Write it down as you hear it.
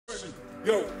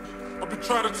Yo, I've been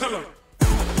trying to tell him.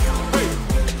 Hey,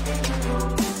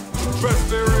 the best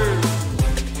there is.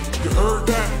 You heard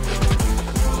that?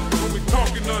 Don't be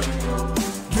talking nothing.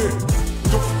 Yeah,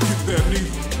 don't forget that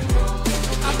neither.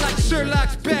 I'm like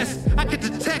Sherlock's best. I can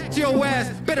detect your ass.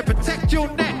 Better protect your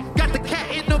neck. Got the cat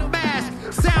in the mask.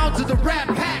 Sounds of the rap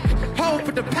pack. Home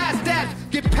for the past apps.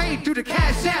 Get paid through the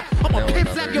cash app. I'ma pimp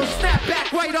slap your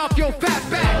snapback right off your fat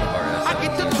back. I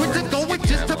get the Twitter going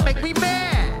just to make me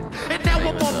mad. And now I'm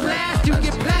on blast. You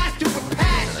get blasted with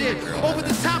passion. Over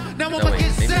the top. Now I'ma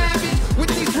get savage with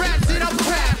these raps that I'm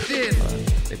crafting.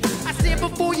 I stand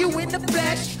before you in the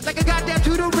flesh, like I got down to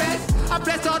the rest. I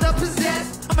bless all the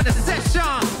possessed. I'm in a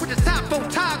session with the top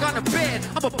photog on the bed.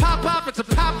 I'ma pop off with some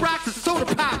pop rocks and soda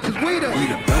pop, cause we the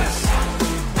best.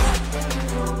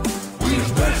 We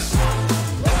the best.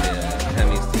 Yeah,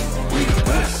 Hemi's team. We the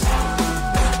best.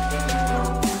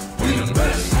 We the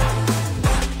best.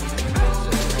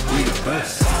 We the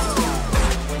best.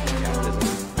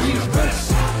 We the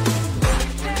best.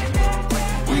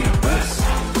 We the best.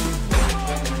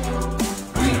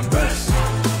 We the best.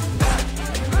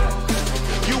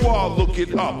 You all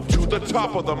looking up to the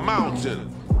top of the mountain.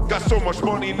 Got so much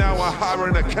money now I hire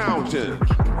an accountant.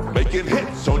 Making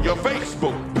hits on your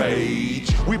Facebook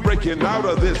page. We breaking out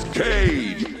of this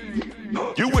cage.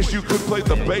 You wish you could play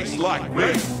the bass like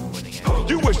me.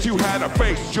 You wish you had a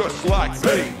face just like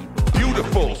me.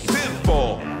 Beautiful,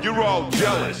 sinful, you're all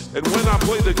jealous. And when I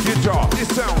play the guitar, it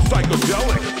sounds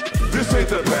psychedelic. This ain't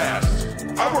the past.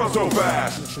 I run so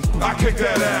fast. I kick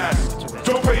that ass.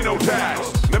 Don't pay no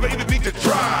tax. Never even need to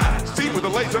try. See with a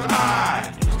laser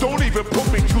eye. Don't even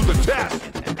put me to the test.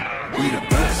 We the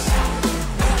best.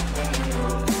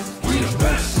 We the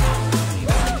best.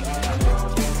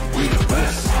 We the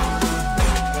best.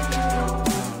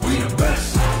 We the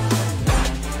best.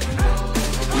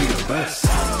 We the best.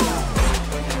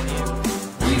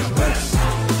 We the best.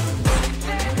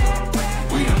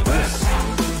 We the best.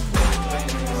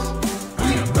 We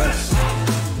the best.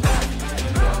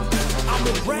 I'm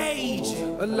enraged.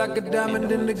 Like a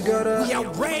diamond in the gutter. We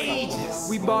outrageous.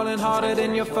 We ballin' harder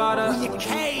than your father. We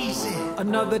occasion.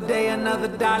 Another day, another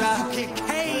dollar. You kick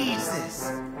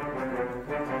cases.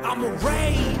 I'm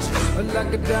enraged.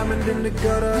 Like a diamond in the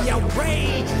gutter. We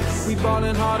outrageous. We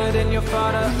ballin' harder than your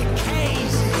father. We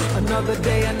occasion. Another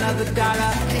day, another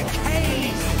dollar. You kick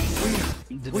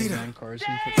cases. We the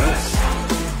best.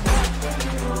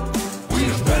 We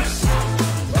the best.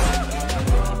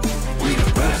 We the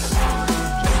best.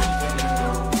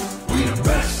 We the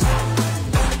best.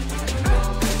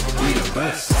 We the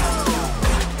best.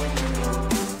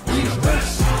 We the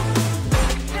best.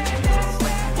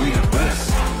 We the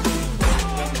best.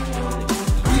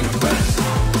 We the best.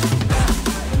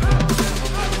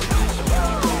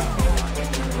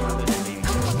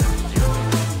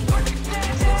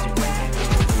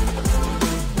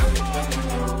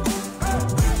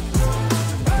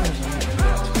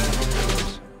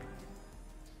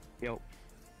 Yo.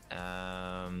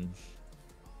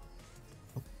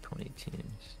 20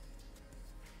 teams.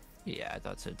 Yeah, I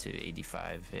thought so too.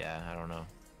 85. Yeah, I don't know.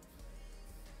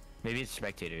 Maybe it's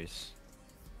spectators.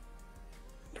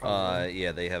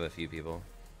 Yeah, they have a few people.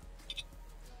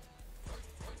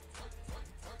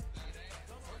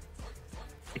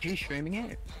 Are you streaming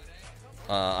it?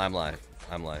 I'm live.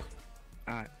 I'm live.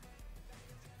 Alright.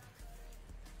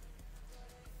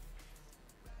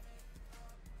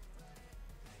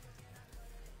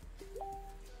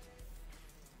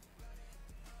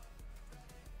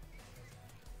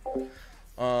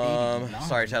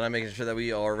 Sorry, Chad, I'm making sure that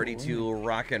we are ready to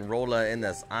rock and roll in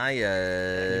this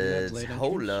Ayatollah.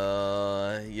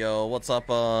 Yo, what's up,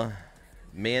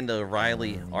 Manda,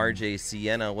 Riley, RJ,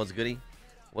 Sienna, what's goody?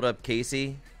 What up,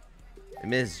 Casey?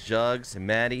 Miss Jugs,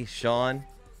 Maddie, Sean.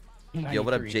 Yo,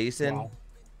 what up, Jason? Wow.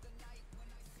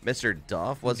 Mr.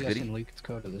 Duff, what's I'm goody? guessing leaked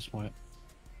code at this point.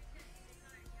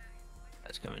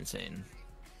 That's kind of insane.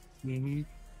 Mm-hmm.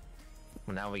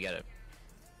 Well, now we gotta.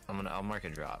 I'll mark a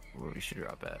drop where we should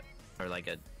drop at, or like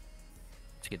to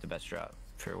get the best drop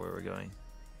for where we're going.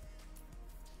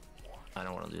 I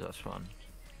don't want to lose our spawn.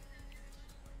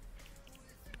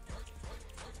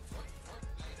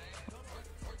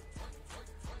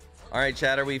 All right,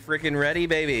 Chad, are we freaking ready,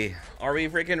 baby? Are we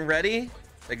freaking ready?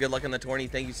 Say good luck on the tourney.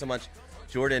 Thank you so much,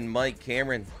 Jordan, Mike,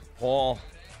 Cameron, Paul,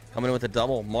 coming in with a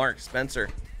double. Mark, Spencer.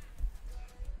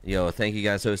 Yo, thank you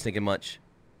guys so stinking much.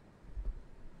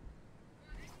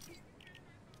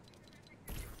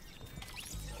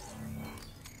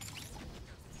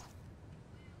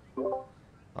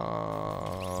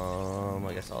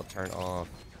 I guess I'll turn off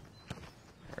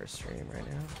our stream right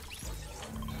now.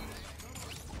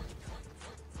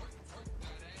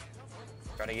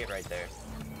 Try to get right there.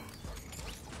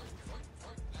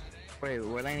 Wait,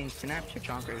 we're landing snaps or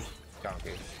chonkers?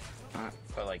 Chonkers.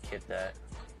 But like hit that.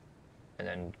 And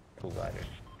then cool glider.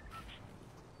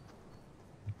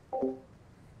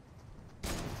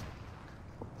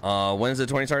 When's the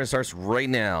 20 start? It starts right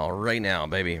now. Right now,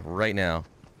 baby. Right now.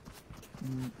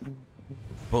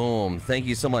 Boom. Thank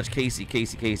you so much, Casey.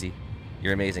 Casey.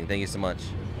 You're amazing. Thank you so much.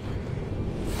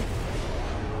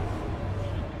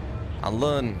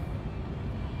 Alun.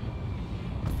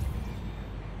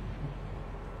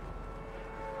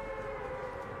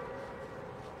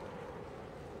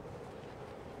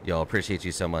 Yo, appreciate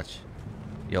you so much.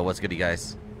 Yo, what's good, you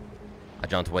guys? I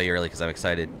jumped way early because I'm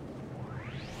excited.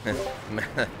 God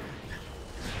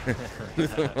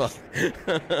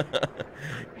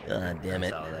damn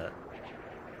it.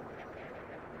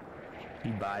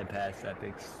 He bypassed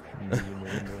epics.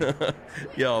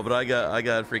 Yo, but I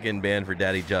got freaking banned for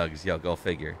daddy jugs. Yo, go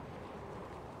figure.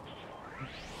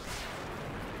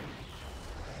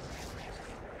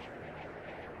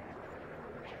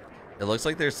 It looks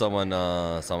like there's someone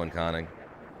conning.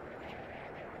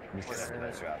 This is the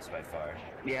best routes by far.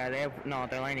 Yeah, they're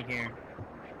landing here.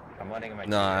 I'm letting my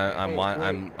No,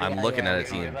 I'm looking at a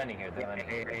They're team. landing here. They're landing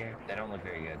here. They don't look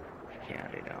very good. Yeah,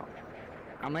 they don't.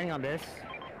 I'm landing on this.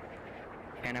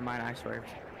 And in mine, I swerved.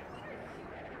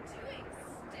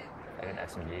 I got an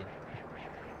SMG.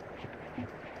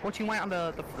 What you went on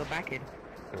the back end?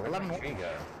 Where'd my tree go?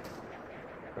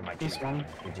 Where'd my tree This go? one.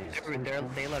 Oh,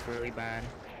 jeez. They look really bad.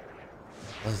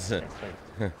 Listen.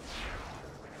 That's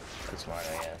smart,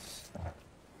 I guess.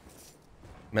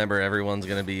 Remember, everyone's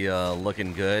gonna be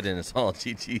looking good, and it's all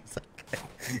GG's.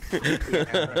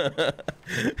 Okay.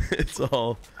 It's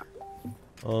all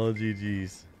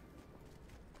GG's.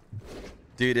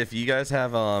 Dude, if you guys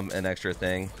have an extra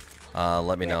thing,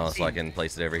 let me know so I can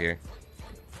place it over here.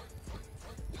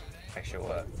 Extra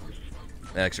what?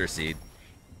 Extra seed.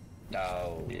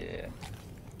 Oh, yeah.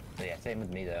 Yeah, same with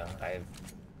me, though.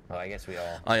 Well, I guess we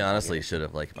all... I honestly should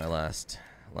have liked my last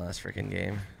freaking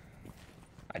game.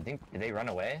 I think... Did they run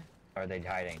away? Or are they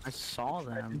hiding? I saw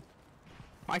them.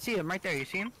 I see them right there. You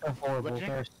see them? They're horrible. Legit?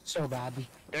 They're so bad.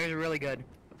 They're really good.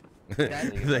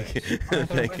 Thank you.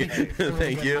 Thank you.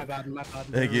 Thank you. My bad, my bad.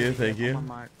 Thank you. Thank you. On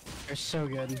my- They're so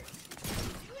good.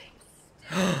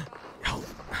 Yo.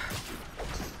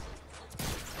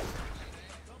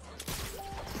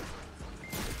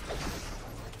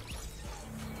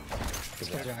 These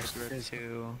guys are actually good.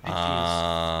 Two.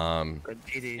 Good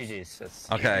GGs. GG's.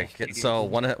 That's... Okay, so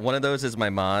one of those is my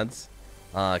mods.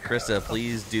 Krista,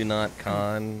 please do not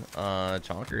con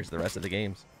chonkers the rest of the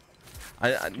games.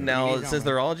 Now, since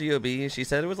they're all GOB, she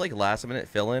said it was like last minute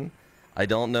fill-in. I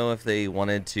don't know if they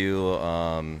wanted to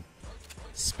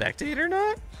spectate or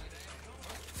not.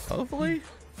 Hopefully.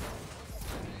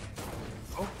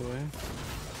 Hopefully.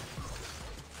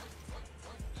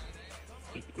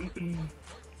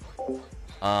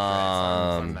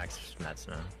 Max Mats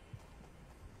now.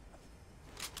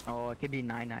 Oh, it could be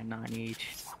 999 each.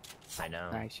 I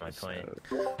know. Nice. My point.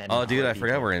 And Oh, dude, I RP.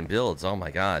 forgot we're in builds. Oh my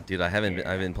god, dude, I've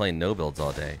been playing no builds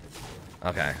all day.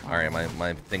 Okay, all right,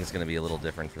 my thing's gonna be a little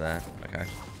different for that. Okay.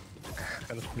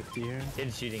 Got a 50 here.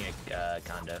 Kid's shooting a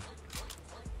condo.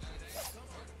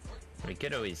 We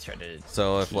could always try to...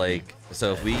 So if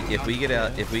we get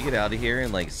out of here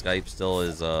and like Skype still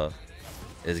is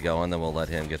going, then we'll let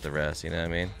him get the rest. You know what I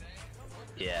mean?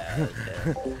 Yeah.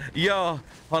 Yo,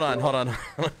 hold on.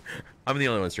 I'm the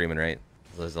only one streaming, right?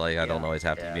 So it's like I don't always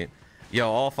have to be.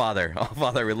 Yo, all father,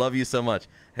 we love you so much.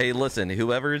 Hey, listen,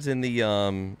 whoever's in the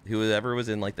whoever was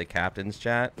in like the captain's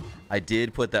chat, I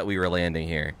did put that we were landing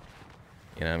here.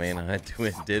 You know what I mean? I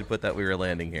did put that we were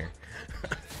landing here.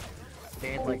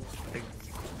 They had like the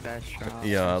best shots.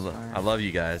 Yo, I love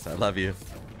you guys. I love you.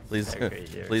 Please,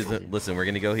 please listen. We're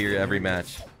gonna go here every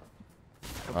match.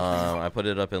 I put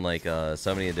it up in like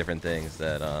so many different things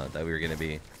that that we were gonna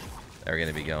be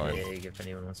going. Big if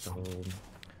anyone wants to hold.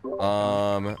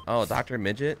 Oh, Dr.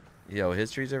 Midget. Yo,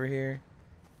 history's over here.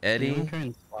 Eddie.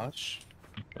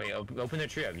 Wait, open their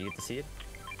tree up. You get to see it?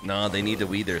 No, they need to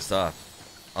weed their stuff.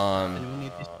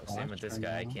 Same with this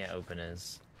guy. I can't open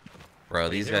his. Bro,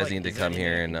 these guys need to come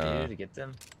here and to get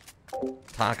them.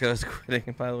 Taco's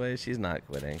quitting, by the way. She's not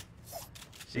quitting.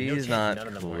 She's not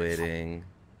quitting.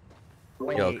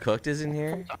 Wait, Yo, Cooked is in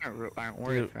here? aren't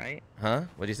worth, right? Huh?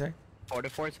 What'd you say? Quarter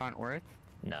forts aren't worth?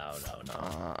 No.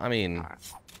 I mean,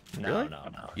 really?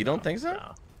 No. You don't think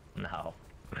so? No.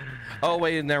 Oh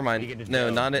wait, never mind. No,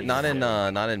 not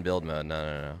in build mode.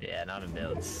 No. Yeah, not in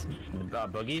builds.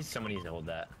 Boogies, someone needs to hold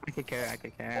that. I could carry.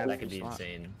 That could be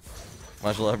insane.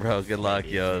 Much love, bro. Good luck,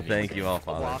 yo. Thank you all,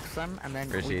 Father. Blocks them, and then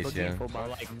Appreciate we boogie you. and full Or box.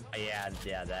 like,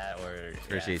 yeah, that or.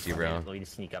 Appreciate you, yeah, bro. We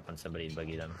just sneak up on somebody and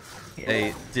buggy them.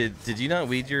 Hey, did you not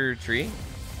weed your tree?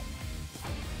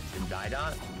 Did die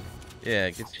dot? Yeah,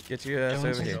 get your ass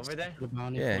over here. Over there? The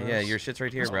bounty Yeah, for yeah, us. your shit's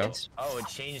right here, bro. Oh, it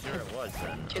changed where it was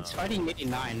then. Kids fighting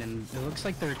 89, and it looks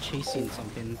like they're chasing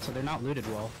something, so they're not looted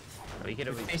well. We could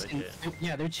always push it.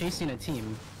 Yeah, they're chasing a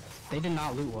team. They did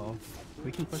not loot well.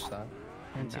 We can push that.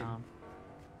 Guaranteed. No.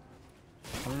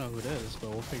 I don't know who it is,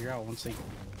 but we'll figure out once they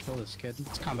kill this kid.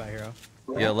 It's combat hero.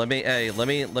 Yeah, let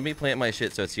me plant my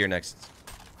shit so it's here next.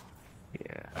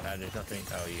 Yeah. There's nothing.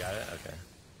 Oh, you got it? Okay.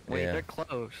 Wait, Yeah. they're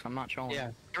close. I'm not showing. Yeah.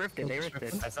 They ripped it. They ripped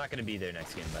it. That's not gonna be there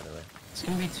next game, by the way. It's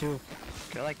gonna be 2.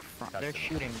 They're like, they're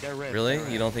shooting. They're ripped. Really? They're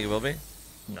You don't think it will be?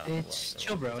 No. It's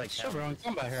chill, bro. It's chill, bro. It's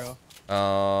combat hero.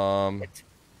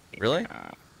 Really?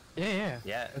 Yeah, yeah.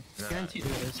 Yeah. It's no. guaranteed who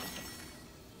it is.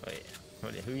 Wait,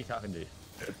 who are you talking to?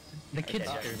 The kid's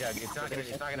Yeah, here. Jug.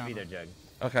 It's not gonna be there, Jug.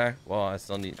 Okay. Well, I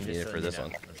still need Just it so for you this know.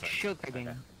 one. That's fine. shooting.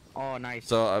 Okay. Oh, nice.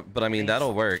 So, but I mean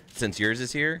that'll work since yours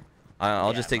is here.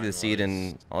 I'll Yeah, just take the mine seed was.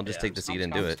 and I'll just Yeah. take the seed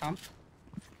and do it. Stomp.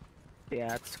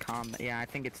 Yeah, it's calm. Yeah, I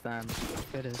think it's them.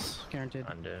 It is guaranteed.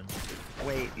 Undo.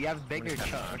 Wait, you have bigger many chug.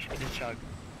 times? What should I just chug?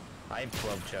 I have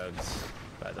 12 chugs,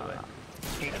 by the way.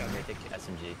 Can you And chug a me? mythic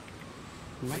SMG.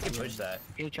 We Might can be- push that.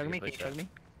 Can you chug We me? can Can you push chug me?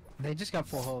 They just got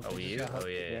full hold. Oh, They just you? got help. Oh,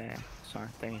 yeah. Yeah. Sorry,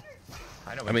 thank you.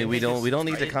 I know. I mean we can don't just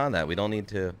need to fight. con that. We don't need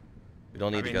to go I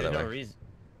mean, that there's no way. reason.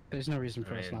 There's no reason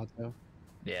for us I mean- not to.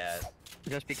 Yeah,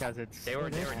 Just because it's. they were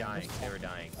Yeah, dying. They were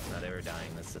dying. No, they were dying.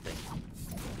 That's the thing.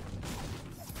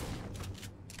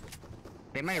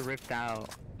 They might have ripped out.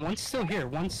 One's still here.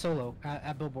 One's solo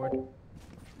at billboard.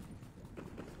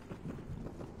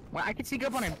 Well, I can sneak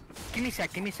up on him. Give me a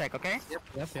sec. Give me a sec, okay?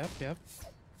 Yep.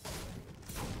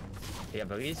 Yeah,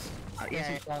 boogies.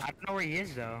 Yeah, I don't know where he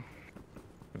is though.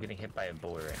 I'm getting hit by a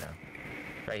boy right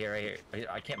now. Right here, right here.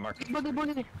 I can't mark. Boogie,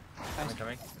 boogie. I'm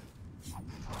coming.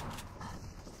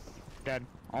 Dead.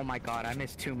 Oh my god, I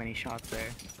missed too many shots there.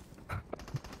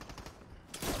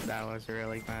 That was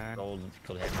really bad. Gold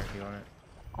hammer if you want it.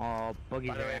 Oh, boogie.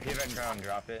 By the way, if you have a crown,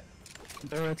 drop it.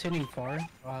 They're rotating far.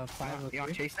 5 You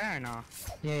want to chase that or no?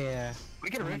 Yeah. We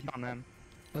could rift on them.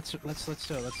 Let's do it. Let's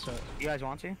do it. You guys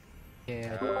want to?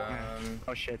 Yeah.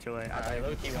 Oh shit, too late. I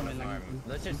low-key want to farm.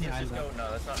 Let's just Yeah, go. I know. No,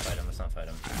 let's not fight him. Let's not fight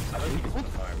him. I low-key just want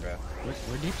to farm, bro.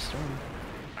 We're deep storm.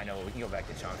 I know. We can go back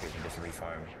to Chonkers and just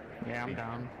refarm. Yeah, I'm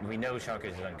down. We know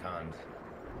Chonkers is unconned.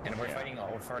 And we're fighting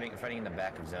in the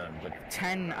back of zone. But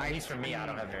 10 at least for me, I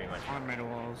don't have very much. armored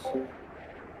walls.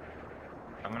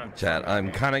 I'm gonna. Chat.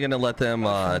 I'm kind of gonna let them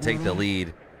take the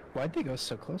lead. Why'd they go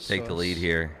so close? Take to the us? lead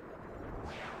here.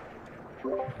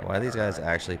 Why are these guys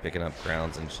actually picking up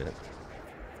crowns and shit?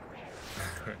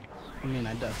 I mean,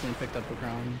 I definitely picked up a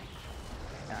crown.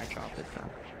 Yeah, I dropped it though.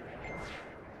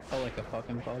 Felt like a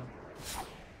fucking bug.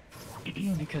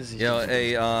 Because Yo,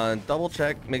 hey, double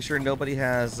check. Make sure nobody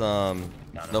has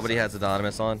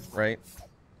anonymous on, right?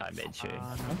 I made sure.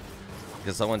 no.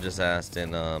 Because someone just asked,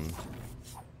 and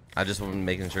I just was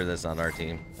making sure that's not our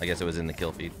team. I guess it was in the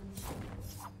kill feed.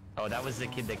 Oh, that was the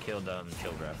kid that killed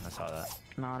Kilbro. I saw that.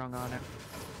 No, I don't got it.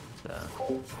 So,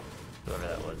 whoever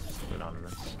that was,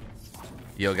 anonymous.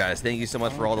 Yo, guys, thank you so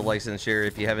much for all the likes and share.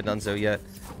 If you haven't done so yet,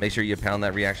 make sure you pound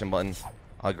that reaction button.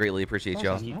 I'll greatly appreciate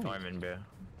y'all. Keep farming, bro.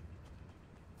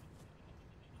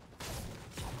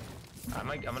 I'm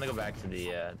gonna go back to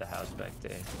the house back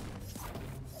there,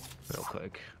 real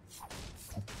quick.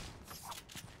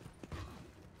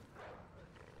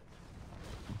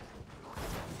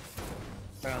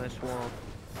 Bro, this wall.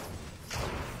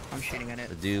 I'm shooting at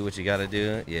it. Do what you gotta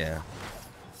do. Yeah.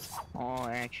 Oh,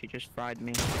 it actually just fried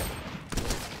me.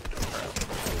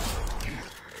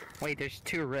 Wait, there's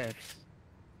 2 rifts.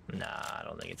 Nah, I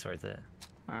don't think it's worth it.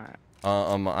 Alright.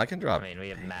 I can I drop. mean, we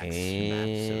have max, so we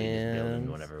just build in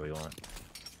And- whatever we want.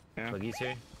 Yeah. Boogie's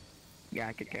here? Yeah,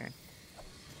 I could carry.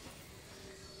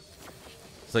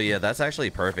 So yeah, that's actually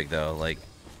perfect though. Like,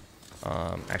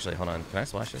 actually, hold on. Can I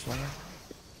splash this one?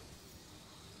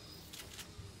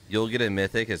 You'll get a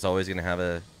mythic. It's always gonna have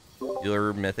a.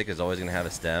 Your mythic is always gonna have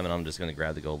a stem, and I'm just gonna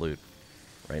grab the gold loot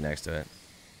right next to it.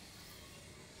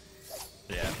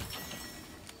 Yeah.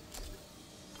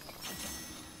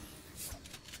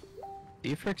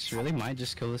 Defrix really might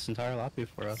just kill this entire lobby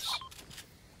for us.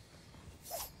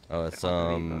 Oh, it's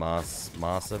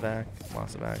Mossavac, on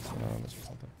this or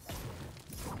something.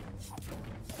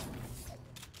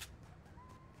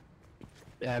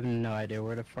 I have no idea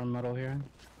where to farm metal here.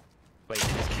 Wait,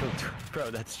 he just killed.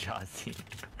 Bro, that's Jaws' team.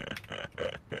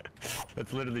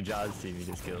 That's literally Jaws' team he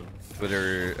just killed.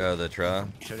 Twitter, the Tra.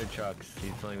 Shutter Trucks.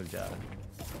 He's playing with Jaws.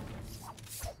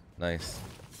 Nice.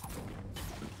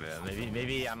 Yeah,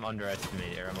 maybe I'm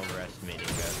underestimating or I'm overestimating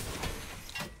because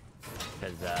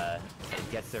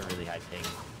it gets their really high ping.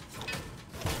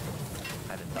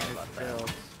 I hadn't thought about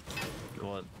that.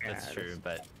 Well, that's true,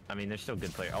 but I mean, they're still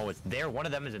good players. Oh, it's there. One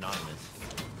of them is anonymous.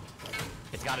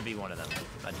 It's got to be one of them.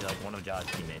 That's like one of Jaw's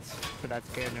teammates. So that's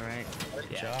good, right?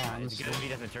 Yeah, it's good if he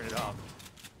doesn't turn it off.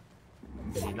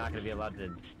 He's not going to be allowed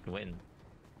to win.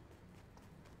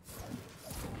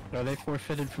 Are they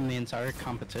forfeited from the entire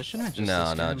competition? Or just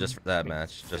No, just for that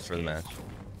match. Just for the match.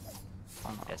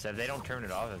 Yeah, so if they don't turn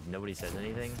it off, if nobody says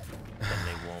anything, then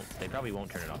they won't. They probably won't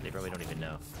turn it off. They probably don't even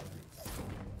know.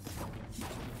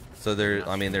 So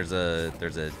I mean, there's a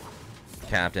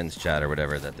captain's chat or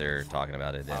whatever that they're talking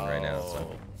about it in right now.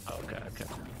 So. Okay.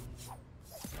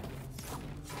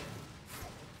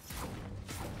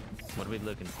 What are we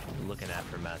looking at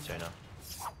for mats right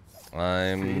now?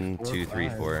 I'm 2, 3,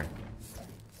 4.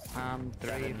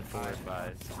 3, 4,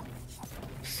 5.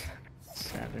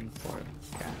 7, 4.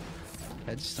 Yeah.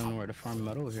 I just don't know where to farm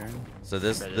metal here. So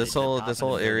this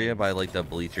whole area by like the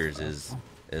bleachers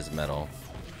is metal.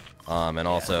 And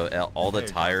also all the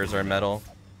tires are metal.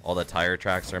 All the tire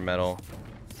tracks are metal.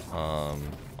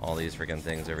 All these freaking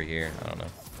things over here. I don't know.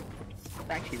 It's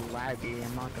actually laggy,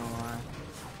 I'm not gonna lie.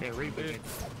 They rebooted.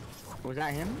 Was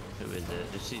that him? Who is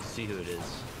it? Just see who it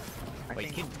is.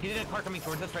 Wait, can you that car coming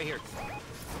towards us right here?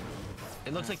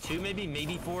 It looks like 2,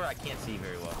 maybe 4. I can't see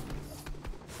very well.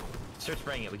 Start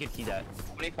spraying it. We could key that.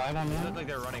 25 on They that? look like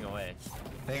they're running away.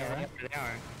 They are. They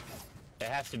are. It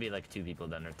has to be like 2 people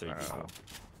then, or 3 people.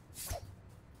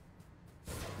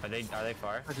 Are they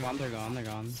far? They're gone. Yeah,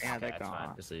 Okay, they're that's gone.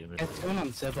 fine. Just leave them. It's going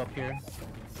on zip up here.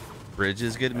 Bridge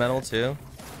is good metal too.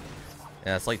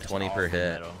 Yeah, it's like 20 per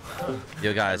hit.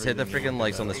 Yo guys, hit the freaking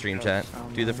likes on the stream chat.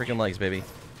 Do the freaking likes, baby.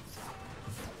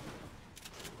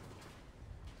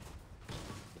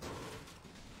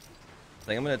 I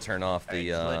think I'm gonna turn off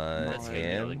the let's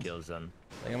get all the hand. kills done.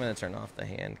 I think I'm gonna turn off the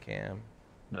hand cam.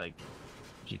 Like,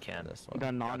 if you can. This one. The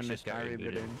anonymous just got guy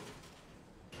rebooted. rebooted.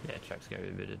 Yeah, trucks got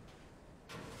rebooted.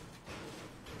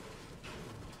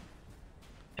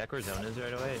 Check where zone is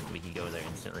right away. We can go there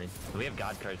instantly. We have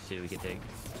god cards too. We can take.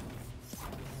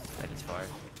 Like it's far.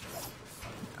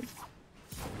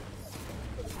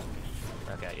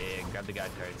 Okay, yeah, grab the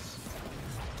god cards.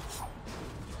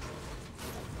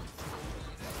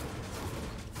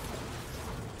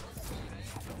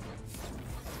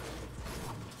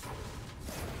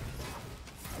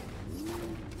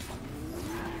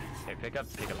 Okay, pick up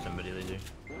somebody, Laser.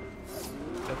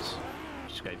 Oops.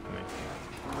 Skype for me.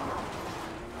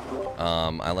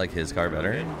 I like his car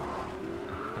better.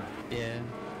 Yeah.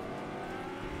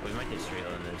 We might get straight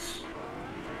on this.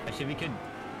 Actually, we could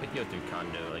go through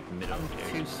condo, like middle of the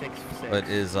area. 266. But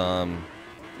is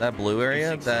that blue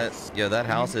area? That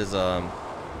house is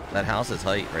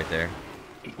height right there.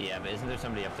 Yeah, but isn't there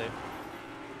somebody up there?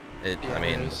 I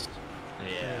mean,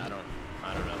 Yeah, I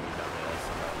don't know.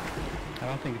 I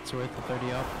don't think it's worth the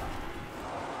 30 up.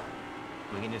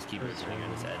 We can just keep rotating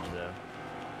on this edge though.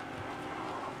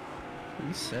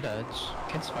 You said edge.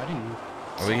 Kids fighting.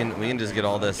 or we can just get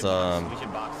all this We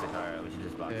should box the car. We should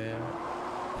just box it.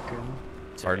 Yeah.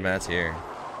 Good. hard mats here.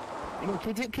 Oh,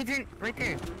 kids in, right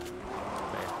there.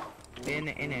 In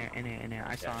there.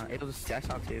 I saw it. I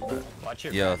saw it too, but Watch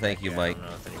your Yo, back thank back you, there. Mike. I don't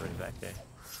know if anybody's back there.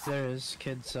 There's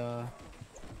kids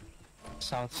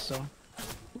south still.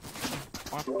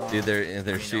 Dude,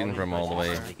 they're shooting from all the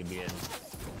way. They could be in.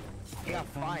 he got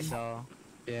 5 though.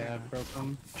 Yeah, broke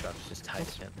them. Trucks just tight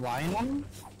him. Flying one?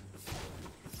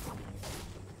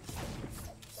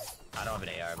 I don't have an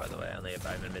AR by the way. I only have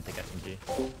a mythic SMG.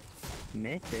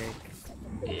 Mythic.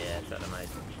 Yeah, I thought I might.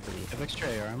 You have extra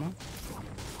AR ammo?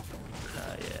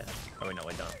 Yeah. Oh wait, no,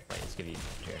 I don't. Wait, let's give you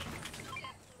here.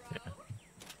 Yeah.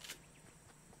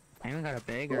 I even got a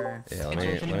bigger. Yeah, let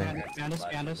me.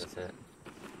 Behind us. That's it.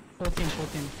 Full team.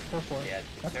 Full 4. Yeah,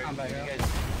 That's sir, combat, you yeah. guys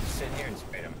sit here and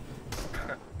spray them.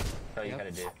 That's all you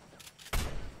gotta do.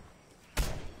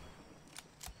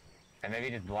 And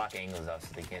maybe just block angles off so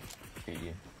they can't shoot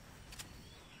you.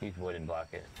 Use wood and block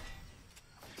it.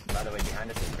 By the way,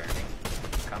 behind us is burning.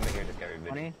 Combat here just got rebooted.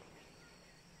 20.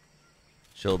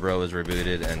 Chill Bro is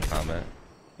rebooted and combat.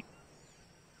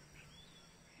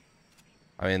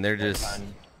 I mean, they're just.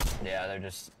 Yeah,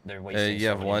 they're wasting You so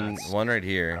have many one mats. right I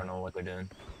here. don't know what they're doing.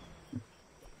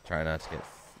 Try not to get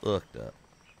fucked up.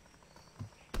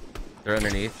 They're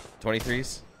underneath.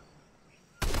 23s.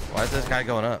 Why is this guy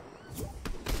going up?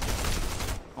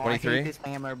 Oh, 23? I hate this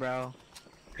hammer, bro.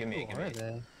 Give me. Where are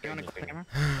they? You want a quick hammer?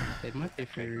 They might be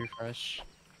free refresh.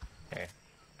 They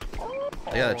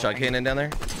got a chug cannon down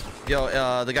there.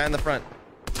 Yo, the guy in the front.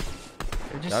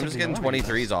 They're I'm just getting ignoring us.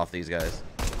 23s off these guys.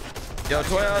 Yo,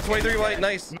 23 white,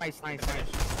 nice. Nice.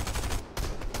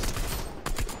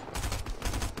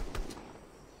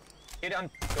 Kid, I'm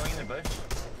going in the bush.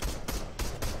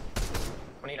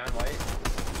 29 white.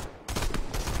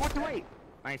 What the wait?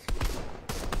 Nice.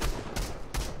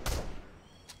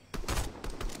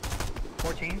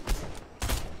 14.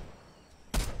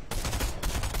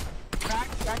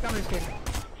 Back on this kid.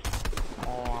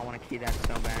 Oh, I want to key that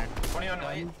so bad. 21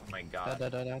 white. Oh my god.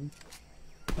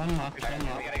 One lock. We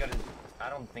gotta go to. I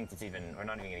don't think it's even. We're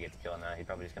not even gonna get to kill on that. He's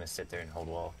probably just gonna sit there and hold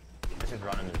wall. Let's just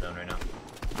run in the zone right now.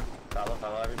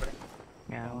 Follow everybody.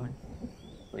 Yeah,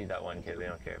 Leave that one kid. We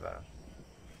don't care about him.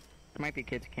 there might be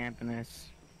kids camping this.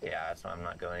 Yeah, that's why I'm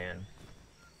not going in.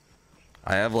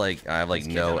 I have like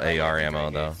no AR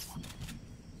ammo though.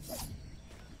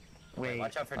 Wait,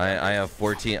 Watch out for. I have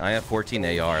 14. I have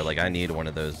 14 AR. Like I need one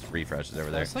of those refreshes over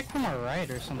there. It's like from our right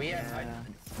or something. We have.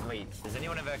 Yeah. Wait, does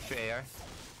anyone have extra AR?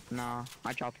 no,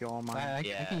 I drop you all mine. I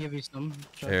Yeah. can give you some.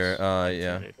 Here,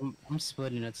 yeah. I'm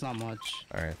splitting. It's not much.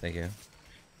 All right, thank you.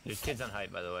 There's kids on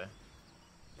height, by the way.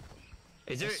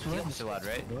 Is there I swear heal offs allowed,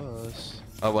 right? Close.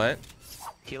 Oh, what?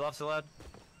 Heal offs allowed?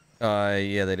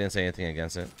 Yeah, they didn't say anything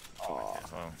against it. Oh,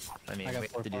 well, I mean, I if got we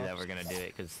 4 have to do that, pops. we're gonna do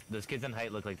it, because those kids on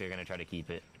height look like they're gonna try to keep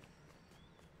it.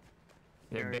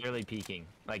 They're They're- barely peeking.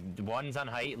 Like, the one's on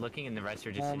height looking, and the rest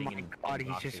are just Oh sitting my in god, he's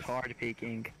boxes. just hard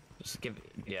peeking. Just give,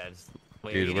 yeah, just...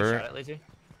 Wait, Dude, are you getting we're- shot at, laser?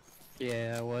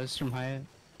 Yeah, it was from Hyatt.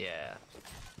 Yeah.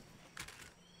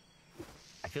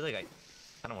 I feel like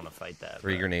I don't want to fight that.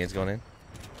 3 but grenades going in.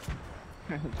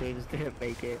 James didn't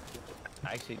make it.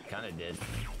 I actually kind of did.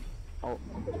 Oh,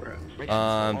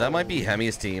 bro. That might be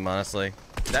Hemi's team, honestly.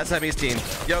 That's Hemi's team.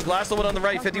 Yo, glass the one on the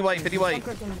right. 50 white. 50 white.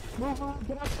 Move,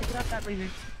 get up that laser.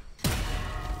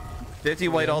 50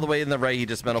 white all the way in the right. He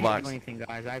just metal Can't do box. anything,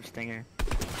 guys. I have stinger.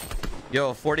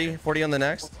 Yo, 40 on the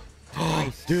next.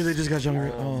 Nice. Dude, they just got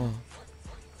younger. Oh.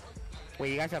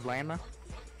 Wait, you guys have llama?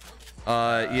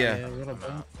 Yeah. a little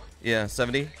bit. Yeah,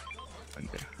 70.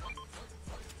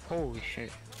 Holy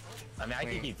shit. I mean, I can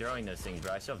Wait. keep throwing those things,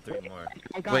 bro. I still have 3 more.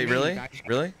 I got Wait, me, really? guys.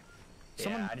 Really?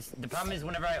 Someone- Yeah, the problem is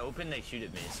whenever I open, they shoot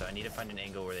at me, so I need to find an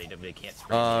angle where they can't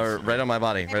spray me. Right on my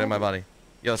body. Right on my body.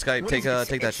 Yo, Skype, What take is it?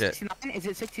 take that It's shit. 69? Is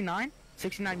it 69?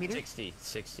 69 meters?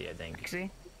 60, I think. 60?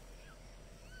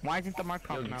 Why isn't the mark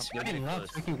popping up? Yo, get it Fucking close.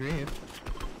 left, freaking great.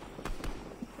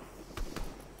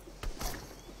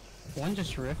 One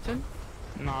just rifted.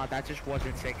 Nah, that just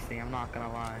wasn't 60, I'm not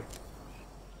gonna lie.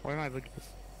 Where am I looking?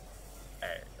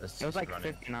 Alright, let's It was just like run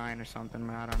it. 59 or something,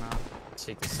 man, I don't know. Let's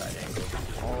take the side angle.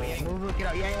 Oh, move, look it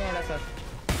up. Yeah, that's us.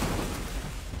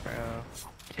 Bro,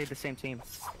 stay the same team.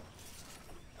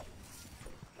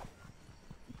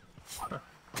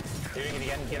 Doing it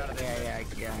again, get out of there.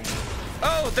 Yeah.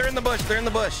 Oh, they're in the bush. They're in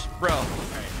the bush, bro.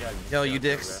 Alright, Yo, you go,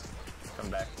 dicks. bro. Come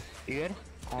back. You good?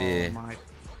 Oh Yeah. my.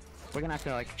 We're gonna have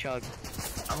to like chug.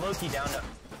 I'm low-key down to...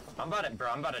 I'm about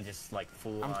to just like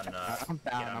full on, I'm get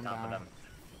down, on I'm top of down. them.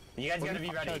 You guys gotta be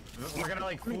ready. We're gonna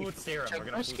like full steer them. We're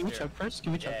gonna First, full can we steer chug first?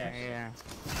 Can we chug Yeah. first?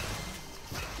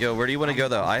 Yeah. Yo, where do you want to go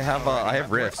though? I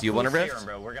have rifts. You want a Full rift? steer 'em,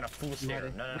 bro. We're gonna full steer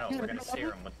 'em. No. We're gonna steer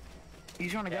them. You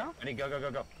just wanna go? Ready?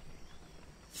 Go.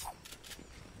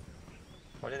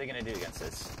 What are they gonna do against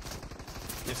this?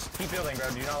 Just keep building, bro.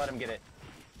 Do not let them get it.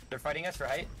 They're fighting us for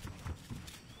height.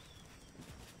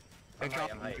 They're I'm height,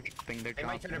 dropping, I'm height. they're They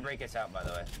might try to dropping. break us out, by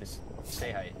the way. Just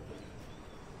stay height.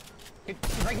 Keep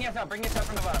breaking us out. Bring us out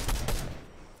from the bottom.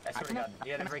 I swear to God.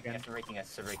 Yeah, they're breaking us.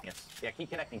 They're breaking us. Yeah,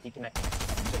 keep connecting.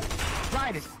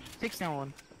 Right, it's 6 down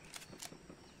one.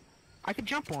 I could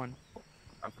jump one.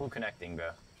 I'm full connecting, bro.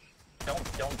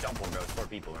 Don't jump one, bro. It's 4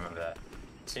 people. Remember that.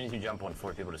 As soon as you jump one,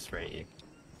 4 people to spray at you.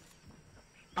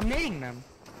 I'm nading them.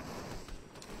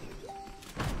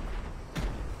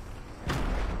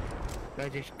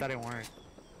 That didn't work.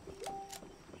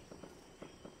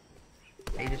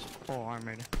 They just full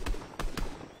armored.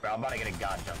 Bro, I'm about to get a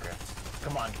god jumper.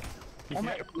 Come on. You Oh see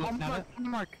my, that? on the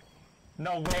mark.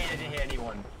 No way I didn't hit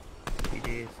anyone.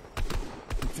 GG's.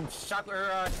 Shot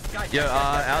guys. Yo,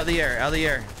 out of the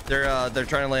air. They're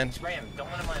trying to land. Spray him. Don't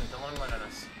let him land on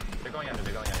us. They're going under.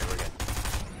 We're good.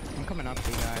 I'm coming up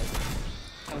to you guys.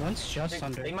 One's just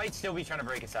under. They might still be trying to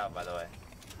break us out, by the way.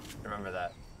 Remember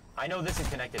that. I know this is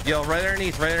connected. Yo, right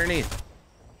underneath.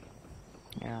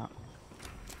 Yeah.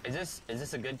 Is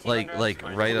this a good team? Like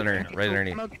under us? right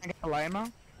underneath. Can I get a light ammo?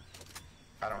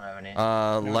 I don't have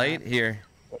any. Light here.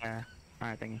 Yeah.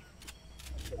 Alright, thank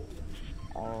you.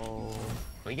 Oh.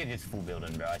 We could just full build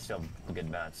in, bro. I still have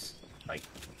good bats. Like,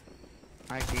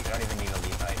 I see. I don't even need a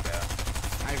lead height, bro.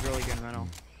 I have really good metal.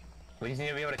 We just need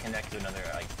to be able to connect to another,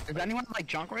 like... Does anyone have, like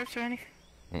junk rifts or anything?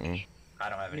 Mm-mm. I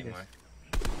don't have any Look more. at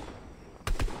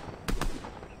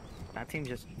That team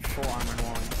just full armored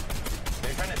walling.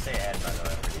 They're trying to stay ahead, by the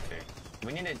way. I'm pretty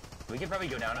sure. We could probably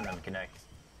go down on them and connect.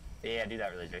 Yeah, do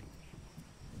that really big.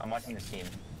 I'm watching this team.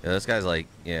 Yeah, this guy's like,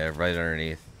 yeah, right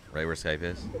underneath, right where Skype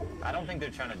is. I don't think they're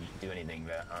trying to do anything,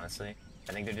 but honestly,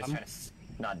 I think they're just trying to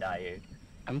not die here.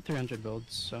 I'm 300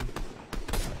 builds, so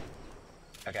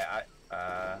Okay,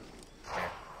 here.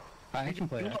 I can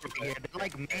play it. Yeah, they're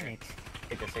like manic.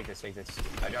 Take this.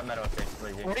 I dropped metal up there.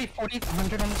 Laser. 40,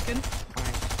 100 on this kid.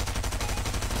 Nice.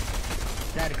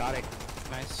 Dad got it.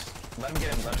 Nice. Let him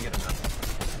get him now.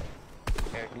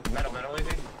 Here, metal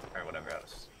laser? Or whatever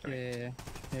else. Yeah,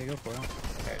 go for it.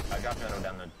 Okay, I dropped metal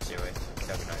down the stairway.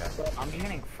 I'm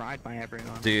getting fried by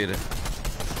everyone. Dude,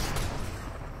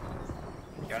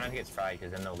 Yeah, I don't think it's fried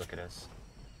because then they'll look at us.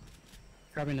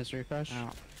 Grabbing his refresh. Oh.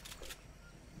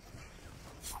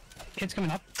 Kid's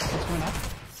coming up.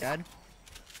 Dead?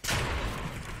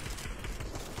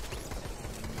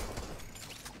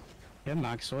 Yeah,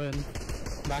 Max win.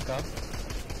 Back up.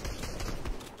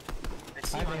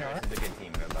 This team on us is a good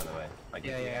team, by the way. Like,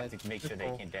 Yeah, we yeah, have to make sure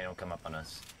they don't come up on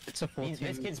us. It's a full team.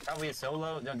 This kid's probably a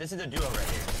solo. No, this is a duo right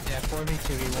here. Yeah,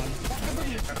 4v2v1.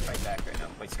 They're trying to fight back right now.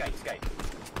 Wait, Skype.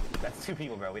 That's 2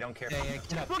 people, bro. We don't care. Yeah,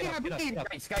 get up.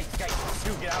 Skype.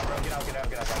 Stu, get out, bro. Get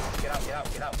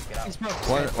out. He's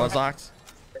broke. what's locked?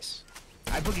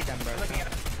 I boogied them, bro. Looking at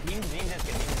him. Beam this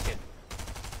kid.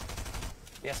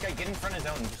 Yeah, Skype, get in front of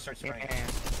zone and just start spraying. Yeah.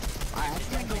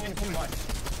 Just not going in too much.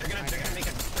 They're gonna make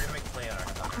a play on our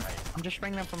right. I'm just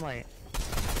spraying them from late.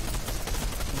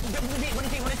 What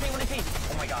is he?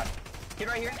 Oh my god. Kid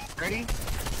right here. Ready?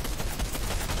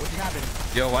 What just happened?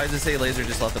 Yo, why does it say Laser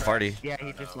just left the party? Yeah,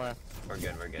 he just left. We're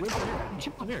good.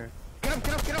 Jump up here. Get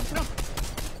up!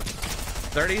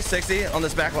 30, 60 on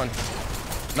this back one.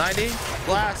 90,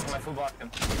 blast. My full block him.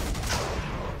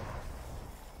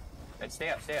 Stay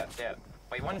up.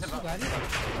 Wait, one's above.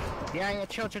 Yeah,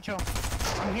 chill.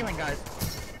 I'm healing, guys.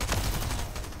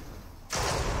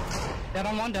 Dead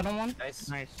on one. Nice.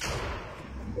 Nice.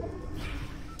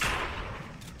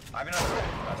 I have another red,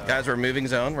 by the way. Guys, we're moving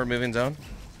zone.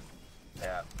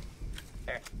 Yeah.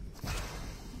 Here.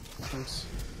 Thanks.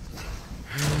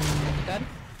 Dead?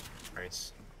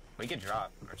 Nice. We could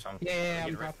drop or something. Yeah,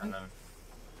 We I'm could rip dropping. on them.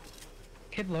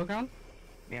 Kid low ground?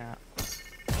 Yeah.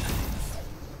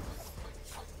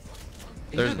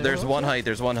 There's one height.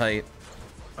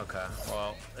 Okay.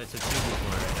 Well, it's a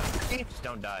 2v4 right now. Just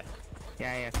don't die.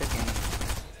 Yeah, 15.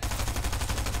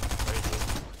 Where is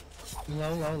he?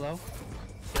 Low.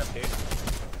 Get up here.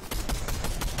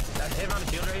 Hit him on the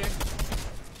shield right here.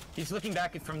 He's looking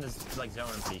back from this like zone,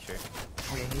 I'm pretty sure.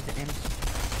 Okay, he's in.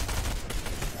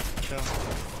 Chill.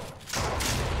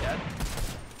 Dead?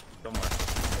 Go more.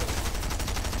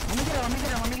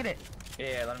 Let me get it.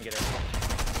 Yeah, let him get it.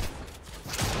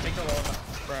 Take the low.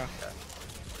 Bro.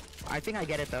 I think I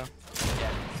get it though.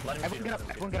 Yeah, let him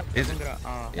Everyone get up. Is it? Everyone get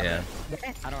up. Yeah.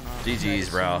 I don't know. GG's,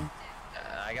 bro.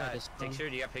 I got a picture.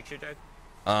 Do you got a picture, Doug?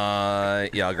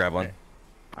 Yeah, I'll grab one.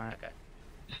 Alright. Okay.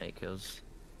 Hey, kills.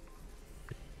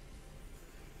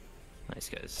 Nice,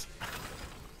 guys.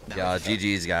 Yeah,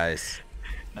 GG's, guys.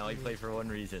 Now we play for one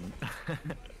reason.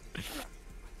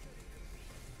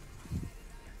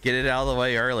 Get it out of the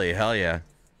way early. Hell yeah.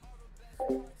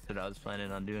 That's what I was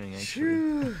planning on doing,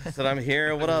 actually. So I'm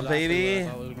here. What up, baby?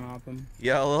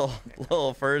 Yeah, a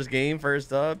little first game,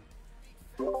 first up.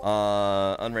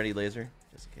 Unready laser,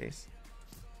 just in case.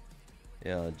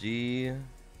 Yeah,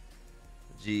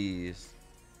 G's.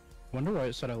 Wonder why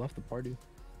it said I left the party.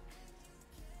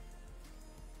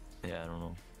 Yeah, I don't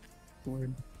know.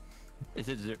 Weird. Is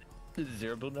it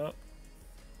zero build up?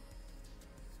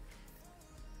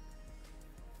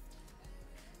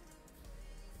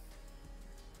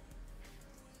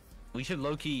 We should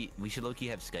low key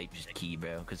have Skype just key,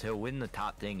 bro, because he'll win the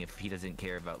top thing if he doesn't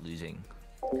care about losing.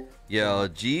 Yo,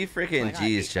 G freaking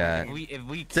G's, chat. If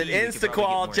we It's an key, we could insta probably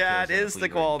qual, get more chat. kills than if we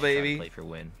Insta qual, were trying to baby. Play for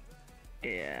win.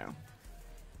 Yeah.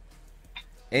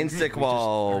 Insta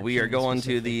qual. We are going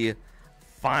to the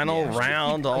final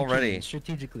round already.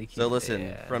 Strategically key. So listen,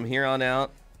 Yeah. from here on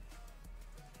out.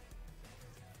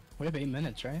 We have 8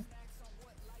 minutes, right?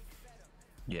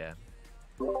 Yeah.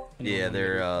 Yeah,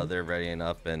 they're readying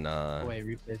up and Wait,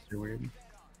 replays are weird.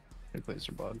 Replays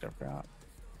are bugged. I forgot.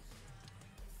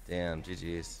 damn,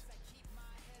 GG's.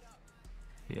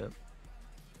 Yep.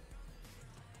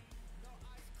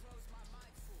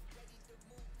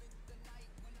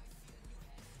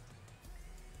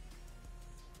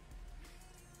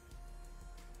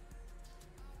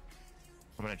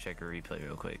 I'm gonna check a replay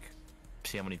real quick.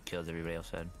 See how many kills everybody else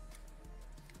had.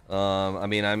 I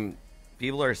mean,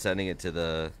 people are sending it to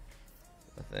the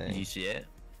Did you thing. see it?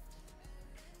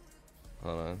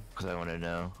 Hold on. Because I want to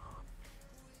know.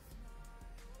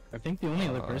 I think the only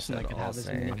other Oh, person that that's could all have as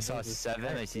same. many I saw kills as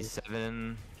 7. I see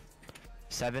 7.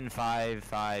 7, 5,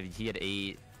 5. He had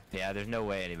 8. Yeah, there's no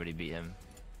way anybody beat him.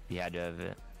 He had to have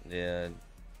it. Yeah.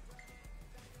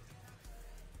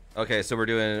 Okay, so we're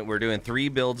doing 3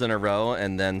 builds in a row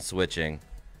and then switching.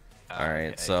 All right,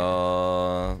 okay,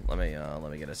 so let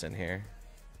me get us in here.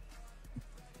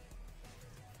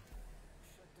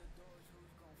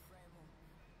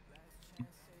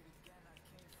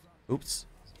 Oops.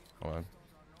 Hold on.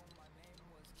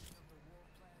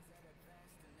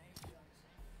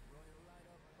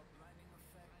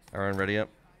 Everyone ready up?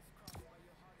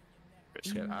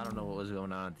 I don't know what was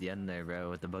going on at the end there, bro,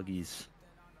 with the buggies.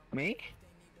 Me?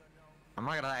 I'm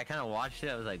not gonna lie, I kind of watched it.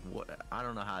 I was like, what? I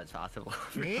don't know how it's possible.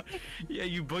 Me? Yeah,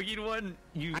 you boogied one.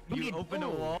 You boogied opened a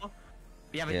both. wall.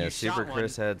 Yeah, but Yeah, you Super shot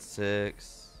Chris one. had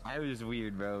 6. I was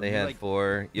weird, bro. They You, had like,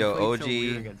 4. you Yo, played so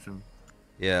weird OG. against him.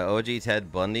 Yeah, OG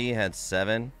Ted Bundy had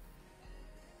 7.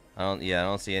 I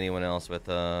don't see anyone else with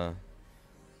that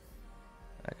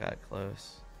got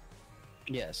close.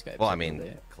 Yeah, Skype. Well, I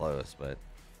mean, close, but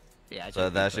Yeah, I so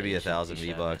checked that replay, should be it 1,000 be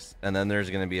 7. V-bucks, and then there's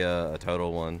gonna be a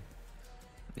total one.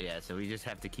 Yeah, so we just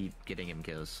have to keep getting him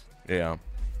kills. Yeah.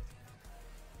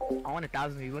 I want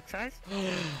 1,000 V-Bucks size.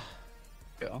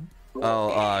 Yeah.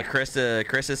 Oh,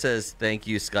 Krista says thank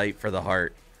you Skype for the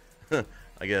heart.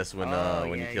 I guess when you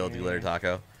yeah, killed yeah, Dealer yeah.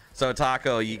 Taco. So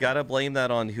Taco, you gotta blame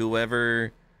that on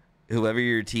whoever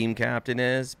your team captain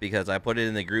is, because I put it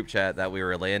in the group chat that we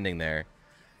were landing there.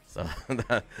 So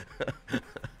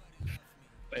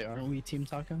Wait, aren't we Team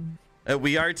Taco?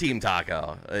 we are Team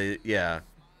Taco. Yeah.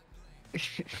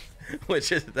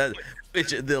 Which is the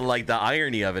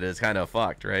irony of it is kind of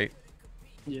fucked, right?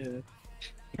 Yeah.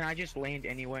 Can I just land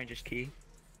anywhere and just key?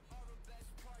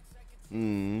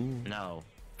 No.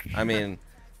 I mean,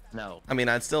 No.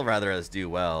 I'd still rather us do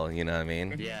well. You know what I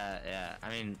mean? Yeah, yeah. I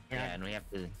mean, yeah, and we have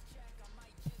to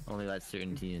only let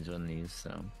certain teams win these,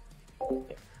 so.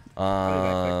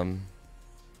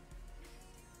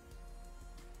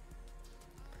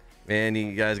 Man,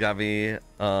 you guys got me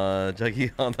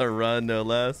Juggy on the run, no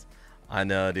less. I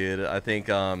know, dude. I think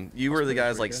you were the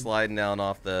guys like sliding down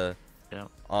off the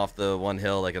one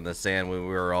hill, like in the sand when we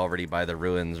were already by the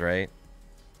ruins, right?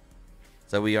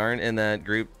 So we aren't in that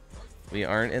group. We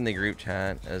aren't in the group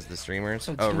chat as the streamers.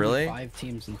 So Oh, really? 5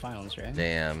 teams in finals, right?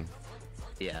 Damn.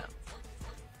 Yeah.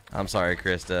 I'm sorry,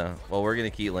 Krista. Well, we're gonna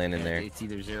keep landing there. It's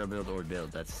either 0 build or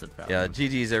build. That's the problem. Yeah,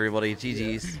 GG's everybody.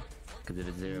 GG's. Because if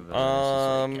it's 0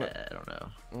 build, it's just like, I don't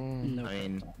know. No. I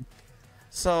mean,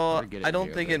 So We're good at I don't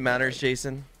zero think build, it matters, but, like,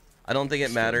 Jason. I don't think it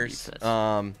still matters. beats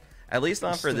us. At least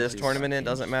not for this tournament. It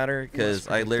doesn't matter because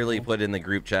I literally put in the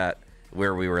group chat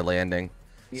where we were landing.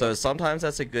 So sometimes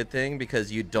that's a good thing because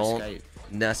you don't Skype.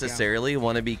 necessarily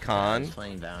want to be I con, was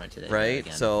playing Valorant today, right?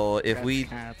 again. So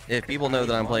if people know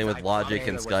that I'm playing with Logic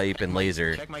and Skype and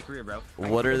Laser, Check my career, bro.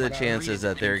 what are the chances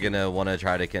that they're gonna want to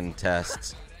try to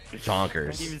contest That game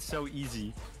Chonkers? is so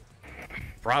easy.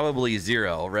 Probably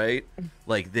 0, right?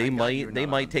 Like they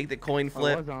might take the coin I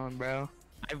flip. was on, bro.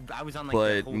 I was on like the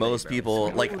But whole most day, bro. people,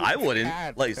 It's like really I wouldn't,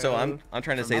 bad, like, so bro. I'm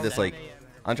trying to say From this, like, 7 a.m.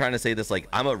 I'm trying to say this, like,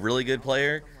 I'm a really good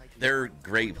player. They're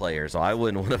great players, so I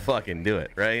wouldn't want to fucking do it,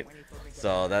 right?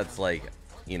 So that's like,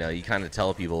 you know, you kind of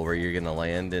tell people where you're gonna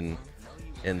land in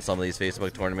some of these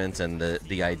Facebook tournaments, and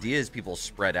the idea is people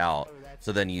spread out,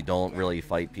 so then you don't really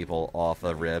fight people off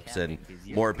of rips, and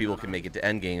more people can make it to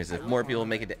end games. If more people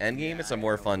make it to end game, it's a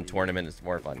more fun tournament. It's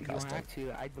more fun You don't custom. have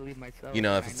to. I believe myself. You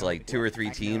know, if I it's know like it 2 or works. 3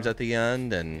 I teams know. at the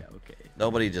end, and Okay.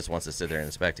 nobody just wants to sit there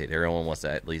and spectate. Everyone wants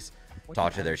to at least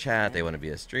talk to their chat. They want to be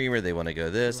a streamer. They want to go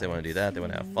this. They want to do that. They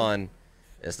want to have fun.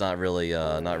 It's not really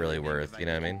worth. You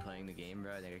know what I mean? Playing the game,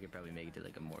 bro, I think I could probably make it to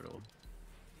like immortal.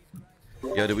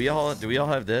 Yo, do we all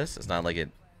have this? It's not like it.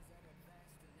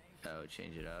 Oh,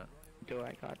 change it up. Do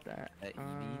I got that? That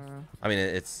EV? I mean,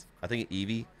 it's. I think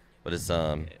Eevee, but it's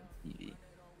Yeah, EV.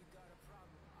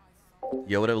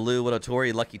 Yo, what up, Lou? What up,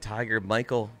 Tori? Lucky Tiger,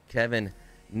 Michael, Kevin,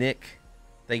 Nick.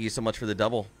 Thank you so much for the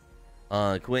double.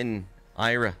 Quentin,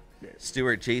 Ira,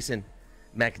 Stuart, Jason,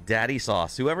 Mac Daddy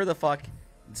Sauce. Whoever the fuck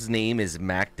his name is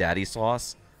Mac Daddy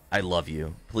Sauce, I love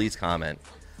you. Please comment.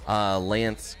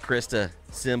 Lance, Krista,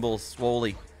 Symbol,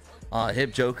 Swoley,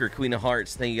 Hip Joker, Queen of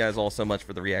Hearts. Thank you guys all so much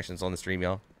for the reactions on the stream,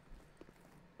 y'all.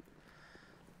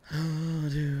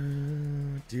 What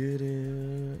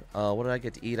did I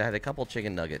get to eat? I had a couple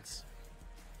chicken nuggets.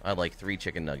 I had like 3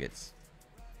 chicken nuggets.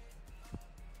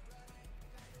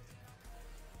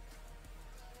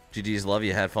 GG's, love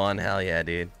you. Had fun. Hell yeah,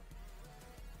 dude.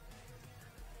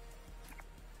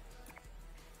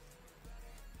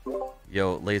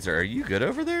 Yo, Laser, are you good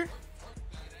over there?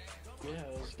 Yeah.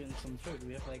 getting some food.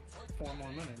 We have like 4 more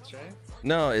minutes, right?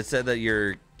 No, it said that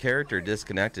your character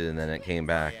disconnected and then it came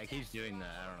back. Yeah, it keeps doing that.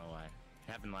 I don't know why.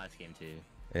 It happened last game too.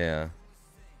 Yeah.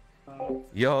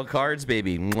 Yo, cards,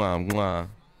 baby. Mwah, mwah.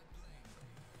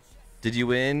 Did you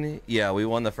win? Yeah, we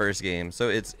won the first game. So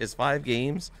it's 5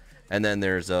 games, and then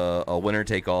there's a winner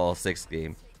take all 6th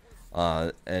game.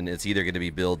 And it's either going to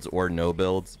be builds or no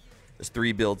builds. There's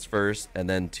 3 builds first, and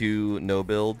then 2 no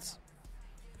builds.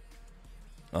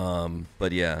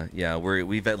 But yeah,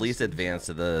 we've at least advanced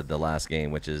to the last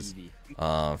game, which is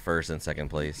first and second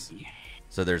place.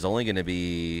 So there's only going to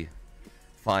be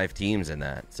 5 teams in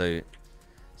that. So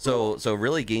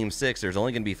really, game 6, there's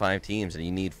only going to be 5 teams, and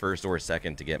you need first or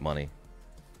second to get money,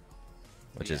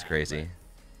 which is crazy.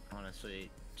 Honestly,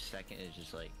 second is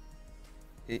just like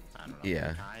I don't know.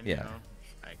 Yeah, time, yeah. You know?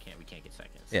 We can't get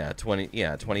seconds.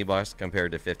 Yeah, 20 bucks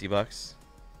compared to 50 bucks.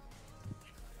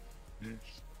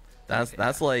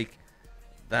 That's like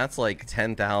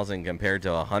 10,000 compared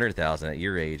to 100,000 at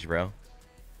your age, bro.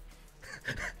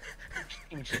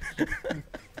 You're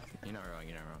not wrong.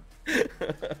 You're not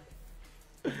wrong.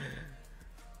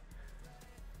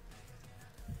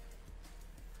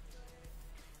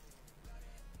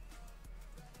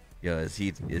 Yo,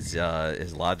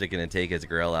 is Logic gonna take his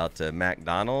girl out to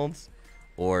McDonald's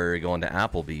or going to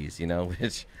Applebee's? You know,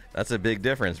 which that's a big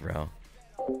difference, bro.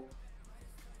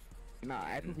 No,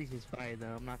 Applebee's is fire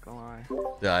though. I'm not gonna lie.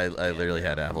 Yeah, I literally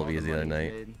had Applebee's the other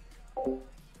night.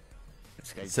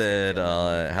 This guy Said,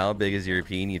 how big is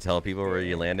European? You tell people where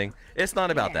you're landing. It's not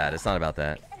about that. It's not about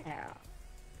that. Yeah.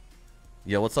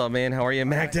 Yo, what's up, man? How are you?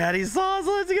 Mac Daddy Sauce,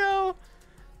 let's go!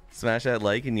 Smash that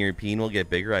like and European will get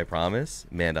bigger, I promise.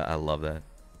 Man, I love that.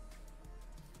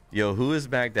 Yo, who is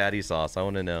Mac Daddy Sauce? I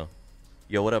want to know.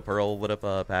 Yo, what up, Pearl? What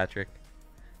up, Patrick?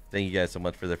 Thank you guys so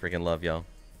much for the freaking love, yo.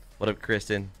 What up,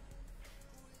 Kristen?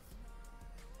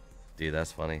 Dude,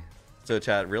 that's funny. So,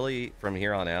 chat, really, from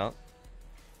here on out,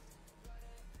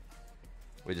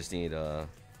 we just need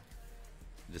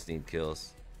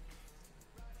kills.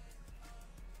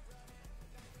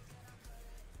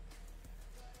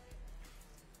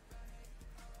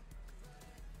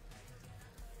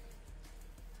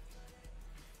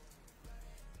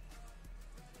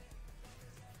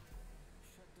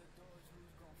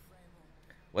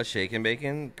 What's shaking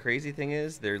bacon? Crazy thing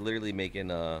is, they're literally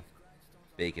making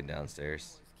bacon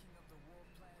downstairs.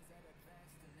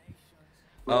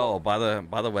 Oh, by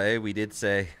the way, we did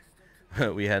say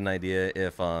we had an idea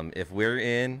if we're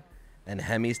in and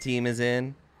Hemi's team is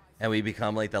in and we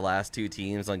become like the last 2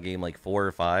 teams on game like 4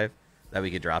 or 5, that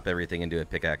we could drop everything and do a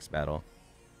pickaxe battle.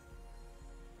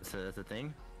 So that's a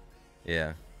thing?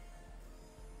 Yeah.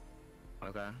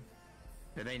 Okay.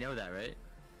 Did they know that, right?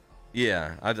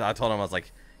 Yeah, I told him, I was like,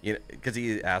 you know, because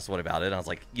he asked what about it, and I was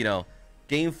like, you know,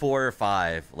 game 4 or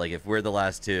 5, like if we're the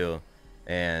last 2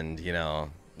 and, you know,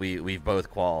 we've both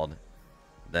qualled,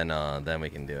 then we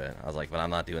can do it. I was like, but I'm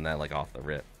not doing that like off the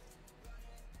rip.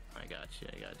 I got you.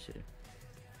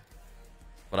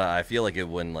 But I feel like it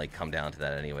wouldn't like come down to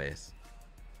that anyways.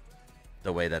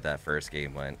 The way that first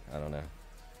game went, I don't know.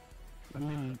 I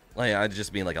mean, Like I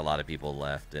just mean like a lot of people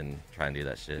left and try and do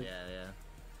that shit. Yeah.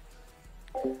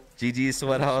 GG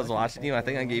Sweat, I was watching you. I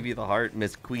think I gave you the heart,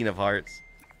 Miss Queen of Hearts.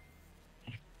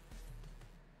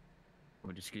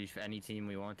 We'll just use for any team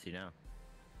we want to now.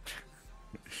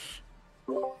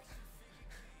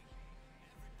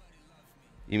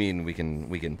 You mean we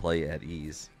can play at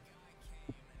ease?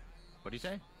 What do you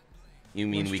say? You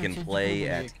mean we can play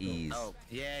at ease? Oh,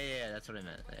 yeah, that's what I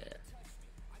meant. Yeah.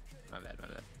 My bad.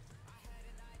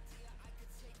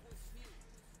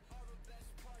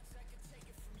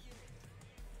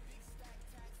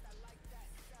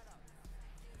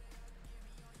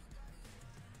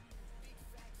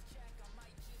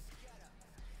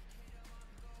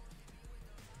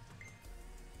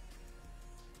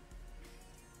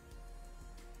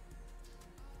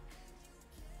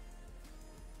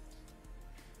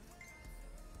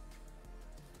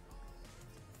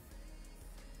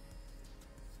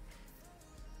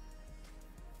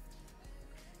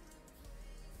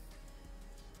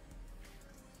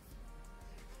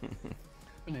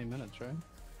 been 8 minutes, right?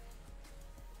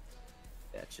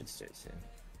 That should start soon.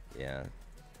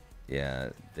 Yeah,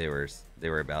 they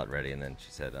were about ready, and then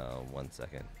she said 1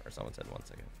 second, or someone said 1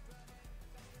 second.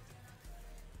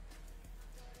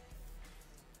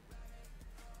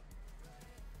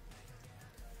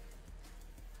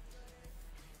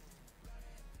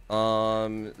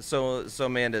 So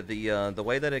Amanda, the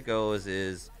way that it goes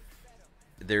is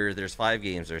there's 5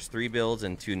 games. There's 3 builds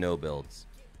and 2 no builds.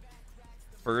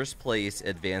 First place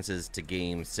advances to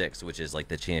game 6, which is like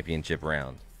the championship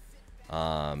round.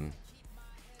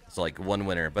 So like one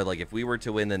winner. But like if we were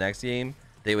to win the next game,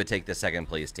 they would take the second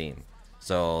place team.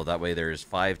 So that way there's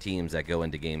 5 teams that go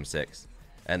into game 6,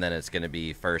 and then it's going to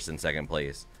be first and second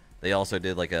place. They also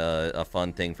did like a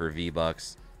fun thing for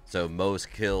V-Bucks. So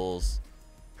most kills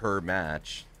per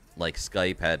match, like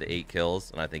Skype had 8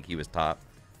 kills, and I think he was top.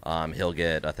 He'll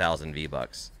get 1,000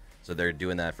 V-Bucks. So they're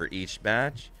doing that for each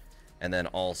match, and then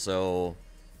also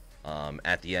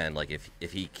at the end, like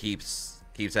if he keeps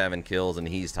having kills and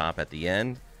he's top at the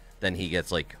end, then he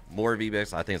gets like more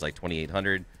V-Bucks. I think it's like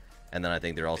 2,800, and then I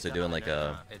think they're also doing like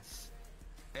oh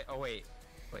wait.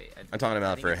 I'm talking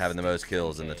about for having the most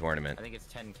kills in the tournament. I think it's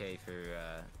 10K for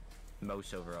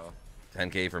most overall.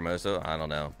 10K for Moso? I don't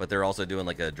know. But they're also doing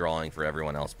like a drawing for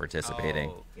everyone else participating.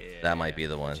 Oh, yeah, that might be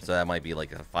the one. So that might be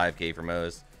like a 5K for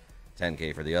Mose,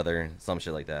 10K for the other, some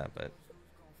shit like that. But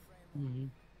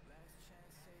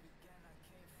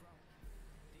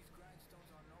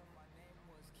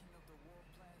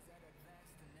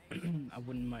I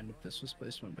wouldn't mind if this was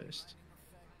placement based.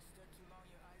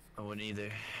 I wouldn't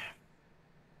either.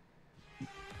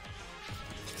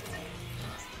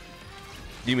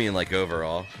 You mean like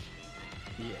overall?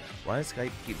 Yeah. Why does Skype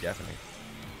keep deafening?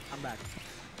 I'm back.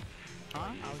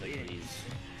 Huh? I was eating. He's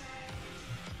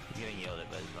getting yelled at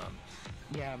by his mom.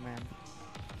 Yeah, man.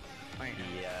 Right now.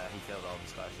 Yeah, he failed all of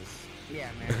his classes.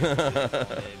 Yeah, man.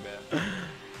 Hey,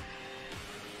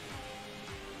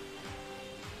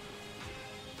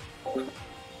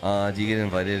 bro. Do you get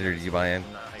invited or do you buy in?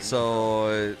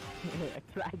 So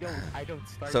I don't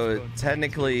start. so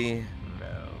technically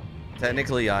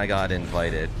I got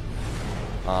invited.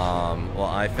 Well,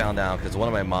 I found out because one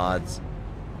of my mods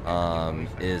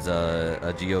is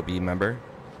a GOB member.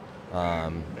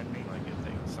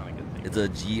 It's a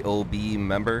GOB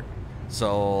member,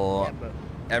 so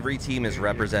every team is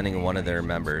representing one of their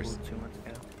members.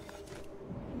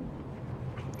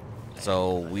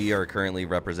 So we are currently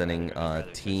representing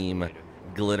Team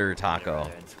Glitter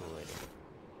Taco.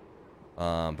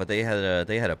 But they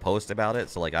had a post about it,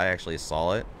 so like I actually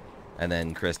saw it, and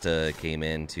then Krista came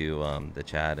into the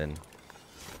chat and.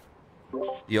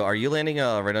 Yo, are you landing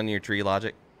right on your tree,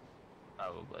 Logic?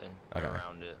 Probably. Okay.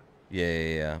 Around it.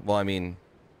 Yeah. Well, I mean,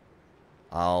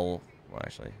 I'll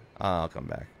come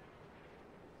back.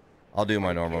 I'll do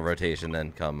my normal rotation,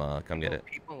 then come get it.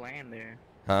 People land there.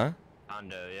 Huh?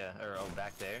 Condo, yeah. Or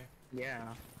back there. Yeah.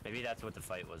 Maybe that's what the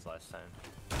fight was last time.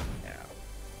 Yeah.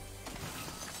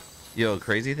 Yo,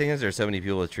 crazy thing is there's so many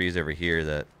people with trees over here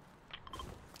that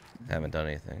haven't done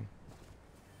anything.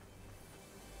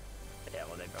 Yeah,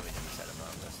 well, they probably didn't set him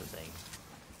up. That's the thing.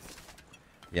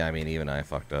 Yeah, I mean, even I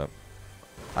fucked up.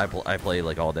 I played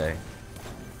like all day.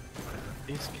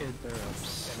 These kids are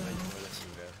upset.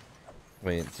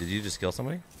 Wait, did you just kill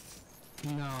somebody?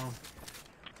 No.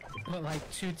 But like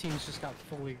 2 teams just got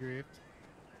fully grouped.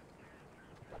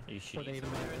 Are you shooting But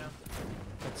somebody right now?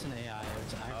 That's an AI.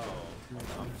 It's aggro.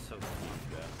 Oh, I'm so confused,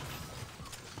 bro.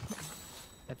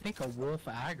 I think a wolf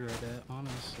aggroed it,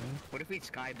 honestly. What if we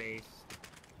sky base?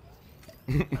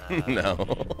 No.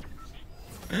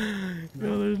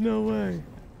 No, there's no way.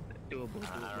 Doable.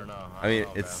 I don't know. I mean,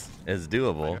 don't know, it's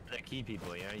doable. bro. The key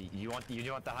people, you know, you want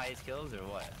the highest kills or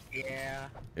what? Yeah.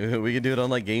 We can do it on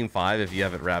like game 5 if you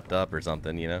have it wrapped up or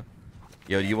something, you know.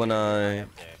 Yo, do you wanna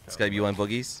Skype? You want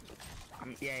boogies?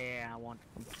 Yeah, I want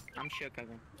them. I'm shook of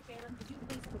them.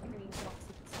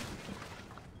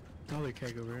 Another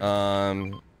keg over here.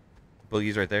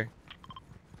 Boogies right there.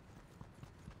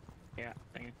 Yeah,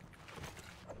 dang it.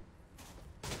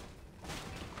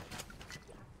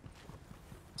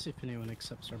 See if anyone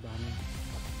accepts our bounty.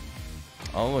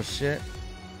 Oh shit.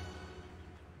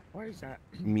 Where is that?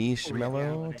 Mish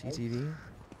Mellow TTV.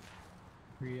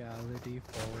 Reality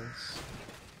Falls.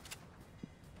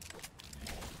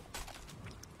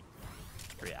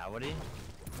 Reality?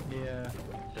 Yeah.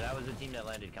 So that was the team that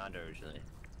landed Condo originally.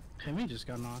 Hemi just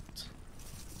got knocked.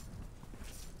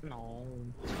 No.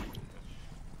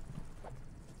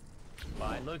 Well,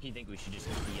 I low-key think we should just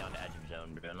be on the edge of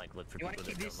zone, bro, and like look for You wanna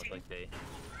people that keep don't this look team? like they.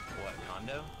 What,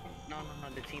 Condo? No,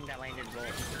 the team that landed gold.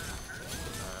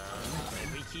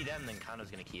 If we key them, then Condo's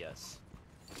gonna key us.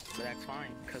 But that's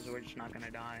fine, because we're just not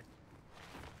gonna die.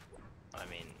 I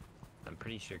mean, I'm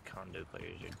pretty sure Condo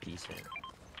players are decent.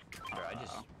 Bro, I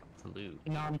just flew.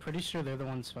 No, I'm pretty sure they're the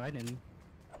ones fighting.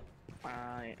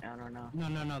 I don't know.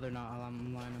 No, they're not.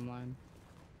 I'm lying.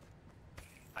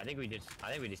 I think we just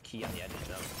key on the edge of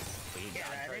zone. We Yeah, get I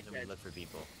on think and we that- look for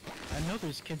people. I know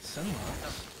there's kids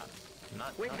sunlocks.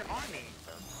 Not. Wait, not- they're on me.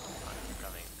 I'm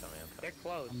coming. They're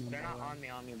close. They're not on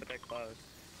me, but they're close.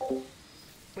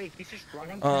 Wait, he's just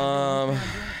running.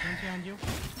 Behind you.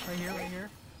 Right here.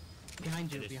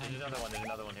 Behind you. There's Behind you. another one. There's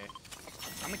another one here.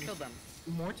 I'm gonna kill them.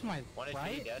 More to my One HP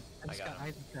right. dead. I just got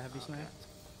heavy sniped.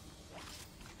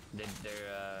 They're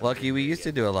Lucky, we used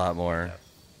to do a lot more.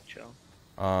 Chill.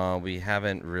 We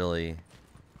haven't really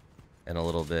in a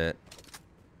little bit.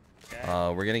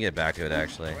 Okay. We're gonna get back to it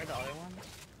actually. Where are the other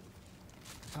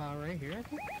ones? Right here, I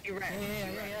think. He red.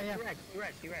 Yeah.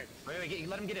 He red. Wait,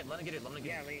 let him get it. Let him get it.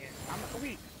 Yeah, wait.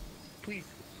 Wait. Please.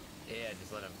 Yeah,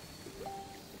 just let him.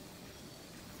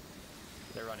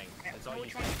 They're running. That's all you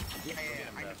which can. one? Go Yeah. get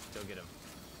him, I bro. know. Go get him.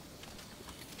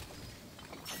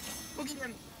 Look at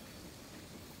him.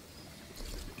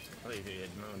 Oh, you had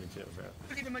moaned too, bro.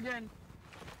 Look at him again.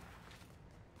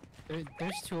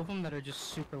 There's two of them that are just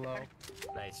super low.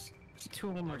 Nice. Two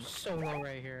of them are so low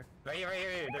right here. Right here.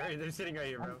 They're sitting right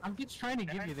here, bro. I'm just trying to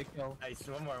give you the kill. Nice.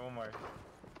 One more.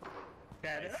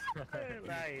 Yeah, Nice.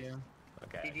 nice. Yeah.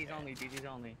 Okay. GG's only. GG's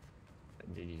only.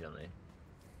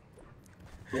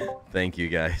 Thank you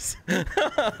guys. I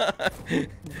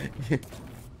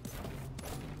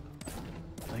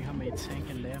think I made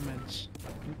tanking damage.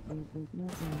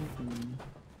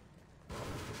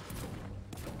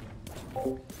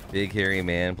 Big hairy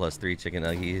man plus 3 chicken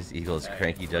nuggies equals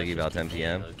cranky Dougie about 10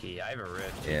 p.m. Loki, I have a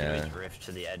rift. Yeah. You can always rift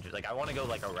to the edge. Like I want to go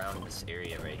like around this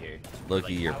area right here.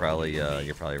 Loki, Like, you're how probably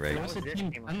would right. There was a this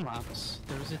team team? 10 laps.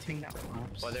 There was a team 10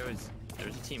 laps. Well, there was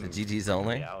a team. The GG's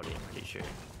only. Reality, I'm pretty sure.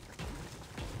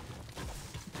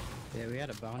 Yeah, we had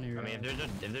a bounty. I mean,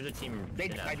 if there's a team. They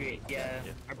in died. Ashley, Yeah.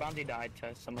 Our bounty died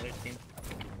to some other team.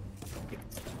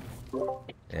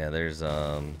 Yeah, there's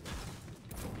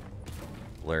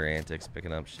Blur Antics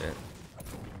picking up shit.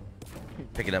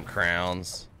 Picking up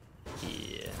crowns.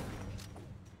 Yeah.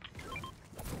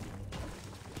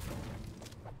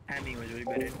 Hammy was really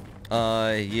good.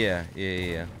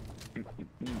 Yeah.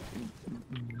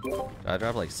 I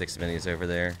dropped like 6 minis over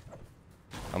there.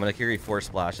 I'm gonna carry 4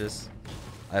 splashes.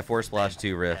 I have 4 splash,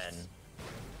 2 rifts.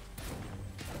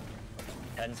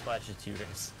 10 splashes, 2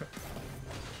 rifts.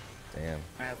 Damn.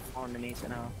 I have 4 minis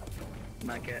and I'll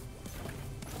not get.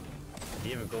 If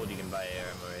you have a gold, you can buy air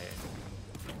ammo right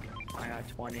here. I got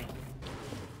 20. I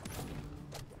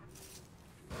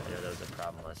know that was a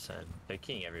problem last time. They're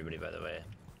keying everybody, by the way.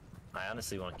 I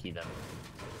honestly won't key them.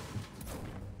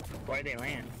 Where they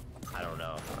land? I don't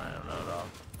know at all.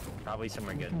 Probably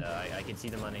somewhere good. I can see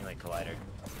them landing like Collider.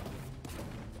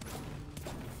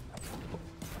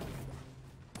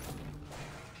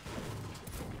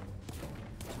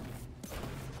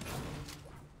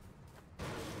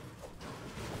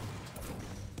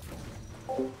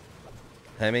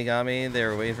 Hemi got me. They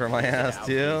were waiting for my ass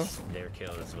too. Their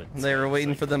kills with They were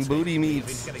waiting for them booty We meats.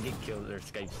 just gotta get kills or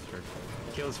Skypes for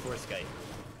kills for Skype,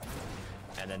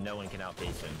 and then no one can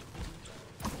outpace him.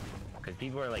 Because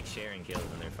people are like sharing kills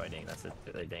when they're fighting. That's the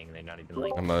thing. They're not even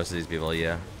like. And most of these people,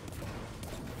 yeah.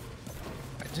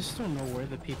 I just don't know where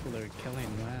the people are killing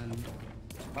when.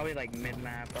 Probably like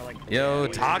mid-map or like. Yo,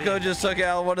 Taco just took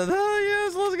out one of the.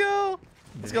 Yes, let's go.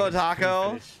 Let's go,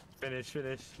 Taco. Finish.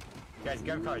 Guys,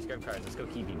 grab cars. Let's go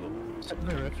key people.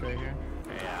 The rift right here.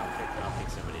 Yeah, I'll pick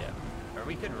somebody up. Or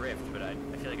we could rift, but I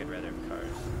feel like I'd rather have cars.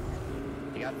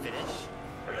 You got finish?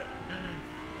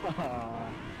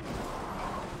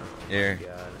 Here.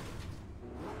 God.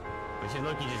 We should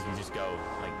look. You just go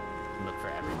like look for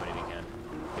everybody we can.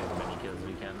 Get as many kills as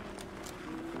we can.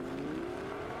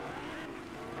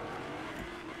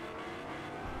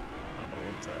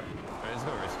 What's up? Alright, let's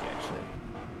go risky actually.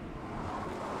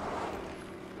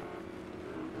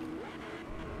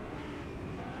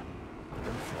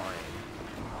 I'm flying.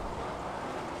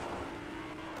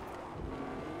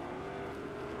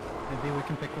 Maybe we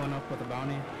can pick one up with a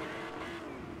bounty.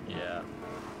 Yeah.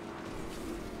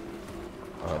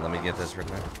 Let me get this real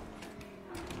quick.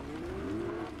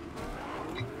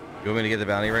 You want me to get the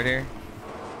bounty right here?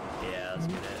 Yeah, let's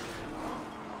get it.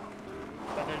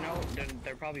 But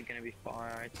they're probably gonna be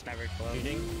far. It's never close.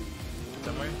 Shooting?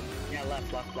 Somewhere? Yeah,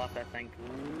 left, I think.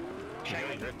 Should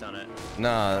I drift on it?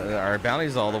 Nah, our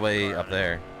bounty's all the way up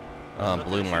there.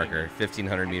 Blue marker,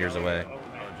 1,500 meters away. Oh, Oh,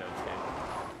 joke's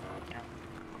good.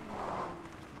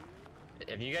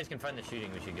 yeah. If you guys can find the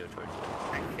shooting, we should go towards it.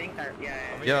 I think that,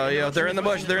 yeah. Yo, they're in the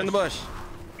bush. They're in the bush.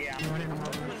 Yeah. I'm ready, guys.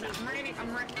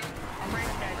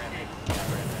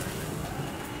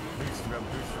 Boost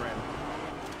ram.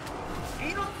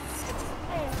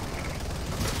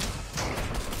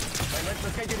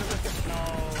 Let's get it, let's go. No.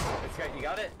 Let's go. You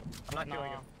got it? I'm not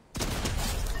killing him.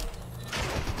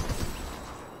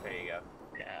 There you go.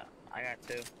 Yeah, I got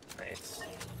 2. Nice.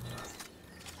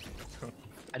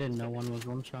 I didn't know one was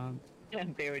one shot.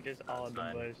 And they were just all in the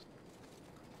Fine. bush.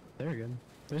 They're good.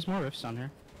 There's more rifts on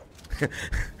here.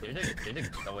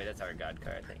 Oh wait, that's our god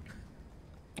car, I think.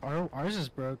 Ours is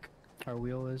broke. Our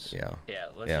wheel is. Yeah. Yeah,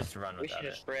 let's Yeah. just run We without should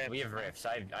it. just riff. We have riffs.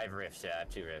 I have riffs. Yeah, I have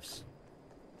 2 riffs.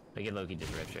 We can Loki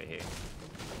just riffs right here.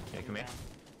 Yeah, come here.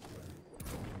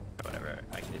 Whatever.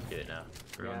 I can just do it now.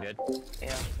 Everyone good?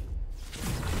 Yeah.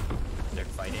 They're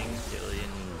fighting.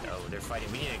 Jillian. Oh, they're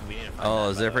fighting. We need to fight.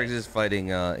 Oh, that, by the way. Zephrix is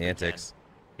fighting Antics.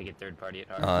 We get third party at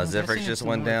hard. I'm Zephrix guessing just it's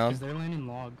went north, down. 'cause They're landing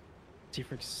log.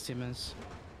 Zephrix team is.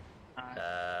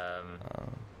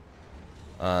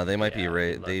 They might be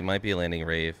Yeah, They might be landing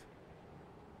Rave.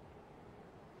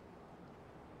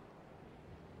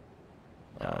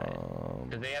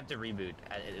 Because they have to reboot.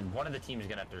 One of the teams is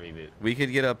gonna have to reboot. We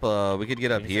could get up. We could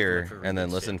get up We just have to here look for and then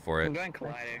reboot listen soon. for I'm it. going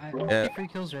I collider. Yeah. see free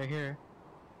kills right here.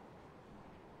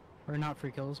 Or not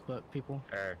free kills, but people.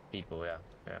 Or people, yeah.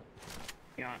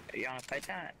 You wanna fight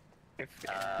that?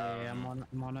 Yeah, I'm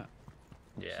on it.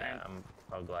 Yeah,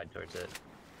 I'll glide towards it.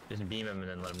 Just beam him and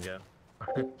then let him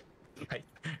go. Like,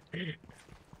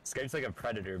 this guy's like a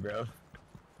predator, bro.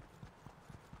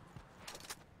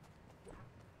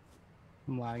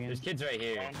 I'm lagging. There's kids right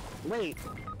here. Wait,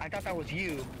 I thought that was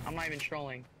you. I'm not even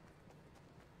trolling.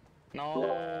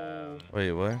 No.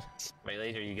 Wait, what? Wait,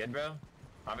 Laser, you good, bro?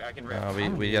 I can rip.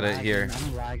 We got it lagging, here.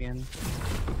 I'm lagging.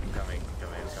 I'm coming.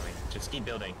 Just keep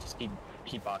building. Just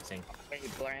keep boxing. Wait,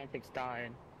 Blarantic's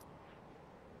dying.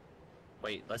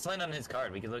 Wait, let's land on his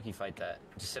card. We can look, fight that.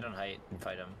 Just sit on height and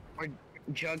fight him. Or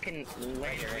Jug can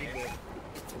land here, right here.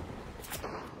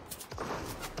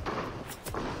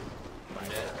 I'm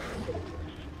dead.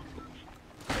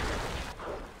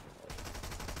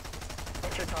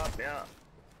 What's your top? Yeah.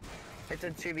 It's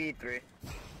a 2v3.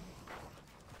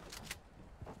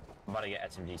 I'm about to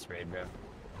get SMG sprayed, bro.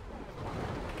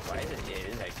 Why is it? Yeah, it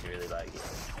is actually really laggy.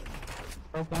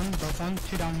 Broke one,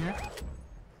 2 down here.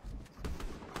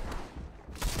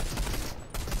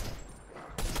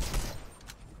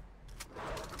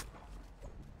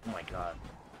 Oh my god.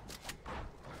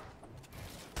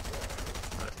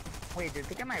 Wait, did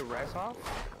they get my res off?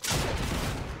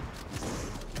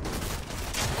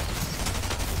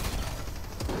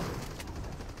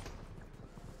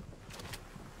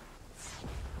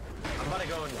 I'm about to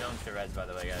go and jump to reds, by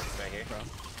the way, guys. Right here.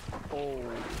 Oh.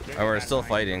 Oh, we're still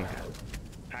fighting.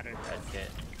 Pattern. Red kit.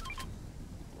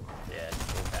 Yeah,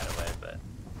 it's we'll pat away, but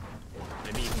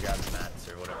maybe you can grab the mats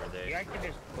or whatever You there. guys can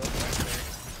just put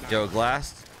right there. Yo,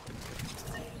 Glass.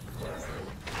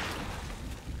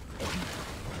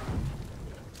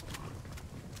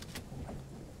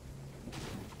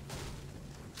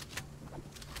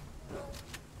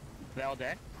 They all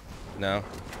dead? No.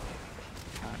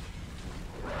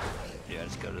 Yeah,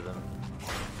 just go to them.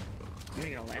 I'm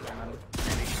gonna land on them.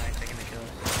 Maybe try taking the kills.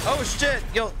 Oh shit!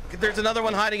 Yo, there's another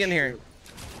one hiding in here.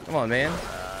 Come on, man.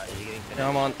 Is he getting finished?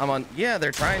 No, I'm on. Yeah,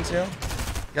 they're trying to.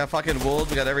 We got fucking wolves.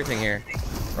 We got everything here.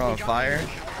 We're on fire.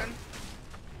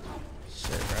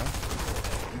 Shit, bro.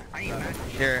 I need mats.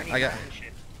 Here, need I got- mats and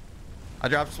shit. I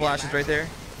dropped splashes right there.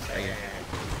 Thank you.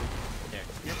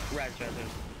 Just res.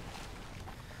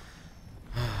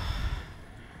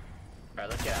 Alright,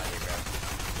 let's get out of here,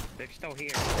 bro. They're still here.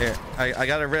 Here, I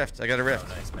got a rift. I got a Oh, rift.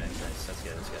 nice. That's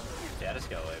good. Yeah, just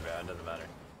go away, bro. It doesn't matter.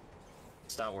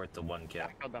 It's not worth the 1 kill.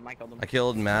 I killed them. I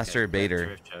killed Master Okay, Baiter.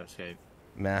 Rift Show, escape.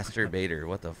 Master Baiter.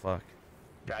 What the fuck,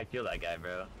 Bro, I feel that guy,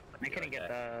 bro. I couldn't get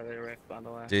the rift, by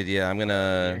the way. dude? Yeah, I'm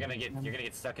gonna. You're gonna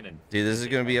get stuck in a. Dude, this is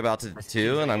gonna be about to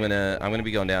 2, and I'm gonna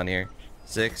be going down here.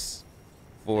 6,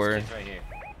 4, It's right here.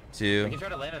 We 2. can try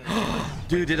to land on this.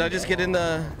 Dude, did I just get in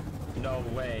the? No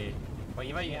way. Wait,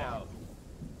 you might get out.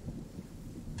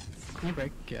 Can you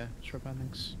break? Yeah, short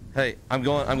bandings. Hey, I'm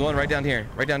going right down here.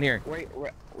 Right down here.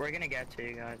 We're gonna get to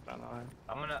you guys, by the way.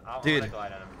 I'm gonna Dude.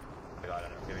 glide on him.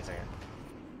 Give me a second.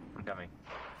 I'm coming.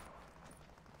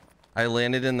 I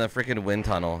landed in the freaking wind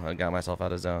tunnel. I got myself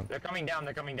out of zone. They're coming down.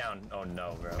 Oh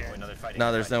no, bro. Wait, no, they're fighting. No,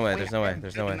 they're there's no fighting. way. There's no way.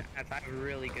 There's no way. I have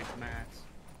really good mats.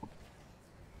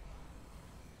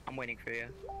 I'm waiting for you.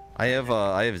 I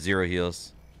have 0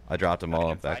 heals. I dropped them all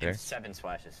I up back have there. 7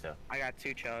 splashes still. I got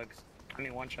 2 chugs. I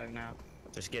mean 1 chug now.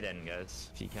 Just get in, guys,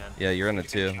 if you can. Yeah, you're on a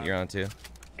 2. You're on a 2.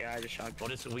 Yeah, I just chugged.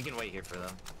 We can wait here for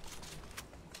them.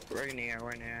 We're near.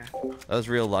 That was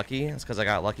real lucky. It's because I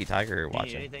got Lucky Tiger Do you need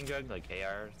watching. anything, Greg? Like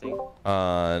AR thing?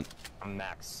 I'm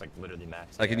max, like literally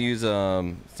max. I can AR. use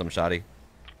some shoddy.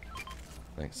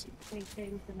 Thanks.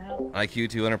 IQ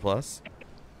 200 plus.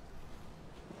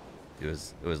 It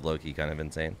was low key kind of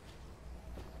insane.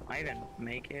 I even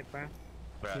make it, bro.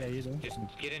 Bro, Yeah, you do. just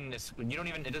get in this. You don't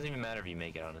even. It doesn't even matter if you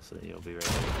make it. Honestly, you'll be right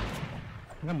there.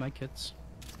 I got my kits.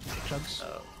 Chugs.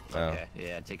 Oh. Oh. Okay.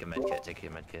 Yeah. Take a med kit. Take a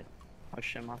med kit. Oh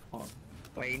shit, my fault.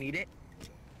 Wait, you need it?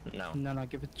 No. No,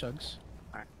 give it chugs.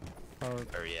 Alright.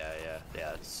 Or Or yeah.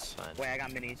 That's fine. Wait, I got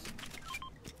minis.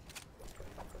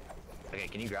 Okay,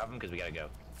 can you grab him? Because we gotta go.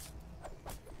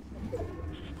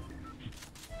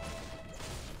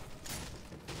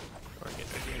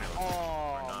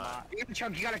 Oh, my. You gotta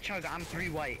chug, you gotta chug. I'm 3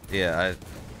 white. Yeah,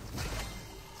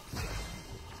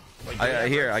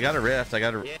 here, I got a rift. I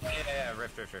got a. Yeah,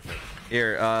 rift.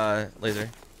 Here, laser.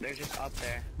 They're just up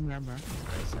there. Remember.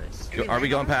 Nice. Are we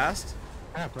going past?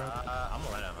 Yeah, bro. I'm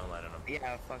gonna let him.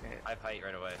 Yeah, fuck it. I have height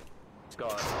right away. Let's go.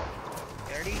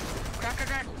 30?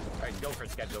 Crack. Alright, go for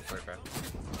it, Scott. Go for it, bro.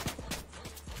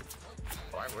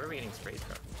 Where are we getting sprayed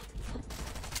from?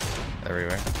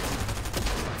 Everywhere.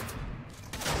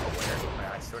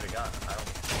 Where? I swear to God, I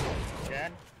don't.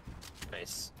 Dead?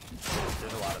 Nice.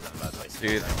 There's a lot of them, by the way. So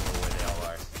Dude. I don't know where they all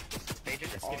are. They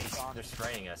just all gone. They're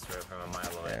spraying us, bro, from a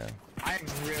mile away. Yeah. I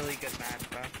have really good match,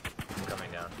 bro. I'm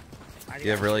coming down.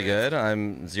 You have really good?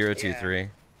 I'm 0-2-3.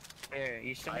 Here,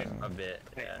 you still I need... have a bit.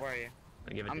 Wait, Yeah. where are you?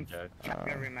 I'll give it to Jug.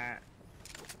 Every mat.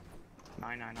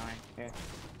 999. Here.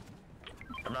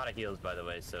 I'm not a heals, by the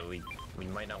way, so we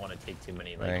might not want to take too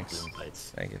many like Thanks. boom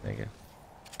fights. Thank you.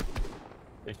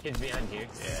 There's kids behind here.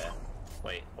 Yeah.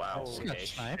 Wait. Wow. Oh, Okay.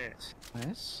 Sniped.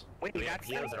 Nice. Wait, Do we have that's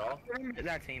heals at all?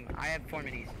 that team. I have 4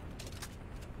 minis.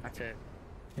 That's it.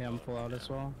 Yeah, I'm full out as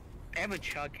well. I have a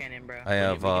chug cannon, bro. I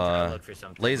have We can try to look for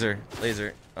something. laser. Where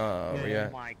you Oh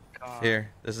at? my god. Here,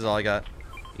 this is all I got.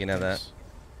 You can have that.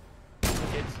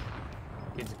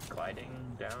 Kids gliding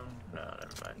down? No,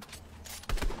 never mind.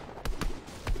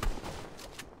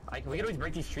 We can always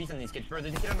break these trees on these kids. Bro,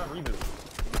 there's a kid on the reboot.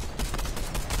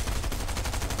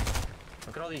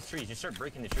 Look at all these trees. Just start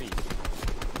breaking the trees.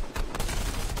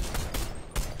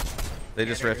 They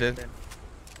just rifted.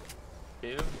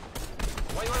 Dude.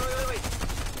 Wait.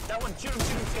 That one, shoot him,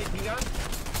 Skate. You got him?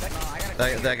 No, I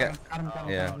gotta That guy. Oh,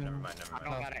 Yeah. oh, never mind. I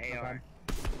don't got an AR.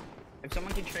 If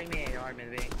someone can trade me AR,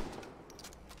 maybe.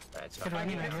 That's Kid right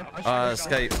here.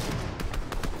 Skype.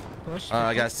 Push.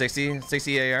 I got 60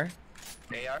 AR.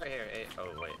 AR here. Oh,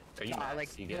 wait. Are you No, max?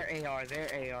 like, You get...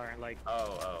 their AR, like...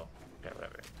 Oh. Okay,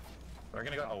 whatever. We're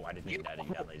gonna go. Oh, I didn't need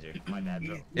that laser. My bad,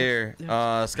 bro. Here,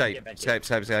 Skype.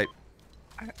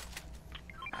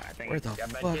 Where the Yeah,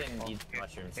 fuck? but didn't need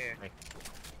mushrooms. Here.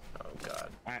 Oh god.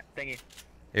 Alright, thank you.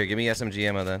 Here, give me SMG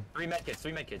ammo then. 3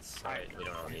 medkits. Alright, we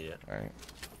don't all need it. Alright.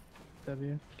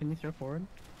 W. Can you throw forward?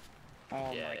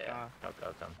 Oh Yeah. my god.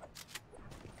 I'll come.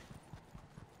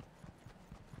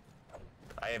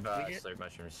 I have slurp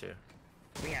mushrooms too.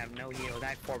 We have no heals. I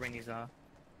have 4 minis though.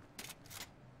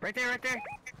 Right there.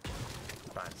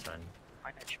 Fine, it's fine.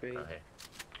 Fine HP. Okay.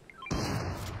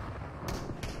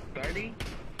 30?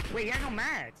 Wait, he has no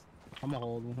mats. I'm gonna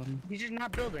hold one. He's just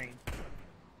not building.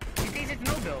 He thinks it's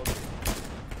no build.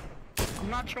 I'm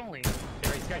not trolling.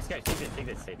 Hey, right, Sky, take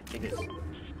this.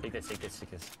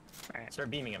 Alright. Start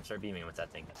beaming him. What's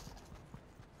that thing?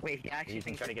 Wait, he actually You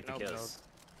can thinks try to it's get the no kills.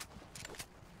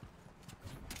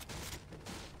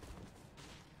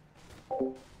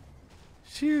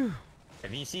 Phew.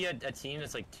 If you see a team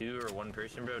that's like 2 or 1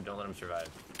 person, bro, don't let them survive.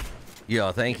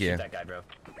 Yo, thank Shoot you. that guy, bro.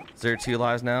 Is there 2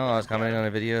 lives now? I was commenting on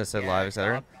a video that said live,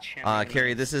 etc.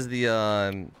 Carrie, this is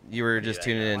the you were just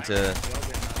tuning into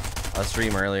a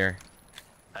stream earlier.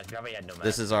 I probably had no mats.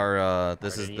 This is our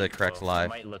this is the correct Well, it live.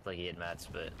 might look like he had mats,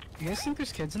 but You guys think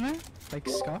there's kids in there? Like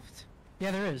scuffed?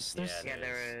 Yeah, there is. There's. Yeah,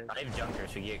 there is. I have junkers,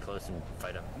 so we get close and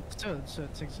fight him. So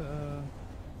it takes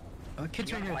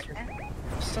kids You right wanna here. fight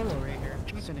that? Solo right here.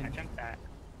 He's in I it. jumped that.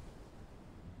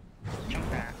 Jump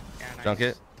that. Yeah, nice. Junk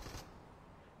it.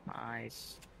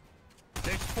 Nice.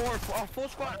 There's 4, full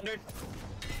squad.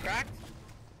 Cracked?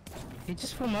 He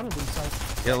just full muddled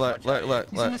himself. Yeah, look.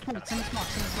 He's in this box. It's in this box.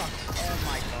 Oh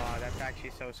my god, that's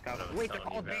actually so scuffed. I was Wait, they're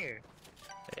telling all you, bro. there.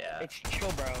 Yeah. It's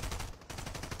chill, bro.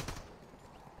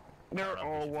 They're don't know if we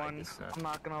all should fight one. this now. I'm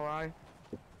not gonna lie.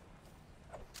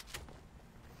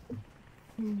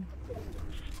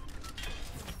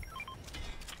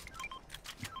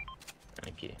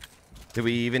 Thank you. Do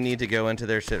we even need to go into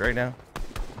their shit right now?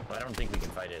 Well, I don't think we can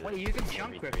fight it. Wait, you can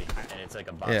jump grip. And it's like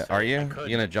a box Yeah, fight. are you? I could.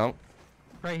 You gonna jump?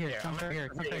 Right here. Yeah, Come I'm right here.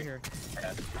 gonna- Come right here.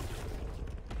 Yeah.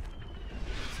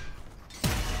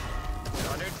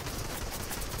 100?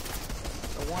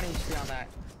 The 1 HP on that.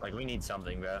 Like, we need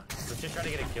something, bro. Let's just try to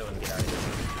get a kill and get out of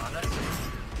here. On us?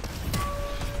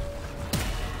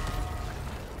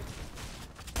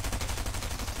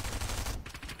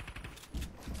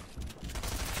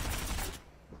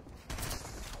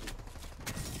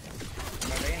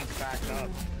 They're getting backed up.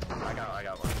 I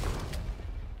got one.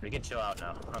 We can chill out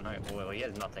now. Oh, no, well, he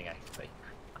has nothing, actually.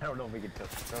 I don't know if we can chill.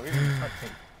 No, we have nothing.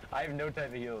 I have no type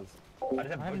of heals. I just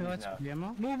have I have no bushes now. XP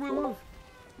ammo. Move.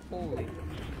 Holy.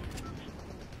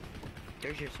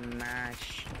 There's just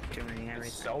mash doing everything.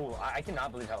 It's so I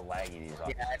cannot believe how laggy these are.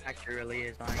 Yeah, it actually really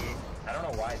is laggy. I don't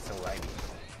know why it's so laggy.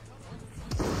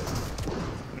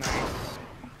 Nice.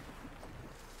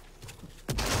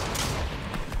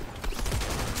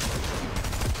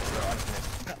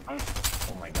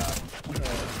 Oh my god.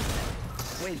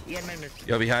 Wait, yeah, man, miss.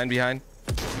 Yo, behind. Nice.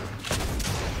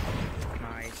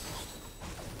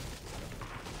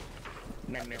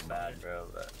 Man, miss. Bad, bro.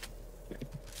 But...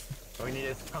 we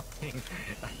needed something.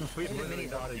 We literally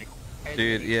got it.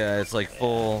 Dude, yeah, it's like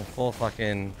full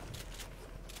fucking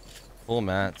full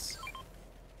mats.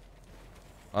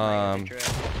 I'm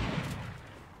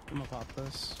gonna pop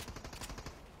this.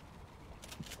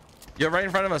 Yo, right in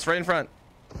front of us, right in front.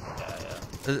 Yeah.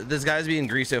 This guy's being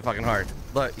greased so fucking hard.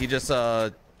 Look, he just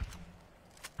Yeah,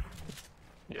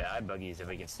 I have buggies if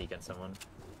we can sneak on someone.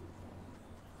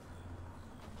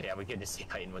 Yeah, we could just see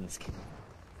height and win this game.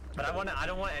 But I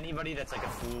don't want anybody that's like a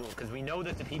fool, because we know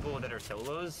that the people that are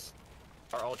solos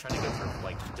are all trying to go for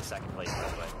like the second place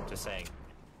this way. Just saying.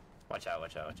 Watch out.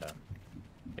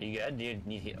 Are you good? Do you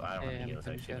need heal? I don't want Yeah,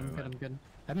 to heal. I'm good.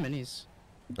 I have minis.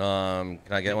 can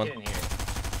I get one? Get in here.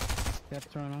 Yep,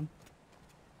 throwing on.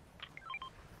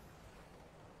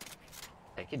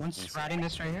 That kid's One's decent. riding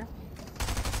this right here.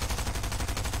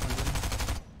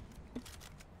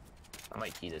 I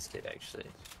might key this kid actually.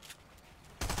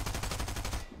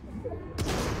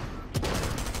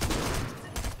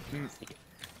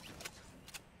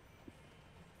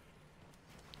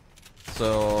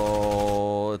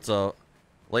 So it's a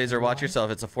laser. Watch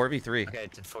yourself. It's a 4v3, Okay,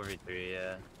 it's a 4v3,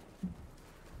 yeah.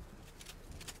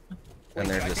 and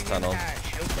they're just tunneled.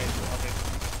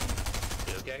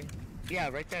 You okay? Yeah,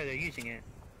 right there, they're using it.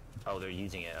 Oh, they're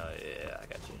using it. Yeah, I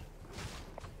got you.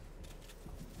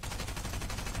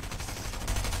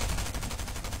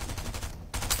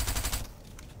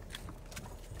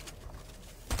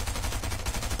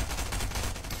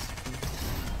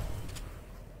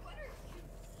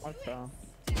 What the?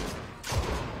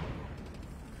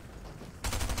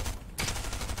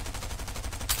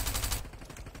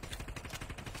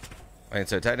 I mean,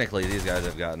 so technically these guys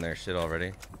have gotten their shit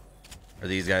already, or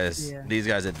these guys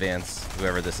advance,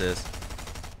 whoever this is.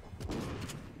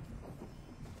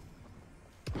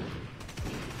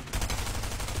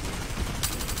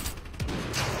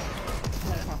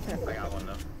 I got one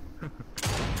though.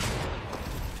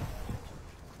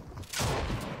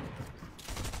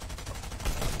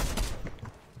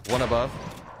 One above.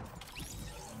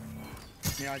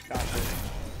 Yeah, I got it.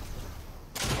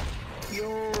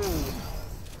 Yo!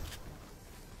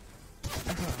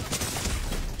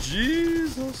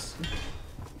 Jesus.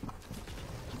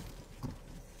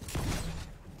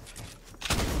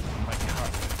 Oh my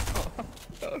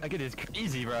god. That kid is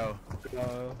crazy, bro.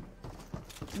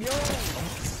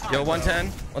 Yo, 110.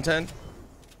 110.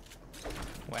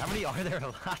 Wait, how many are there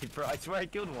alive, bro? I swear I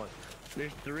killed one.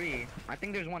 There's 3. I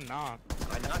think there's 1 knock.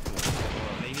 I knocked one.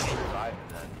 Well, maybe they revived him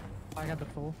then. I got the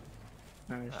full.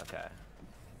 Nice. Okay.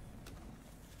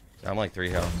 I'm like 3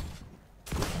 health.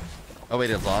 Oh wait,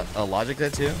 it's logic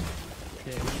that too?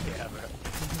 Yeah. Yeah, bro.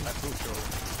 That's cool, bro.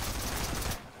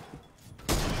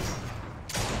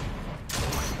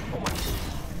 Oh my.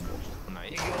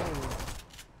 Nice.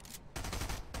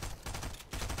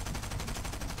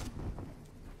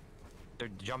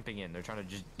 They're jumping in. They're trying to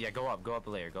just go up a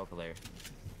layer.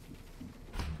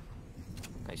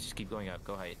 Nice, just keep going up.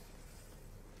 Go height.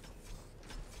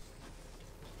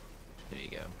 There you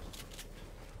go.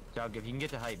 Jug, if you can get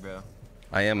to height, bro.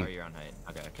 I am. Oh, you're on height.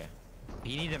 Okay.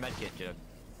 You need a medkit, Jug.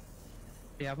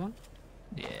 You have one?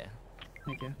 Yeah.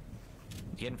 Thank you.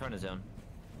 Get in front of zone.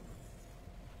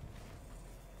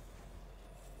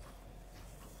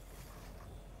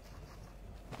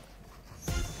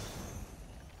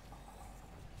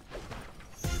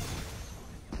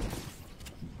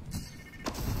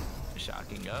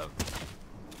 Shocking up.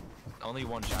 Only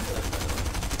one shot left, by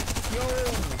the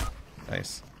way.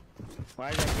 Nice. Why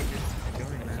is that kid just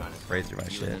doing that? Right through my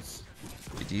shit. Units.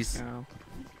 GG's. No.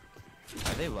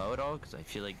 Are they low at all? Because I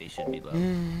feel like they should be low. I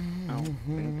don't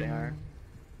think they are.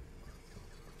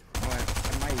 What?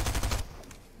 I might.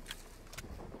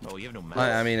 Oh, you have no mats.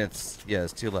 I mean, it's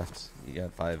 2 left. You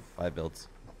got five builds.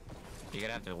 You're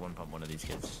gonna have to one pump one of these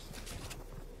kids.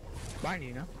 Behind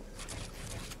you, know?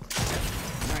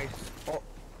 Nice. Oh.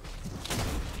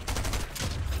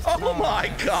 Oh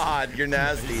my god, you're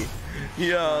nasty.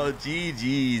 Yo,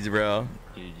 GG's, bro.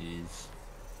 GG's.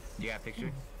 You got a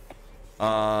picture?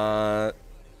 Yeah,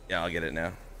 I'll get it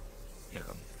now. Here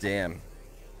come. Damn.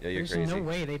 Yo, you're There's crazy. no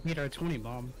way they beat our 20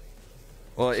 bomb.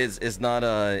 Well, it's not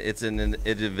it's an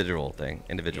individual thing.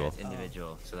 Yeah, Individual. it's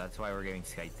individual, so that's why we're getting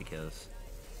Skype the kills.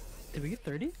 Did we get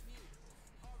 30?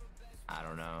 I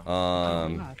don't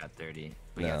know. Got 30.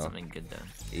 We got no. something good though.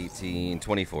 18,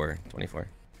 24.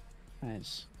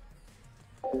 Nice.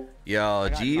 Yo,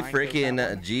 got G 9 kills freaking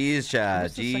that one. G's chat.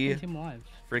 Who's the G second team live?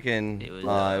 freaking It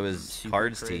was Super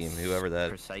Cards Chris, team, whoever that.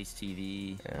 Precise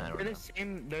TV. Yeah. I don't They're know. the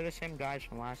same. They're the same guys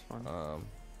from last one.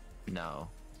 No.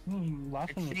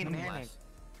 Last one was Same number man. last.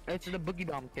 It's the Boogie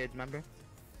Bomb kid, remember?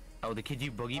 Oh, the kid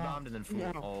you boogie bombed and then flew.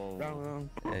 Yeah. Oh.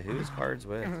 Hey, who's Cards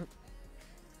with?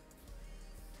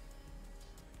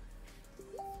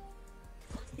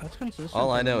 That's consistent.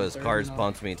 All I know is Third Cards and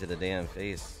punched me to the damn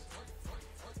face.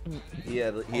 He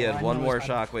had I one know more is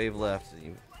I- shockwave left.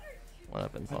 He went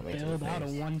up and I pumped me to the bailed out a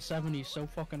face. 170 so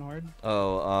fucking hard.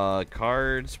 Oh,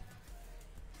 Cards,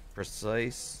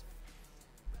 Precise,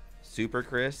 Super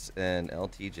Chris, and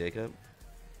LT Jacob.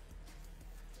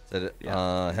 Said,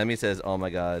 Hemi says, "Oh my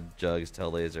God, Jugs, tell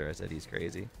Laser." I said he's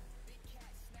crazy.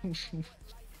 Thanks,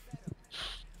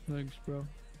 bro.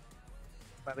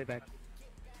 I'll be back.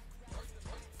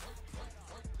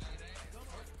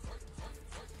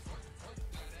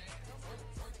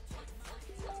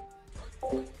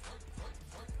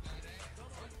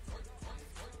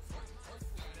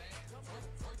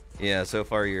 Yeah, so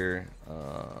far you're,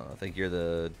 I think you're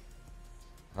the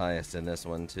highest in this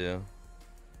one too.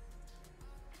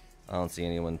 I don't see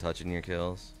anyone touching your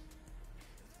kills.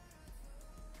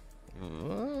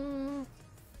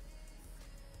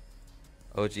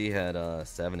 OG had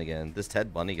 7 again. This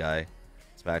Ted Bundy guy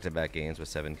is back-to-back games with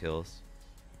 7 kills.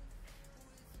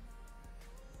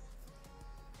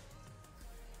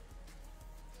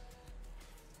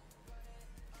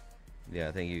 Yeah,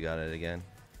 I think you got it again.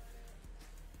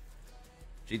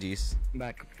 GG's.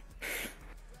 Back.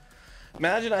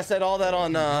 Imagine I said all that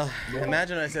on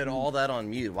imagine I said all that on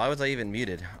mute. Why was I even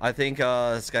muted? I think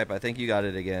Skype, I think you got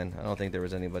it again. I don't think there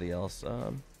was anybody else.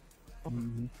 Not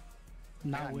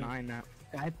with 9 now.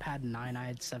 iPad 9, I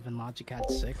had 7, Logic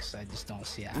had 6. I just don't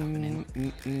see it happening.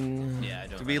 Yeah, I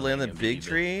don't Did we know, land the like, big but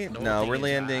tree? the whole No, thing we're is,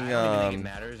 landing, I don't even think it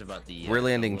matters about the, we're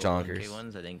landing the low 1K Jonkers.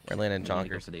 ones. I think We're landing we need to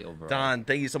go Jonkers. for the overall. Don,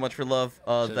 thank you so much for love.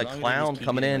 So The as long as we clown just keep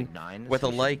coming getting, in like, 9s, with a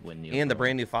we should like win the and the overall.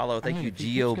 brand new follow. Thank I you, mean,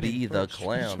 people's GOB getting the first.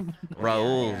 clown. Yeah,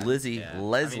 Raul, yeah, Lizzie, yeah.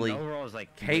 Leslie, I mean, overall is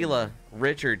like Kayla,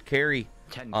 Richard, Carrie,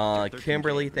 10, 13K,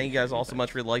 Kimberly. Thank you guys pretty all so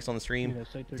much for the likes on the stream. Yeah,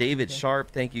 say 13K. David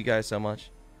Sharp, thank you guys so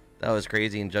much. That was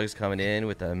crazy. And Jugs coming in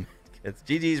with them. It's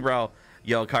GG's, bro.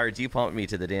 Yo, Cards, you pumped me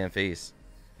to the damn face.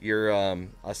 You're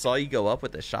I saw you go up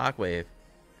with the shockwave,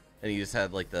 and you just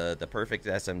had like the perfect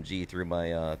SMG through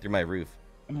my roof.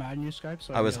 Imagine you Skype.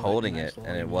 So I was get, like, holding a nice it, and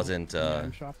little, it wasn't.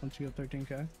 item shop once you get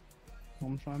 13K.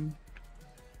 Home time.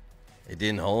 It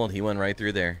didn't hold. He went right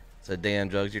through there. Said,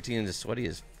 "Damn, Jugs, your team is sweaty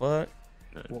as fuck."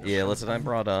 Yeah, listen, I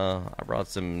brought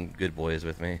some good boys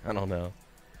with me. I don't know.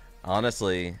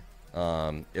 Honestly,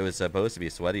 it was supposed to be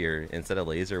sweatier. Instead of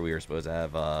Laser, we were supposed to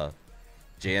have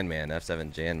Jan Man,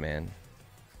 F7 Jan Man.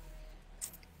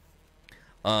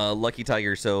 Lucky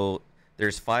Tiger. So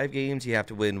there's 5 games. You have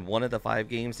to win one of the 5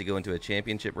 games to go into a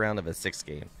championship round of a 6th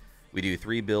game. We do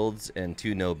 3 builds and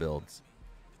 2 no builds.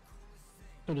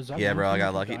 So does that Yeah, mean bro, I got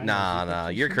people lucky. die Nah,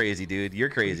 in you're the crazy, dude. You're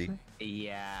crazy.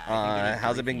 Yeah. I think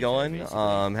How's it been going?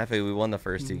 Hefe, we won the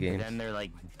first 2 games. then they're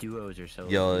like duos or so.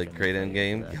 Yo, great end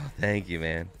game. Yo, thank you,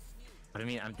 man. But I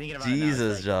mean, I'm thinking about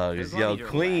Jesus, it now, it's Jugs. like, Yo, as long as you're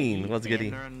Queen, laggy what's and goody?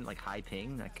 they're on like high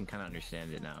ping, I can kind of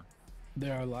understand it now. They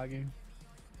are lagging.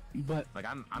 But Like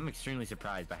I'm extremely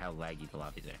surprised by how laggy the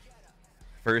lobbies are.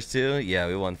 First 2? Yeah,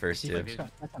 we won first see, 2.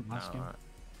 that's on last game.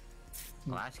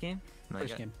 Last game?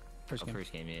 First game. First game.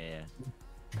 First game, yeah.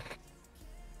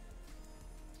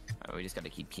 Oh, we just gotta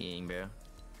keep keying, bro.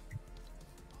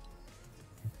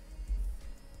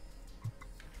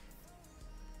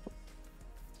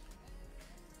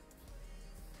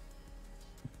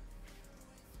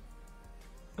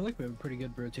 I feel like we have a pretty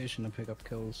good rotation to pick up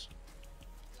kills.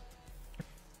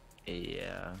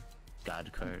 Yeah.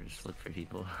 God cards, look for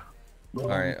people. All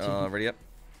right, ready up.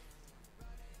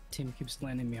 Team keeps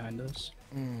landing behind us.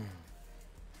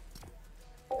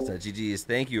 So GG's.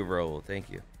 Thank you, bro. Thank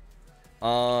you.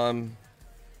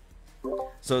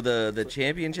 So the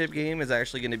championship game is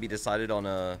actually going to be decided on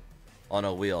a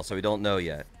wheel, so we don't know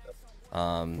yet.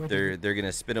 They're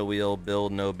gonna spin a wheel,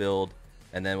 build, no build,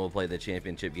 and then we'll play the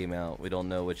championship game out. We don't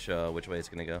know which way it's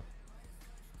gonna go.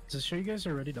 Does it show you guys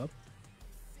are ready up?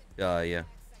 Yeah.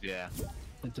 Yeah.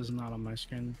 It does not on my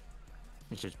screen.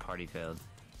 It's just party failed.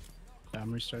 Yeah,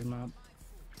 I'm restarting map.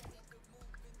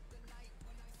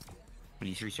 When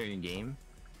you restart your game,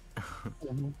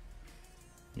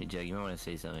 hey, Jug, you might want to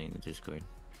say something in the Discord.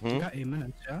 You got 8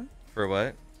 minutes, yeah? For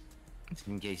what? Just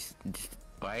in case.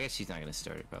 Well, I guess he's not gonna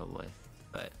start it probably,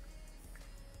 but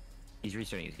he's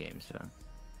restarting his game, so.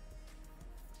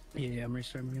 Yeah, I'm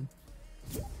restarting again.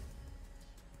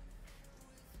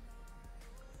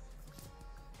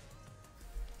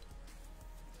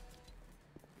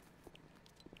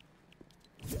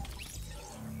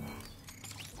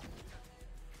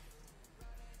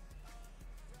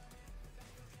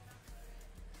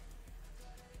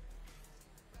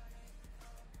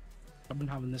 I've been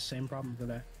having this same problem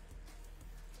today.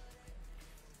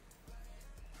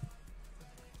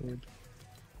 Weird.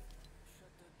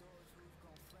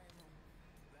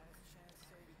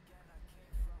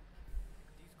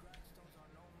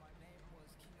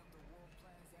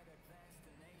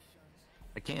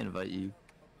 I can't invite you.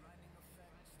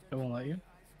 It won't let you?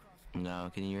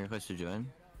 No, can you request to join?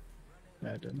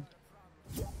 Yeah, I didn't.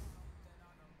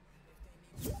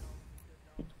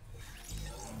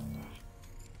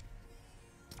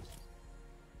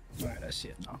 Alright, I see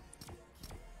it now.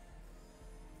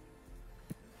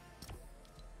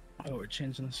 Oh, we're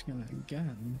changing the skin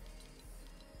again.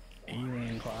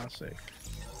 Alien Classic.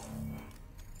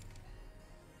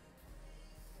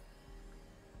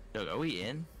 Yo, are we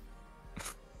in?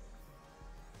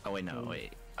 Oh wait, no,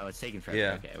 wait. Oh, it's taking forever.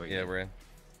 Yeah. Okay, we're Yeah, good. we're in.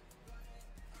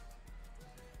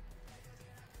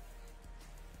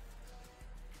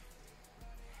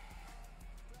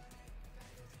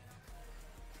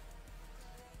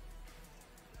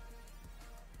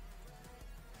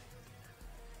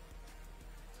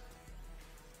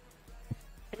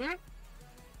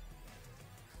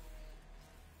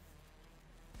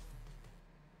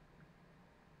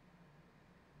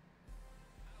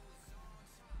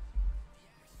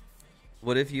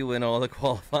 What if you win all the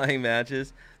qualifying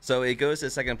matches? So it goes to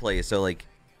second place. So like,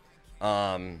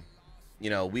 you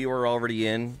know, we were already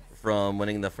in from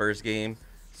winning the first game.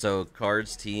 So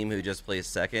Card's team, who just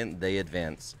placed second, they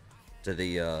advance to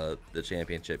the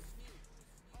championship.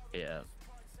 Yeah.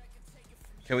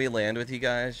 Can we land with you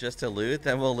guys just to loot,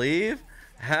 then we'll leave?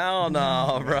 Hell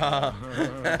no, bro.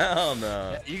 Hell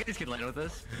no. You guys can land with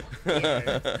us.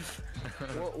 Yeah.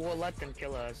 we'll let them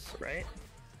kill us, right?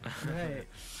 Right,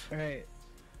 right.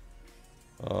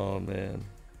 Oh man.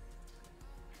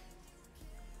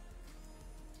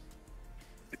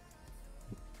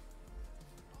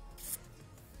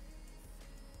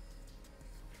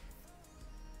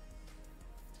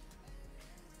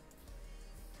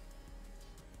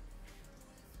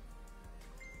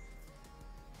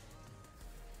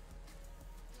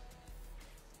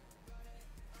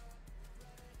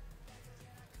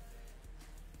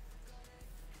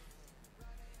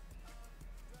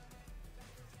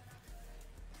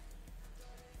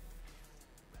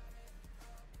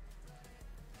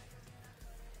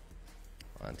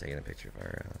 I'm taking a picture of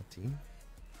our team.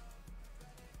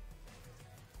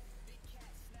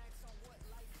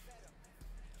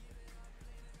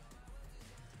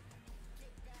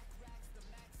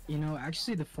 You know,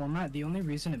 actually the format, the only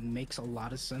reason it makes a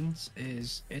lot of sense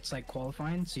is it's like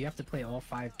qualifying, so you have to play all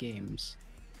 5 games,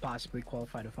 possibly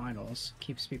qualify to finals,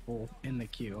 keeps people in the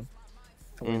queue.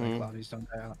 The way like lobbies don't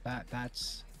die out.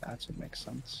 That's what makes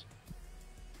sense.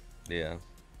 Yeah.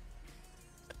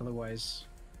 Otherwise,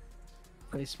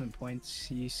 placement points,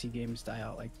 you see games die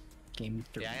out like game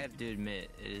 3. Yeah, I have to admit,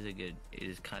 it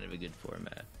is kind of a good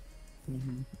format. Just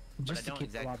But I to don't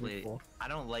keep the lobby exactly. full. I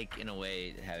don't like, in a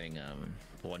way, having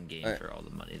one game for all the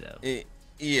money though.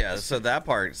 Yeah, so that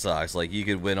part sucks. Like, you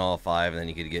could win all 5 and then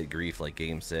you could get grief like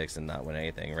game 6 and not win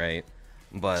anything, right?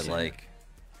 But like,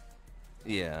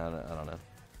 yeah, I don't know.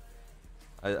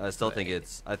 I still think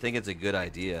it's a good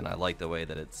idea, and I like the way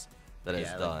that it's I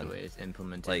done. like the way it's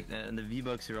implemented. Like, and the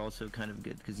V-Bucks are also kind of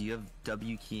good because you have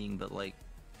W keying, but like,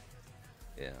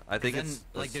 yeah, I think then, it's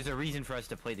like there's a reason for us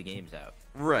to play the games out.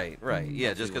 right.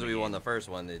 Yeah, just because we won game. the first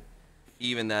one,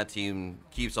 even that team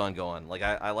keeps on going. Like,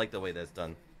 I like the way that's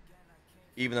done.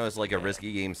 Even though it's like a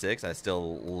risky game 6, I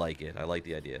still like it. I like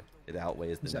the idea. It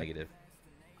outweighs the negative.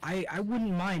 I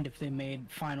wouldn't mind if they made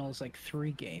finals like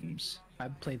 3 games.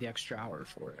 I'd play the extra hour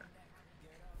for it.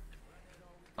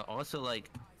 Also, like,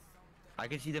 I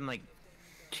could see them like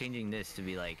changing this to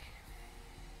be like,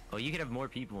 oh, you could have more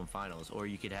people in finals, or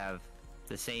you could have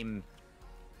the same.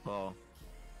 Well,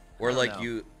 Or like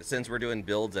know. since we're doing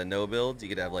builds and no builds, you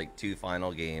could have like 2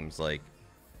 final games, like,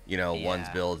 you know, one's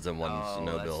builds and one's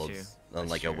no that's builds, true. and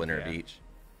That's like a true, winner of yeah. each.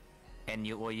 And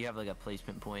you have like a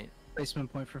placement point,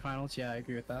 Placement point for finals, yeah, I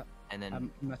agree with that. and then I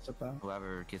messed up that.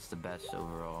 whoever gets the best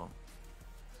overall.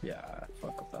 Yeah,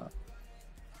 fuck with that.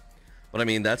 But I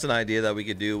mean, that's an idea that we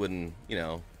could do when, you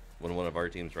know, when one of our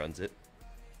teams runs it.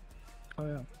 Oh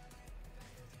yeah.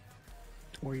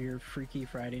 Or your Freaky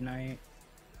Friday night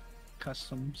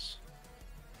customs.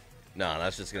 No,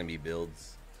 that's just gonna be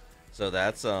builds. So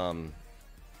that's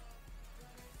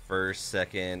first,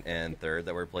 second, and third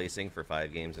that we're placing for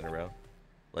 5 games in a row,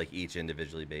 like each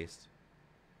individually based.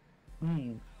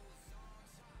 Hmm.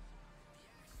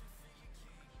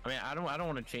 I mean, I don't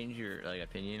want to change your like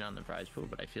opinion on the prize pool,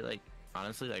 but I feel like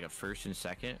honestly, like a first and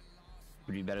second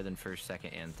would be better than first,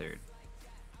 second, and third.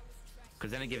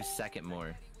 Because then it gives second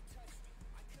more.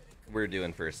 We're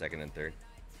doing first, second, and third.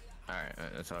 All right,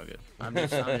 that's all good. I'm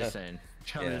just saying.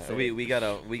 Yeah, we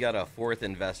got a fourth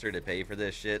investor to pay for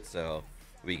this shit, so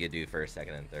we could do first,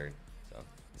 second, and third. So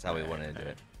that's how we wanted to do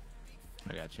it.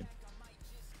 I got you.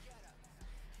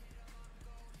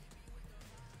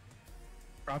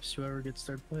 Props to whoever gets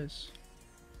third place.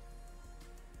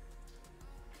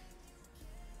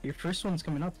 Your first one's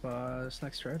coming up this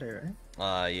next Friday,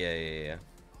 right? Yeah.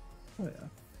 Oh yeah.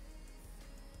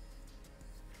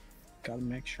 Gotta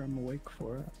make sure I'm awake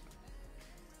for it.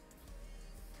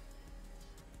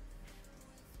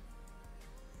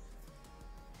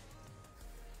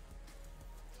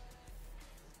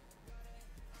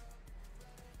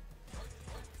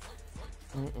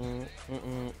 I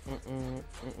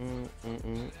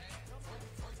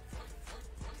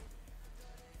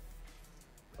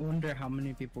wonder how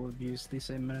many people have used these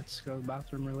 8 minutes to go to the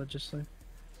bathroom religiously.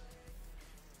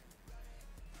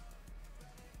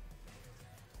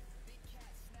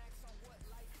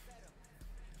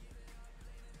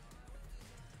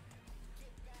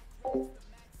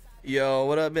 Yo,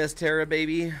 what up, Miss Tara,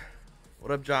 baby?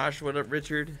 What up, Josh? What up,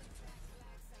 Richard?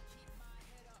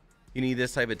 You need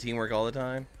this type of teamwork all the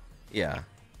time? Yeah.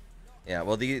 Yeah,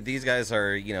 well, these guys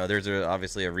are, you know, there's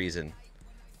obviously a reason.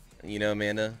 You know,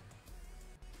 Amanda?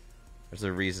 There's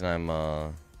a reason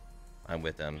I'm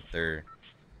with them. They're...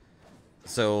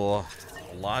 So,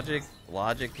 Logic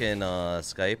and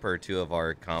Skype are 2 of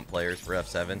our comp players for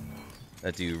F7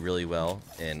 that do really well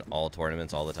in all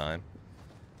tournaments all the time.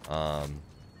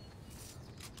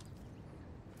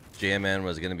 JMN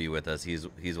was gonna be with us. He's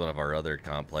one of our other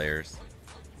comp players.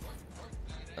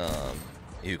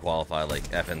 Who qualified like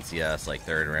FNCS like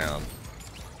 3rd round.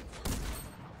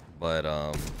 But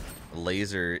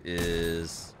Laser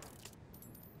is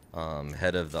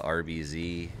head of the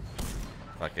RBZ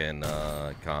fucking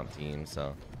comp team,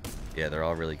 so yeah, they're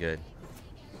all really good.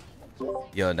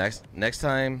 Yo, next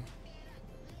time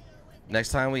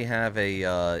we have a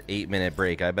 8-minute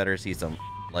break, I better see some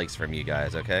likes from you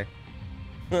guys, okay?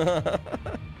 Better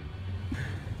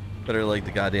like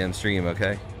the goddamn stream,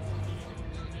 okay?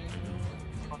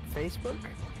 On Facebook?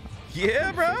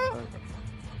 Yeah, bro.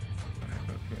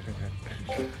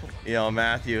 Yo,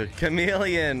 Matthew,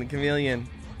 chameleon.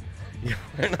 Yo,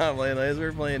 we're not playing nice.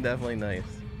 We're playing definitely nice.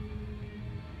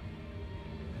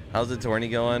 How's the tourney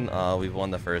going? We've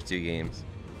won the first 2 games,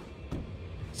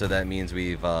 so that means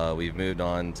we've moved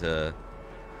on to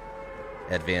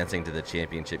advancing to the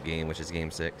championship game, which is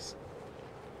game 6.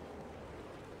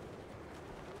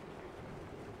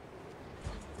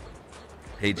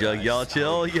 Hey, Jug, y'all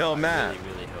chill. Yo, Matt. I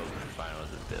really hope the finals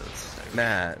is Bills.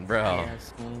 Matt, bro.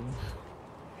 Yes,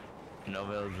 No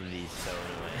Bills would be so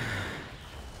annoying.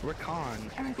 we're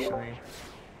con, actually.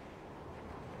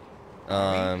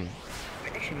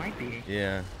 Actually might be.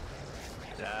 Yeah.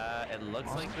 It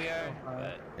looks like we are,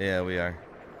 but Yeah, we are.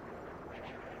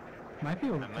 Might be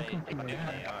a I might think they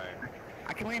are.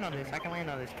 I can land on this.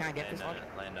 Can I get this one?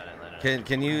 Land on it.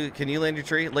 Can you land your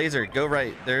tree? Laser, go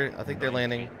right. I think they're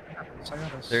landing. So I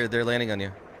got us. They're landing on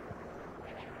you.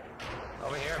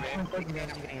 Over here, babe. I'm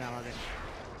getting out of it.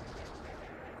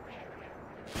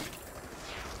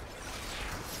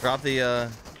 Drop the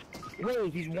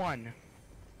Wait, he's 1.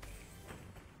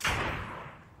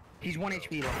 He's 1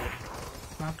 HP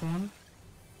left. Not one.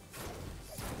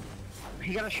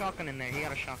 He got a shotgun in there.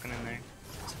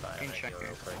 It's fine. In I checker. can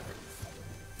real quick.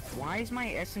 Why is my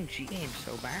SMG game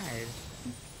so bad?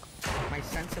 My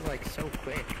sense of like so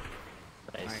quick.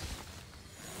 Nice. Alright.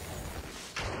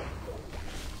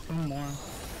 One more.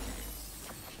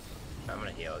 I'm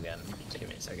gonna heal again. Just give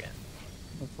me a second.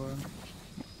 Go for it.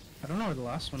 I don't know where the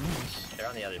last one is. They're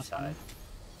on the other side.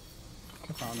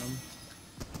 I found them.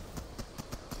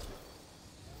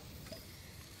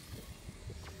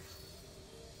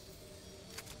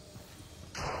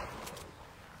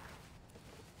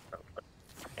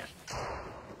 Yeah.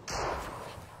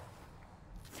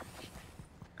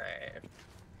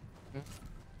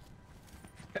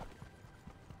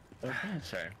 Alright.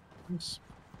 Sorry. Oops.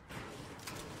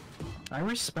 I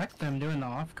respect them doing the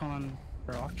off-con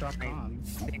or off-drop con.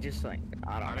 They just like,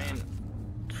 I don't know.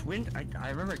 Twin, I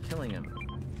remember killing him.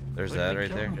 There's Wait, that we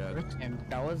right there. killed him. First game.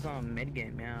 That was mid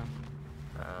game, yeah.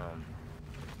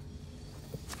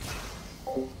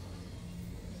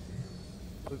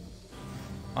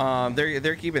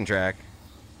 They're keeping track.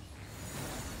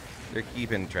 They're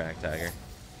keeping track, Tiger.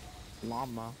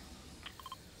 Llama.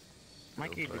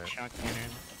 Might need to chuck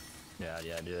in.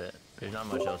 Yeah, do it. There's not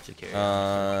much else to carry.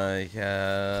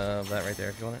 Yeah, that right there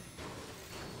if you want it.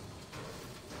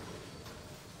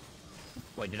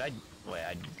 Wait, did I? Wait,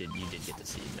 I did. You did get the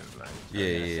seed. Never mind.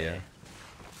 Yeah.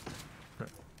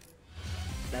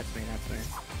 That's me.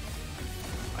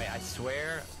 Wait, I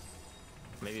swear.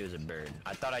 Maybe it was a bird.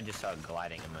 I thought I just saw it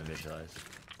gliding in my visualize.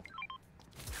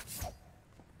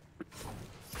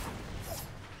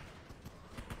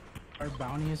 Our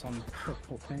bounty is on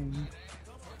purple thing.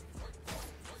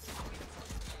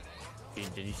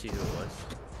 Did you see who it was?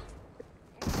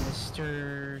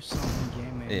 Mr. Something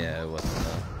Gaming. Yeah, it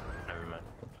wasn't. Never mind.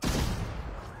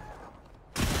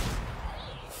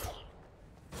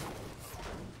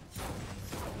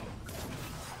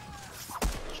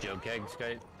 Joe Keg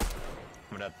Skype.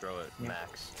 I'm gonna throw it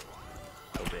max.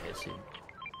 Hope it hits you.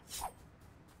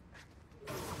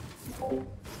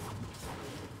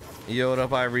 Yo, what up,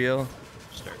 Ireal?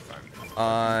 Start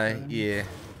farming. Yeah.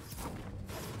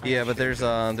 Yeah, but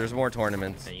there's more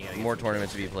tournaments. More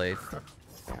tournaments to be played. Yeah.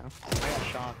 I got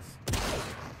shots.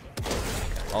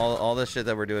 All the shit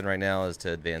that we're doing right now is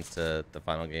to advance to the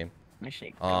final game.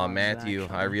 Matthew,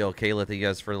 Ireal, Kayla, thank you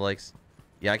guys for the likes.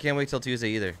 Yeah, I can't wait till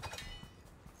Tuesday either.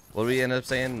 What did we end up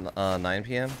saying? 9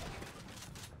 p.m.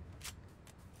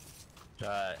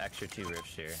 Extra 2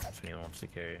 rifts here. If anyone wants to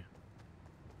carry.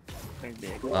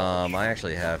 I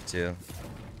actually have to.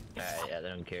 Yeah, they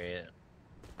don't carry it.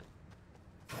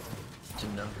 It's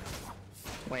enough.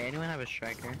 Wait, anyone have a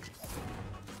striker?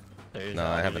 No,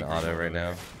 I have an auto right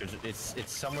now. It's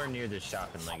somewhere near the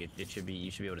shop, and like it should be. You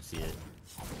should be able to see it.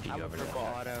 If you I go have a over purple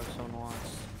there. auto if someone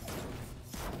wants.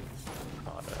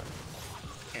 Auto.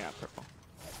 Yeah, purple.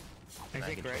 Is I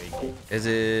it can great? trade you. Is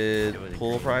it was a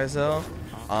pool green. prize though?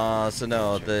 So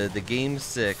no, the game's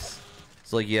 6.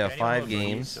 So like you have Anyone 5 with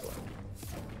games.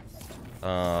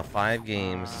 buggies? 5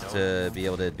 games to be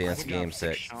able to advance to game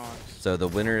 6. So the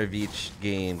winner of each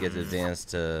game gets advanced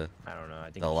to I don't know. I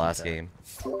think the you last should game.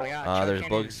 There's There's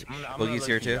boogies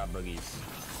here too. I'm gonna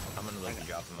let you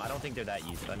drop them. I don't think they're that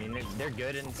useful. I mean, they're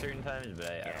good in certain times,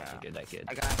 but I don't think they're that good.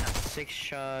 I got 6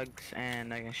 chugs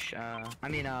and I guess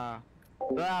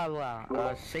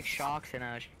 6 shocks and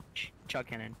a chug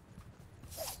cannon.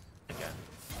 Okay.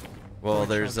 Well,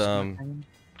 there's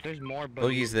There's more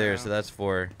boogies there, so that's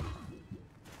 4.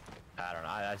 I don't know.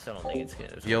 I still don't think it's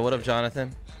good. Yo, what up,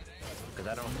 Jonathan?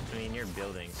 Because I mean, you're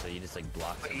building, so you just like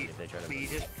block them if they try to. But you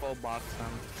just full box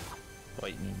them.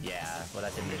 Wait, yeah. Well,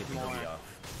 that's immediately more. off.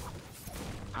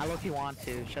 I look you want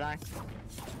to. Should I?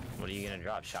 What are you gonna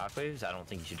drop? Shockwaves? I don't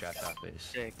think you should drop shockwaves.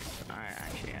 6. Alright,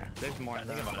 actually, yeah. There's more I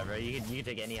think though. about it, bro. You can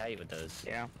take any height with those.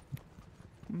 Yeah.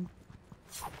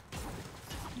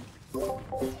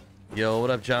 Yo, what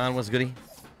up, John? What's goody?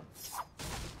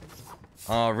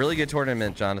 Really good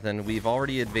tournament, Jonathan. We've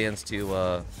already advanced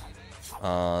to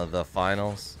the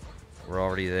finals. We're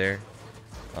already there.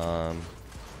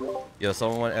 Yo,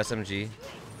 someone want SMG?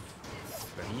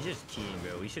 Bro, he's just keying,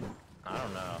 bro. We should. I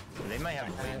don't know. They might have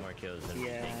way more kills than we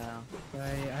think. Yeah.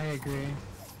 I agree.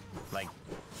 Like,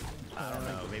 I don't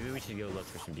know. Maybe we should go look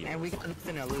for some people. And we got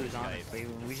nothing to lose, honestly.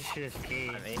 We just should just key.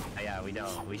 I mean, yeah, we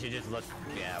don't. We should just look.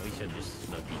 Yeah, we should just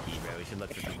look key, bro. We should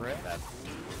look for people like that.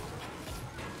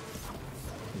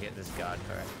 Get this god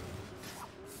card.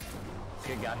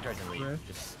 Get god cards and leave.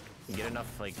 Just get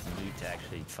enough like loot to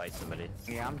actually fight somebody.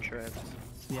 Yeah, I'm tripped.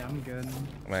 Yeah, I'm good.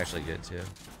 I'm actually good too.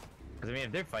 Because I mean,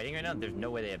 if they're fighting right now, there's no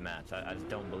way they have mats. I just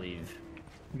don't believe.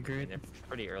 Great. They're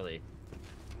pretty early.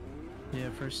 Yeah,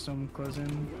 first storm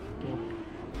closing.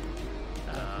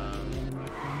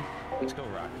 Let's go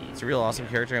Rocky. It's a real awesome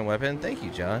character and weapon. Thank you,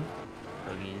 John.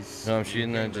 Boogies. No, I'm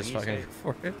shooting Boogies, just boogies, fucking right?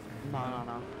 for it. No.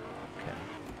 Okay.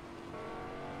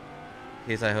 In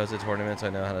case I host a tournament, so I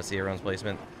know how to see everyone's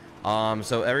placement.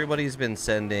 So everybody's been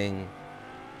sending.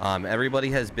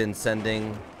 Everybody has been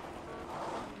sending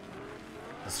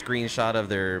a screenshot of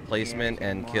their placement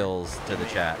and kills to the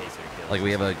chat. Like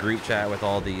we have a group chat with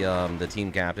all the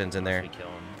team captains in there,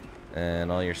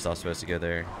 and all your stuff's supposed to go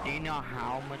there. Do you know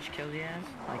how much kills he has?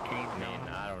 Like, can you I mean,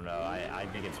 know? I don't know. I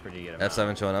think it's pretty good.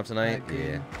 F7 showing up tonight? I agree.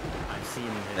 Yeah. I've seen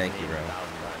his Thank you, name bro.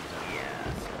 1,000 times now.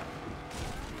 Yeah.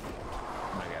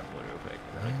 I'm gonna grab wood real quick.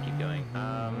 Let's keep going.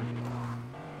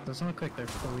 Doesn't look like they're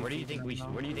fully. Where do you think we?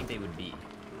 Where do you think they would be?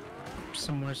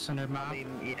 Somewhere center I map. mean,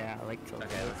 yeah, like to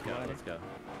Okay, let's go. Let's go.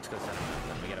 Let's go center map.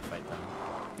 Then we gotta fight them.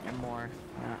 and more.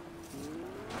 Yeah.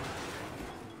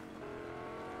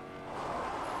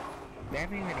 They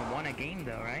haven't even won a game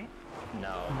though, right?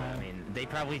 No, I mean they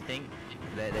probably think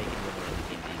that they can win one of the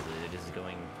teams easily. They're just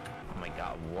going. Oh my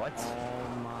god, what?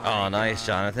 Oh my. Oh, nice,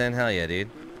 Jonathan. Hell yeah, dude.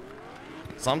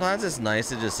 Sometimes it's nice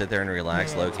to just sit there and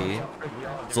relax, low key.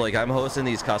 So like I'm hosting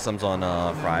these customs on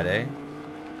Friday,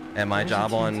 and my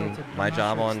job on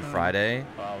Friday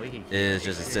is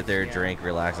just to sit there, drink,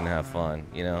 relax, and have fun.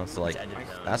 You know, so like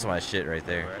that's my shit right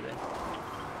there.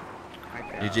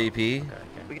 You JP?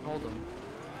 We can hold them.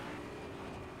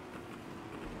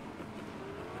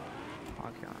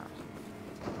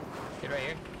 Get right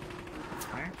here.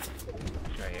 Where?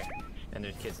 Right here. And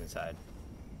there's kids inside.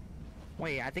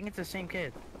 Wait, I think it's the same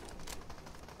kid.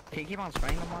 Can you keep on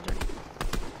spraying them, Roger?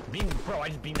 Bro, I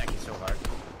just beamed that kid so hard.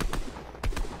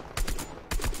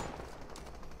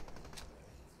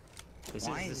 This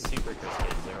is the super Chris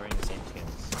kids. They're wearing the same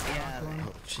skins. Yeah.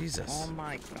 Oh, Jesus. Oh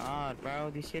my god, bro.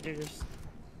 These kids are just...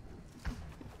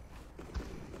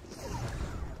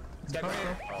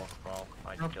 Oh,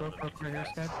 I just killed him.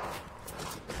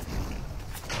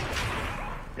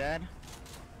 Dead?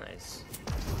 Nice.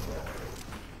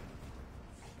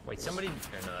 Wait, somebody... No,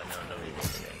 nobody did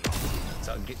anything.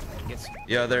 So, get...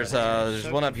 Yo, there's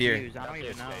one up here. I don't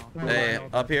even know. Hey,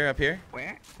 up here.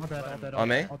 Where? All dead. On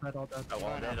me? All dead. Oh,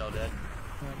 all dead.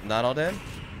 Not all dead?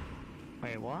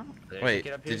 Wait, what? Wait,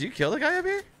 did you kill the guy up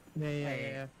here?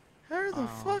 Yeah. How the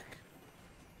fuck?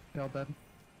 They're all dead.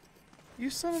 You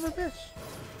son of a bitch.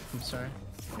 I'm sorry.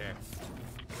 Here.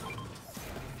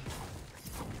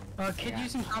 Kid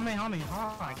using Kamehameha.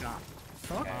 Oh my god.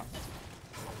 Fuck.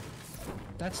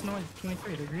 That's no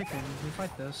 23. They're griefing. We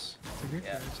fight this. They're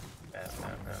griefers. Yeah.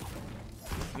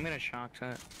 I'm gonna shock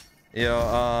that.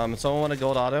 Yo, someone want a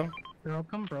gold auto?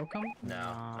 Broke him.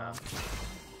 No.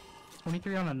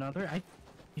 23 on another.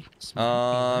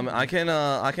 I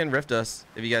can rift us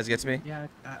if you guys get to me. Yeah.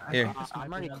 Here.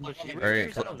 I'm already close.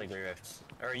 Alright. I don't think we rift.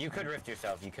 Or you could rift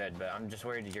yourself, you could, but I'm just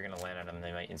worried that you're gonna land on them and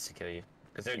they might insta-kill you.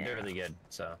 Because they're really good,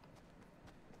 so.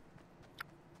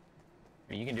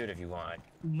 I mean, you can do it if you want.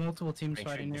 Multiple teams Make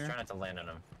sure fighting you here. just try not to land on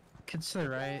them. Kids to the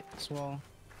right as well.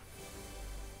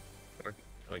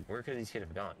 Where could these kids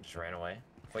have gone? Just ran away?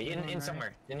 Wait, in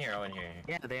somewhere. In here, in here.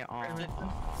 Yeah, they are. I don't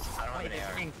have an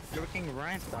AR. They're working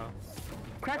rent though.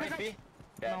 Crack.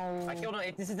 No. I killed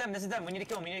him. This is them. We need to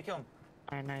kill him.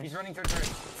 Alright, nice. He's running towards her.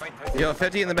 Fight. Yo,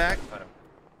 50 in the back.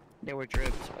 They were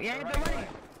dripped. Yeah, they're running.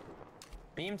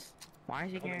 Beams? Why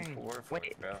is he carrying?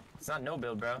 Wait, bro. It's not no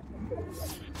build, bro.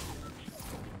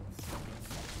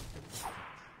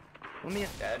 Let me.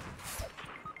 Dead.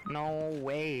 No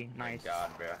way. Nice. God,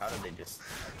 bro. How did they just?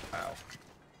 Wow.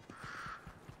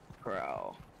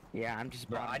 Bro. Yeah, I'm just.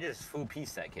 Bro, I just full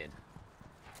pieced that kid.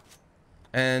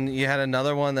 And you had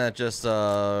another one that just flew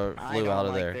out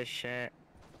of there. This shit.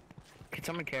 Can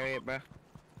someone carry it, bro?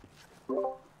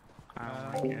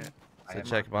 I don't like it. So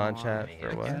check bond chat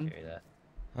for what?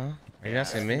 Huh? Are you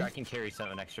asking me? I can carry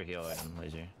an extra heal item,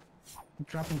 laser. I'm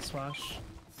dropping slash.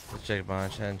 Let's check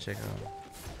bond chat and check out.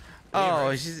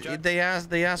 Oh, they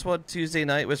asked what Tuesday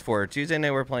night was for. Tuesday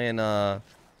night we're playing Dead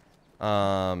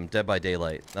by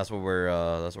Daylight. That's what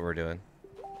we're doing.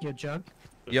 Yo, Jug.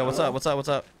 Yo, what's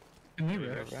up? Can you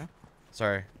rift?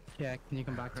 Sorry. Yeah, can you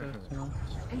come back to it?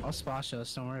 I'll splash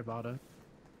us. Don't worry about it.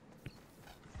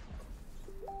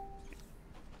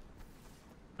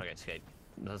 Okay, escape.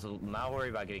 Not worry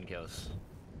about getting kills.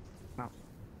 No.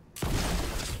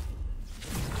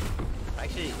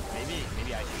 Actually,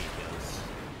 maybe I should get kills.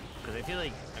 Because I feel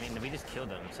like, I mean, we just killed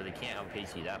them, so they can't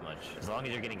outpace you that much. As long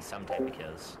as you're getting some type of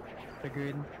kills.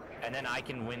 Agreed. And then I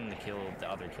can win the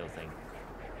other kill thing.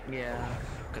 Yeah.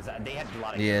 Because they had a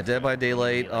lot of Yeah, Dead by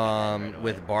Daylight,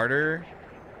 with barter,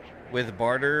 with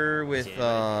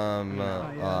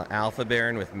Alpha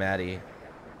Baron with Maddie.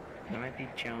 That might be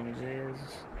Jones's.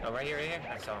 Oh, right here.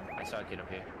 I saw a kid up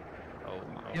here. Oh.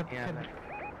 Yep. Yeah.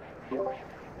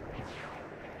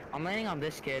 I'm landing on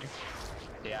this kid.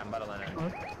 Yeah, I'm about to land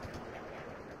on.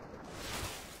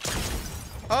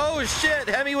 Oh shit!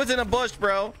 Hemi was in a bush,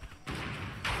 bro.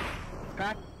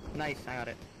 Crack. Nice, I got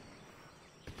it.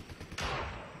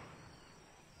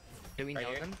 Do we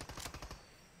know them?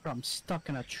 Bro, I'm stuck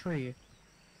in a tree.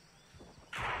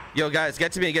 Yo, guys,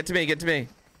 get to me. Where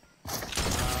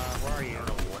are you? I don't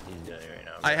know what he's doing right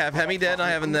now. I have Hemi dead, and I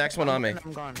have the next one on me.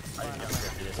 I'm gone. I jumped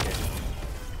after this kid.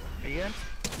 Are you good?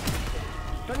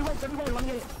 34, let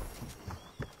me get it.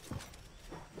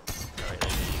 Alright,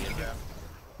 you get that.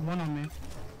 One on me.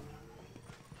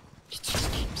 He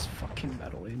just keeps fucking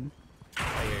meddling. I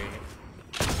hear you.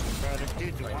 Bro, this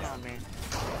dude's one on me.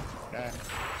 God.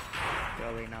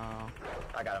 Really, no.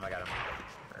 I got him.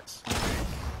 Nice.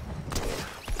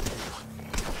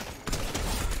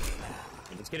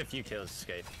 Let's get a few kills,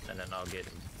 escape, and then I'll get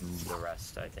the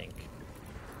rest, I think.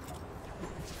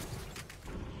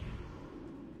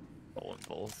 Oh, and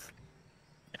both.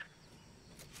 Yeah.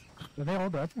 Are they all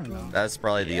dead or no? That's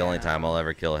probably the only time I'll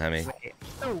ever kill a Hemi.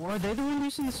 Oh, are they the one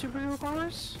using the superhero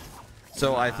powers?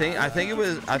 So I think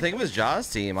it was Jaws'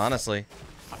 team, honestly.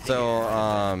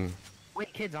 So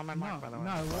Wait, kids on my mark, by the way.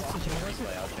 No, what's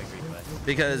the I'll check replay.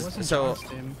 because so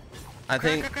I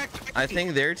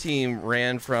think their team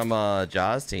ran from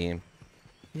Jaws' team.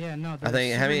 Yeah, no. I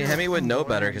think Hemi would know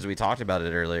better because we talked about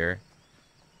it earlier.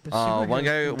 One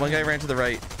guy ran to the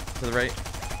right.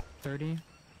 30.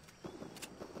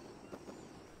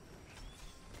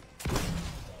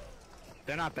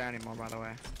 They're not there anymore, by the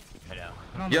way. I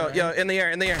know. Yo, in the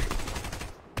air.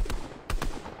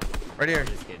 Right here.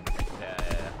 Just kidding. Yeah.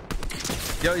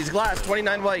 Yo, he's glass.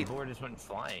 29 white. The board just went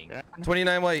flying. Yeah.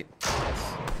 29 white.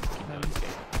 Keep going, skate.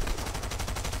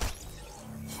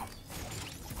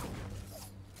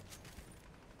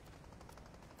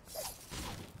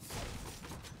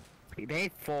 They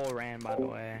full ran, by the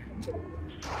way.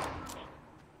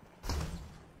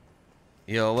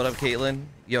 Yo, what up, Caitlin?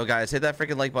 Yo, guys, hit that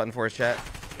freaking like button for us, chat.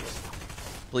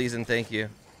 Please and thank you.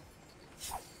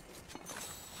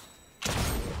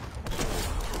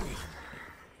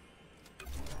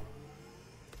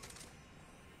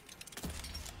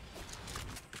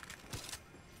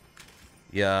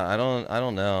 Yeah, I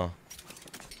don't know.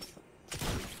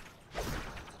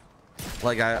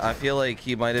 Like I feel like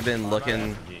he might have been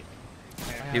looking.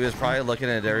 He was probably looking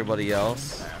at everybody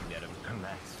else. Get him. I'm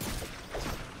next.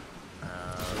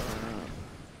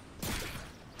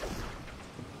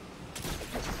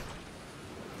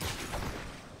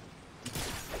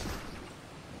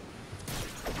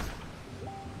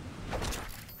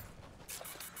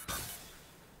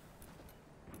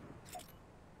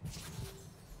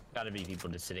 Gotta be people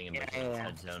just sitting in like Yeah.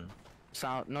 head zone.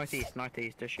 South, northeast.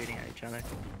 They're shooting at each other.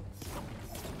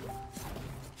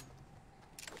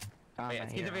 Wait,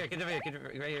 get over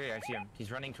here, right here, I see him.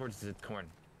 He's running towards the corn.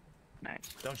 Nice.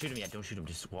 Don't shoot him yet, don't shoot him,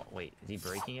 just wait. Is he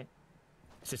breaking it?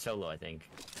 It's a solo, I think.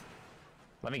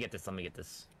 Let me get this.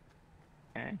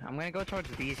 Okay, I'm gonna go towards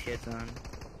these kids then. 1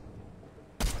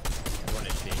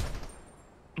 HP.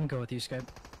 I'm go with you, Skype.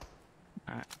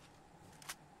 Alright.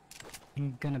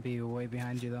 I'm gonna be way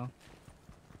behind you though.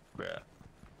 Bruh.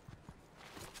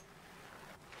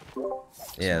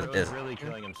 Yeah, Really, it's really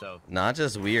killing himself. not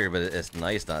just weird, but it's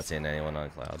nice not seeing anyone on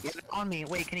clouds. Yeah, on me.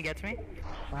 Wait, can you get to me?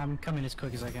 I'm coming as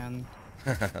quick as I can.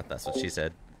 That's what she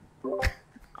said.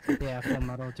 Yeah, full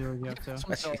metal, do what you have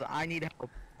to. So I need help.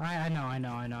 I know,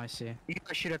 I see. You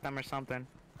gotta shoot at them or something.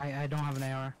 I don't have an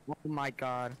AR. Oh my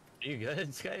god. Are you good,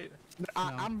 Skype?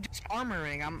 I'm just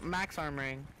armoring. I'm max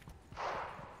armoring.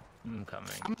 I'm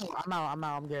coming. I'm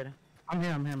out. I'm good. I'm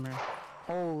here.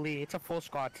 Holy, it's a full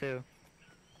squad too.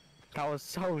 That was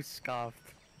so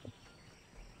scuffed.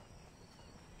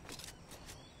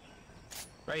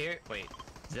 Right here. Wait.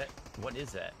 Is that? What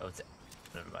is that? Oh, it's.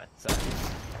 Never mind. Sorry.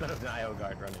 That was an IO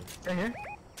guard running. Right here.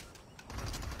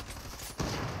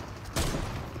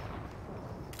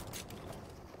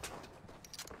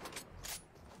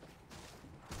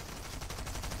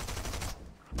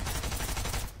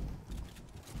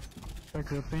 They're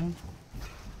grouping.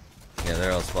 Yeah,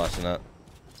 they're all splashing up.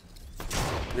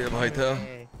 We have height though.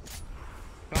 Hey.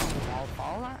 I'll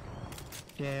follow that?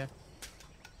 Yeah.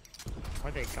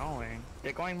 Where are they going?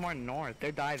 They're going more north.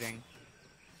 They're diving.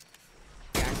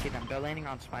 Yeah, I see them. They're landing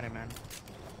on Spider-Man.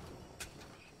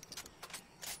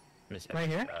 Right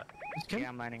here? This kid? Yeah,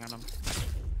 I'm landing on them.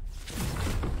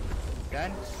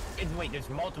 Dead? Wait, there's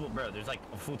multiple, bro. There's like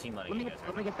a full team letting you guys.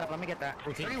 Let me get that.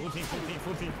 Full team.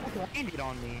 Landed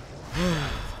on me.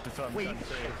 That's what I'm Wait, trying to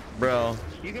say. Bro,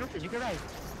 you get right.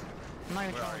 I'm not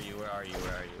even Where trying. are you? Where are you?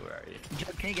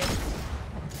 Can you get it?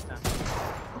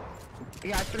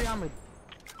 Yeah, I 3 armored.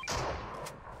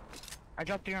 I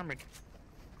dropped 3 armored.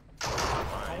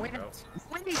 Fine, Wait, bro.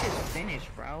 when did this finish,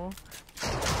 bro?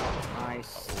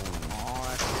 Nice. Oh,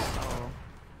 that's so...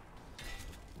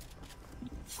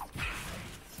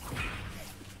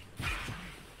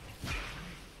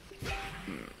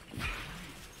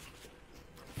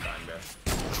 Fine, bro.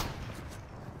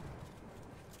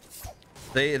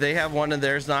 they have one in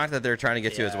theirs knocked that they're trying to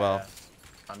get to as well.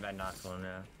 I'm at Knoxville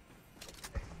now.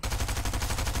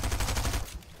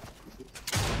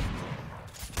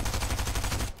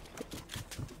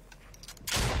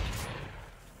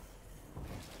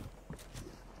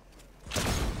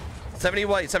 Seventy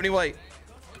white.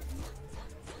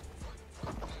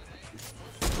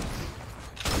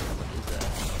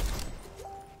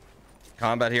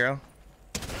 Combat hero.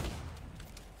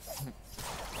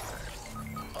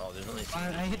 Oh, there's only.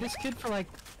 I hit this kid for like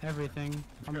everything.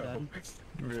 I'm dead.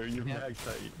 Bro, you Yeah. max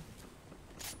height.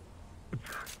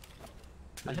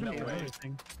 I hit him no for way.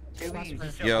 everything.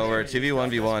 Yo, we're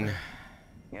 2v1v1.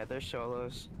 Yeah, they're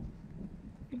solos.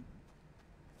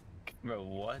 Bro,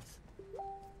 what?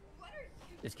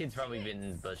 This kid's probably been in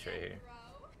the bush right here.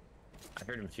 I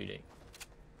heard him shooting.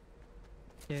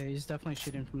 Yeah, he's definitely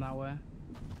shooting from that way.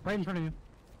 Right in front of you.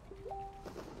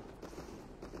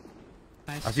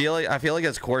 Nice. I feel like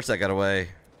it's Course that got away.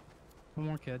 One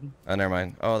more kid. Oh, never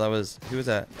mind. Oh, that was who was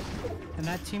that? And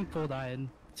that team full died.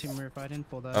 Team we're fighting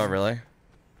full died. Oh, really?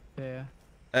 Yeah.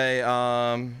 Hey,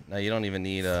 no, you don't even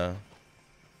need You're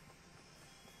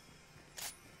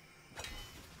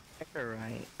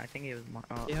right. I think it was more.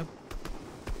 Oh, Yep.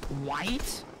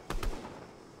 White?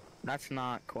 that's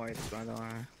not Quartz, by the way.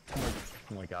 Oh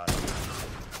my god.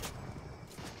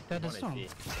 That is One some. HP.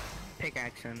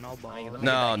 Pickaxe and no ball.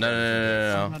 No.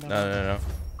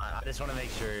 I just want to make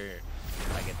sure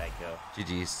I get that kill.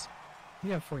 GG's.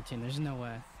 We have 14. There's no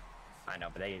way. I know,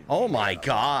 but they. Oh my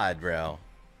god, bro.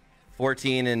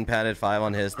 14 and padded 5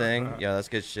 on his thing. Yeah, that's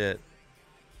good shit.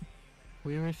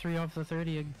 We were 3 off the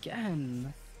 30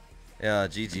 again. Yeah,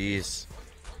 GG's.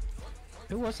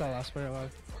 Who was that last player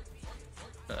alive?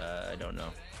 I don't know.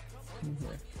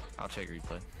 Okay. I'll check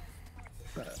replay.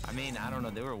 I mean, I don't know.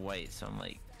 They were white, so I'm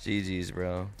like. GG's,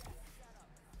 bro.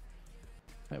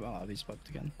 Hey, well, I'll booked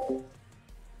again.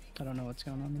 I don't know what's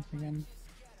going on with again.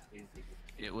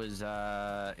 It was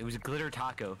a glitter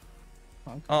taco.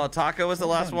 Okay. Oh, Taco was the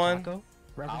last one? Taco?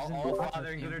 Represent All the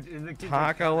father team. and the kids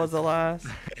Taco was the last?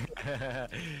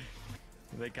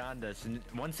 They conned us, and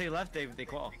once they left, they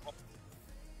qual.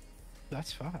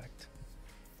 That's fact.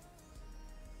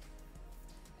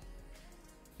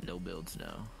 No builds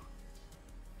now.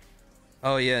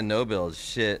 Oh yeah, no build.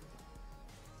 Shit.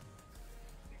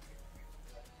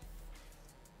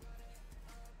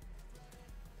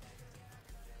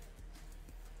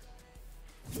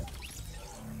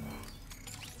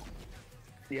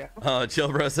 Yeah. Oh, Chill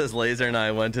Bro says Laser and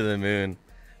I went to the moon.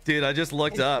 Dude, I just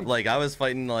looked up. Like, I was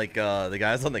fighting, like, the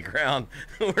guys on the ground.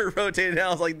 We're rotating out.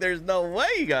 I was like, there's no way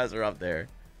you guys are up there.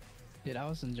 Dude, I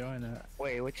was enjoying it.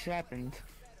 Wait, which happened?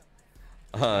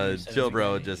 Chill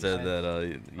Bro just said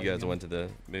that you guys went to the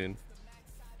moon.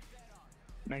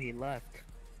 No, he left.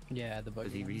 Yeah, the bug.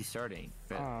 Was he restarting?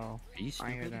 Oh, Are you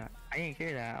I hear stupid? that. I didn't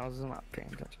hear that. I was not paying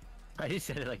attention. I just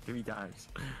said it like 3 times.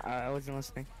 I wasn't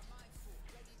listening.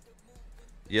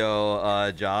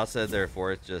 Yo, Jaw said their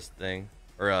fourth just thing.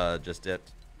 Or, just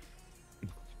dipped.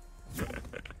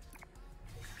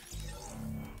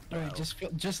 Right,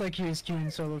 just like he was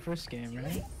queuing solo first game,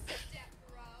 right?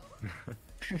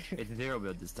 It's 0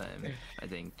 build this time, I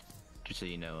think. Just so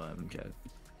you know, Joe.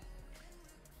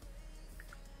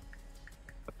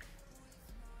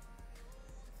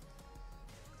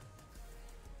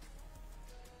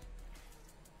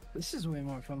 This is way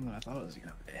more fun than I thought it was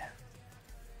gonna be.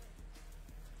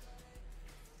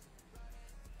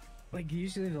 Like,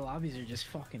 usually the lobbies are just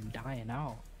fucking dying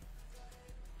out.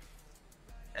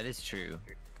 That is true.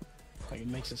 Like, it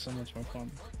makes it so much more fun.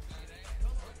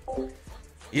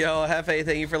 Yo, Hefe,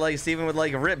 thank you for like Steven with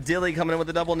like Rip Dilly coming in with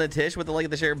the double, Natish with the like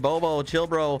the share, Bobo, Chill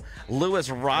Bro, Lewis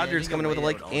Rogers coming in with the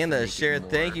like and the share.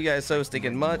 Thank you guys so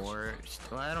stinking much. Well,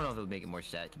 I don't know if it would make it more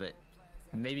stats, but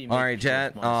maybe. All right,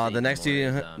 chat. The next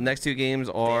two games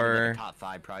are like top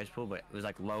 5 prize pool, but it was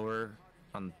like lower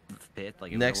on the pit.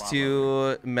 Like next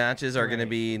 2 matches are gonna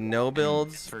be no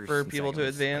builds First for and people second to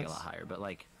was, like, advance. a lot higher, but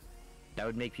like that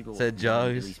would make people Said want to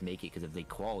Jugs. at least make it, because if they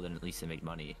qual, then at least they make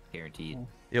money guaranteed.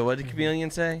 Yo, what did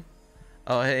Chameleon say?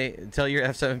 Oh, hey, tell your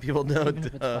F7 people no. Even if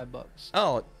it's $5.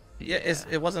 Oh, yeah,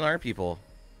 it wasn't our people.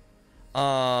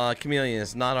 Chameleon,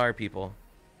 it's not our people.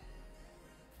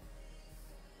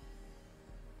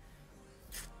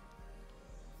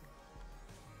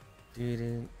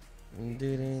 Didn't.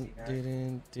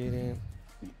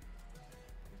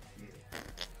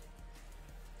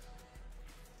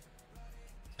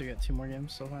 So we got 2 more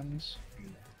games still on this.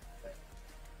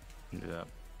 Yeah.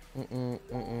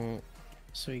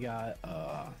 So we got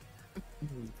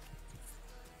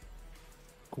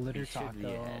Glitter We should be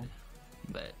Taco, ahead,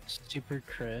 but Super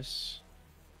Chris.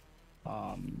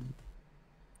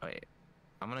 wait,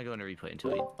 I'm gonna go into replay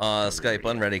until we. Skype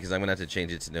unready because I'm gonna have to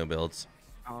change it to no builds.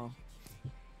 Oh.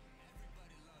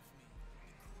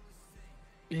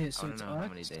 Yeah, I so don't it's know how us.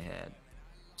 many they had.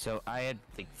 So I had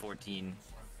like 14.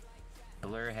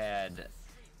 Blur had.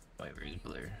 Wait, where's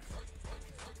Blur?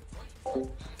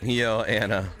 Yo,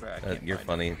 Anna, Bro, I can't you're find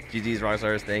funny. GG's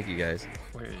Rockstars, thank you guys.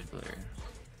 Where is Blur?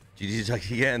 GG's Chuck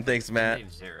again, thanks I Matt.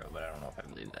 gave 0, but I don't know if I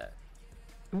believe that.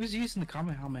 Who was using the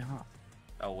Kamehameha?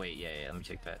 Oh wait, yeah, let me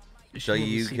check that. So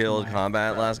you killed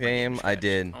combat last game? I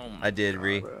did. Oh my I did,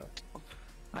 Re.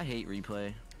 I hate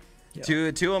replay.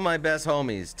 Two of my best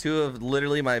homies. Two of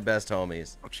literally my best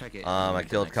homies. I'll check it. I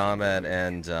killed Combat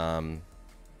and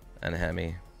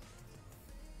Hemi.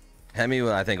 Hemi,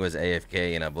 I think, was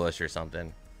AFK in a bush or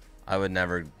something. I would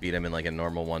never beat him in like a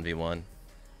normal 1v1.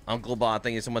 Uncle Bot,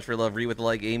 thank you so much for love. Ree with the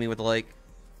like, Amy with the like.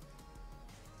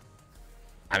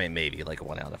 I mean, maybe like a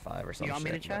 1 out of 5 or something. You want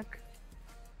me to check?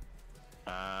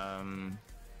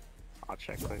 I'll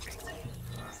check quick.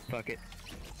 Fuck it.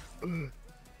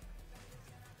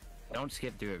 Don't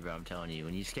skip through it, bro. I'm telling you.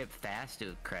 When you skip fast,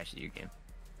 it crashes your game.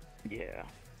 Yeah.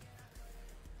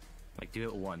 Like, do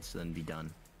it once, then be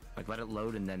done. Like, let it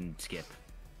load and then skip.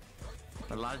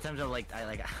 But a lot of times I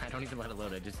don't even let it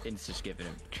load. I just insta skip and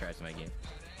it crashes my game.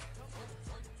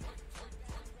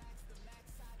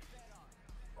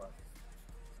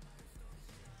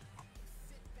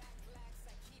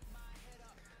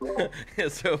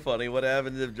 It's so funny. What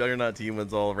happens if Juggernaut team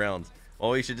wins all rounds?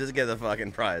 Well, we should just get the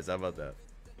fucking prize. How about that?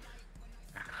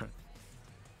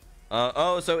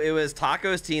 Oh, so it was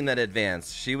Taco's team that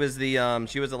advanced. She was the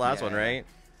last one, right?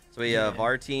 So we have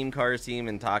our team, Car's team,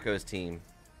 and Taco's team.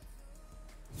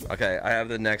 Okay, I have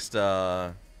the next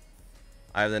code.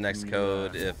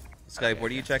 If Skype,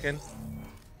 what are you checking?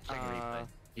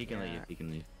 He can leave. He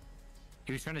can leave.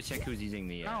 He was trying to check who's using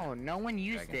the. No, no one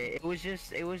used dragon. it.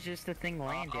 It was just the thing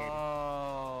landed.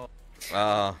 Oh.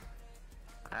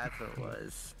 That's what it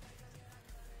was.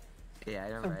 Yeah, I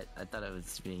remember. I thought it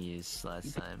was being used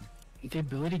last time. The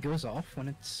ability goes off when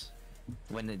it's.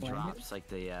 When it drops, like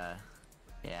the.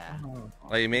 Yeah. Oh.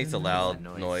 Well, it makes a loud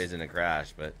Noise. noise and a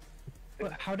crash, but.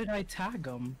 But how did I tag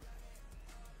him?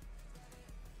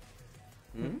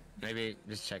 Maybe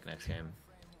just check next game.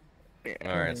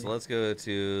 All right, so let's go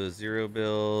to 0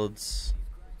 builds.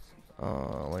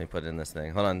 Let me put in this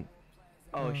thing. Hold on.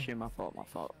 Oh shit, my fault, my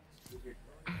fault.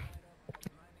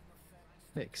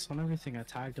 Fix on everything. I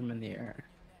tagged him in the air.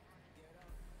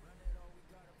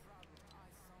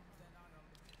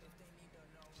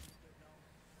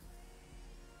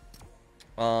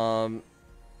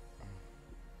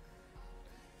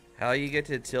 How you get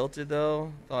to tilted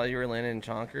though? Thought you were landing in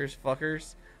chonkers,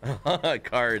 fuckers.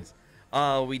 Cards.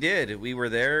 We did. We were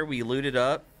there. We looted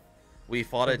up. We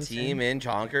fought a team in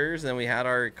chonkers, and then we had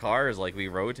our cars like we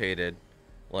rotated,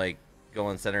 like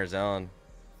going center zone.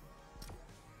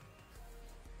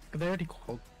 They already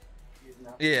called.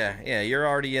 Yeah. You're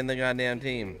already in the goddamn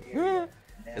team.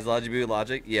 Is Logic Boot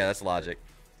Logic? Yeah, that's Logic.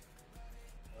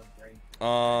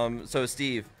 So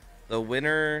Steve, the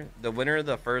winner of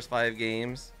the first 5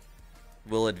 games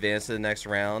will advance to the next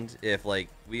round. If like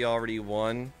we already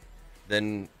won,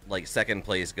 then like second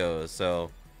place goes. So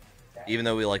even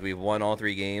though we've won all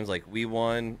 3 games, like we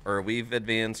won or we've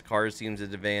advanced, Cars teams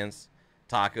has advanced,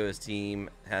 Taco's team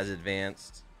has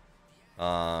advanced.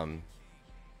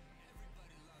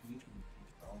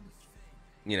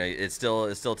 You know, it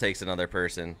still takes another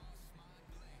person.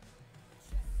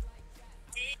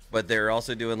 But they're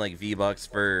also doing like V-Bucks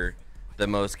for the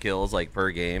most kills like per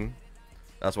game.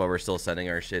 That's why we're still sending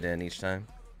our shit in each time.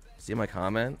 See my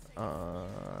comment? No.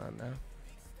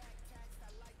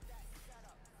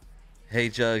 Hey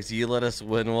Jugs, you let us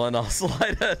win one, I'll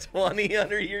slide a 20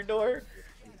 under your door.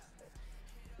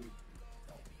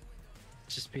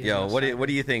 Just be Yo, what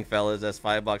do you think, fellas? That's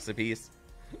 $5 a piece.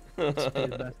 Just be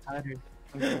the best hider.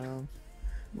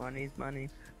 Money's money.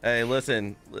 Hey,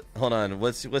 listen, hold on.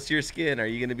 What's your skin? Are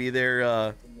you gonna be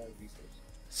there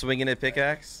swinging a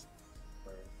pickaxe?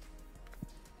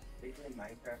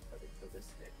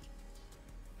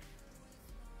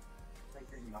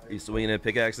 You swinging a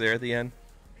pickaxe there at the end?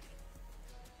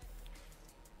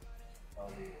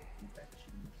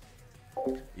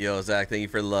 Yo, Zach, thank you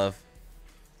for the love.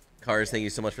 Cars, thank you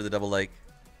so much for the double like.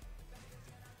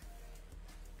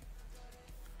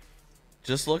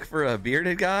 Just look for a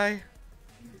bearded guy?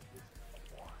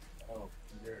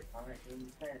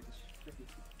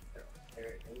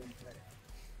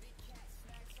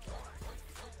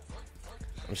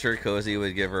 I'm sure Cozy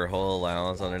would give her whole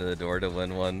allowance under the door to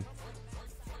win one.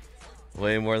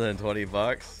 Way more than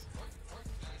 $20.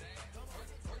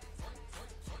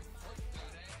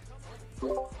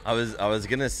 I was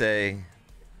gonna say,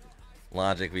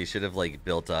 Logic, we should have like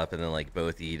built up and then like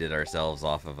both yeeted ourselves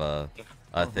off of a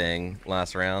thing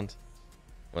last round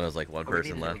when it was like one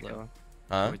person left.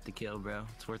 Huh? Worth the kill, bro.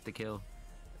 It's worth the kill.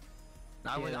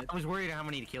 I was worried how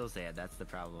many kills they had. That's the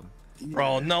problem.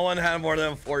 Bro, no one had more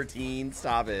than 14.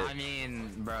 Stop it. I mean,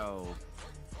 bro.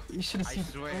 You should have I seen.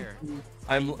 swear.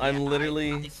 I'm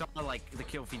literally. I saw like the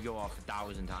kill feed go off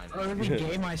 1,000 times. Every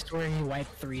game, I swear he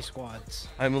wiped 3 squads.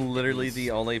 I'm literally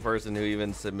the only person who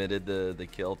even submitted the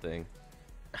kill thing.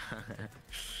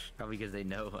 Probably because they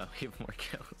know we have more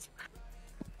kills.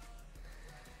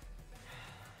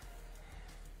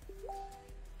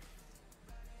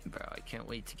 can't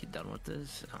wait to get done with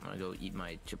this. I'm gonna go eat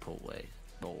my Chipotle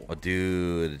bowl. Oh,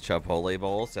 dude, Chipotle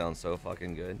bowl sounds so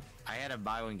fucking good. I had a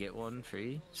buy one get one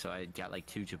free, so I got like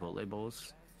 2 Chipotle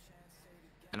bowls.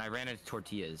 And I ran out of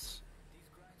tortillas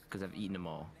because I've eaten them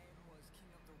all.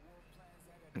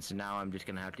 And so now I'm just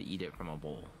gonna have to eat it from a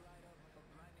bowl.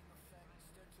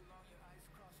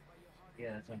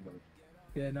 Yeah, that's not good.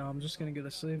 Yeah, no, I'm just gonna go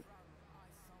to sleep.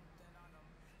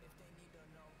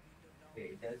 Okay,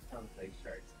 it does sound like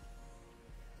sharks.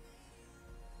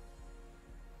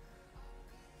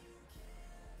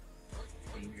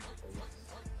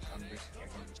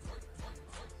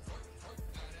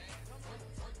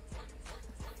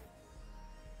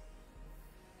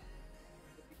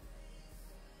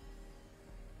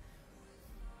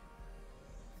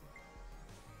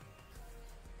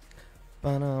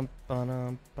 Ba-dum,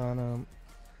 ba-dum, ba-dum.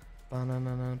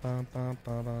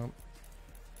 Ba-dum-dum-dum-bum-bum-bum.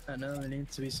 I know there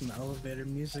needs to be some elevator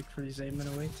music for these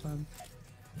 8-minute wait time.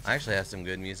 I actually have some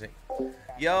good music.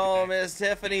 Yo, Miss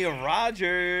Tiffany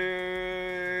Rogers.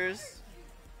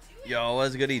 Yo,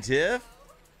 what's goody, Tiff?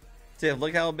 Tiff,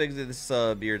 look how big this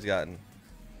beard's gotten.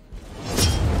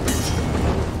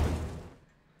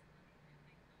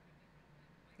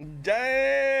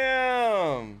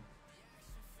 Damn!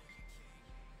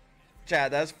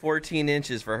 Chat, that's 14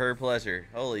 inches for her pleasure.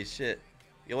 Holy shit.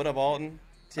 Yo, what up, Alton?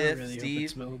 Tiff, I really hope Steve,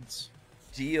 it's builds.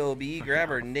 GOB,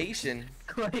 Grabber Nation.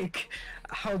 Like,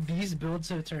 how these builds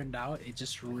have turned out, it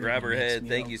just really Grab her makes head. me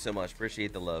Thank hope. you so much.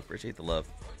 Appreciate the love. Appreciate the love.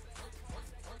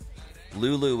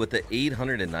 Lulu with the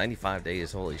 895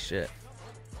 days. Holy shit.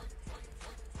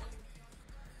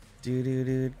 Do do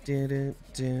do do do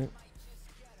do.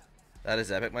 That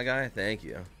is epic, my guy. Thank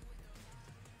you.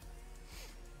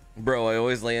 Bro, I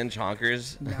always land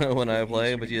chonkers when I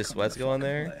play, but you have sweats going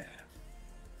there.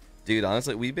 Dude,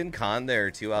 honestly, we've been conned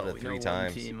there 2 out of 3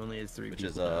 times, Team only has 3 which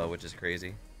is people now. which is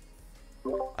crazy.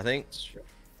 I think.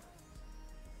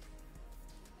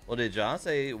 Well, did John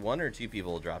say 1 or 2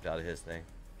 people dropped out of his thing?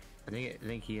 I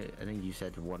think you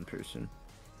said 1 person.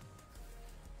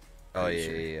 Oh Pretty yeah,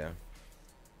 sure. yeah.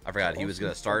 I forgot he was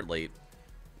gonna start late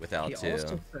without He 2.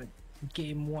 also said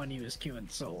game 1 he was queuing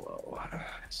solo.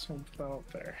 So out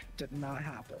there. Did not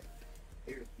happen.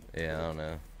 Yeah, I don't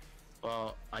know.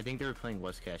 Well, I think they were playing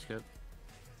West Cash Cup,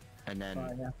 and then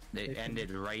Yeah. they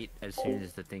ended right as soon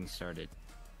as the thing started.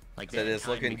 Like Said they had it's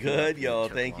time looking to queue up, good. and it Yo,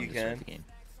 took thank long you, to start Ken. the game.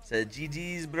 Said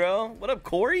GG's, bro. What up,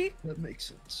 Corey? That makes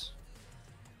sense.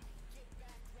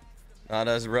 Not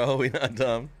us, bro. We not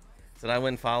dumb. Did I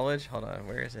win college? Hold on.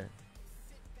 Where is it?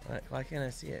 Why can't I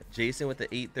see it? Jason with the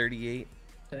 838.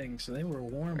 Dang, so they were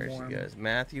warm. Where she goes?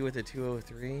 Matthew with the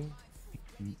 203.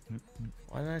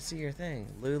 Why didn't I see your thing?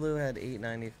 Lulu had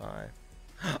 895.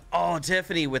 Oh,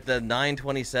 Tiffany with the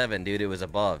 927, dude. It was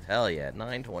above. Hell yeah,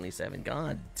 927.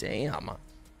 God damn.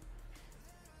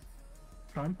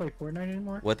 Trying to play Fortnite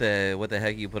anymore? What the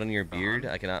heck you put on your beard?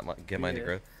 I cannot get mine to Yeah.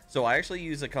 grow. So I actually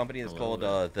use a company that's A called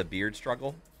little The Beard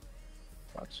Struggle.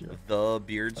 Gotcha. The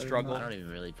Beard I Struggle. I don't even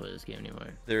really play this game anymore.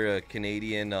 They're a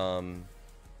Canadian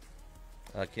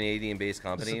based This is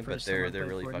company, the but first time they're I played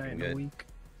really Fortnite fucking in a good. week.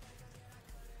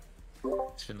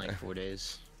 It's been like 4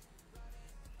 days.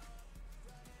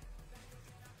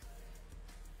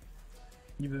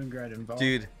 You've been great involved.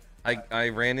 Dude, I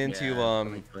ran into Yeah, I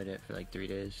only played it for like 3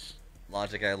 days.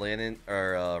 Logic. I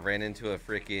ran into a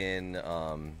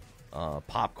freaking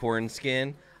popcorn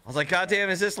skin. I was like, God damn,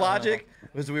 is this Logic?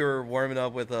 Because we were warming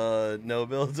up with no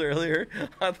builds earlier.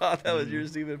 I thought that was your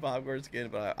stupid popcorn skin,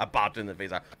 but I popped in the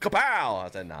face. Kapow! I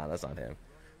said, nah, that's not him.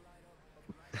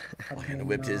 I kind of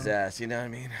whipped his ass, you know what I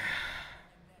mean?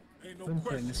 I've been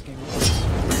playing this game.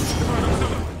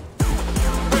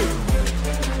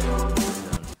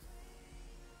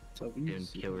 So Doing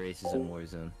kill races in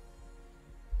Warzone.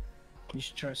 you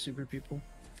should try Super People.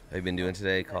 How you been doing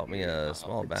today? Caught me a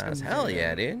small It's bass. been Hell good.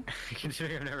 yeah, dude.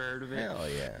 Considering I've never heard of it. Hell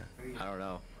yeah. I don't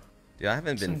know. Dude, I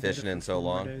haven't been Some did it fishing for in so 4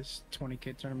 long. days,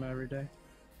 20k tournament every day.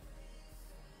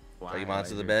 Like, Why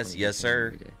Monster is the there best? 20 Yes, games sir.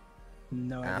 every day?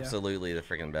 No idea. Absolutely the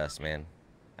freaking best, man.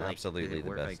 Like, Absolutely does it the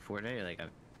work best. Like Fortnite, like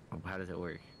how does it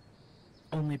work?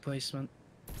 Only placement.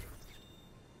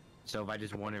 So if I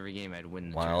just won every game, I'd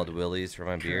win. The Wild tournament. Willies for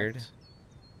my beard. Correct.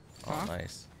 Oh, Huh?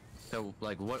 nice. So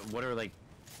like, what are like,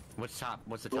 what's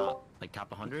the top? Like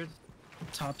top 100?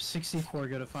 Top 64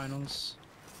 go to finals.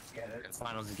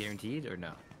 Finals is guaranteed or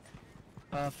no?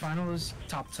 Finals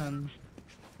top 10.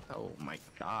 Oh my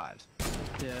god.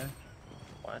 Yeah,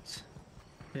 What?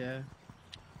 yeah.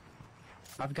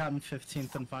 I've gotten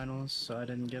 15th in finals, so I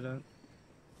didn't get it.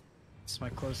 It's my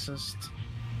closest.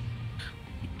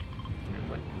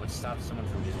 What stops someone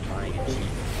from just buying a cheat?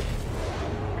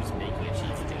 Or just making a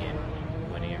cheat to the game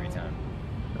and winning every time?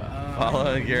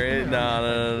 Follow and Garrett.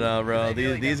 No, bro.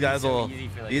 These guys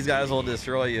will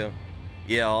destroy you.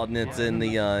 Yeah, and it's in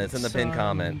the pinned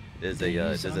comment. Is a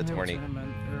Tourny.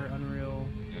 Or Unreal,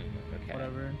 Okay.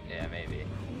 whatever. Yeah, maybe.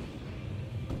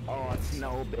 Oh, it's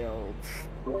no builds.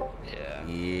 Yeah.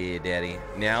 Yeah, daddy.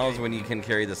 Now is when you can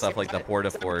carry the stuff like the Porta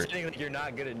Fort. Saying like you're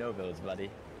not good at no builds, buddy.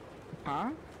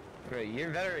 Huh? Bro, you're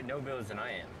better at no builds than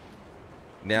I am.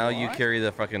 Now you What? carry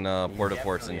the fucking You Porta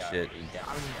Forts and definitely shit. are. You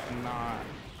definitely I'm not.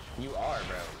 You are,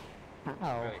 bro.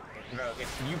 How? Bro,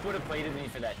 if you would have played with me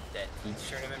for that Peach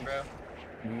tournament, bro,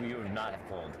 you would not have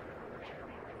pulled.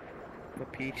 The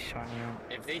peach tournament.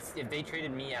 If they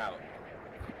traded me out,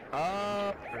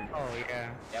 Oh yeah.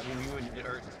 yeah, we would,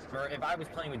 or if I was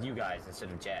playing with you guys instead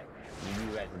of Jack,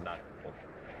 you guys would not have pulled.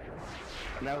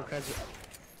 No, because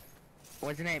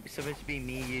wasn't it supposed to be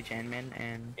me, you, Janman,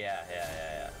 and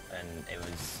Yeah, and it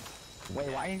was. wait,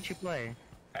 why didn't you play?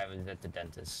 I was at the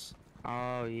dentist.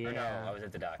 Oh yeah. Or no, I was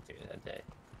at the doctor that day.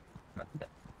 Not the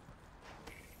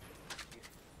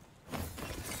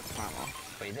Wow.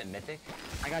 Wait, is it Mythic?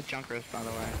 I got Junkers, by the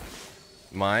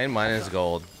way. Mine is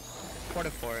gold. Porta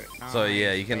Fort. So yeah,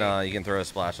 Nice. you can throw a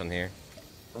splash on here.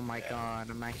 Oh my god,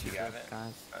 I'm actually You got good, it?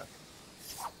 guys.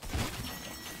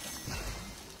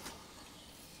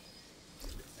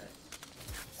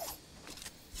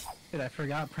 Dude, I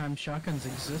forgot prime shotguns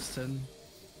existed.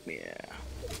 Yeah.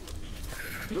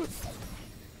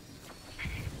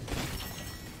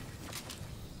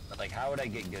 Like, how would I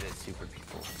get good at super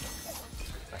people?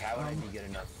 Like, how would I be good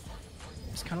enough?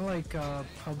 It's kind of like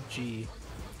PUBG.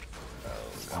 Oh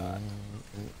god.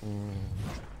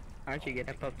 How'd you get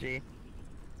a PUBG?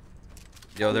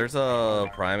 Yo, there's a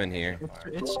prime in here.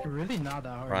 It's really not that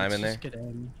hard. Prime It's in just get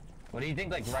in. What do you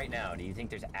think, like, right now? Do you think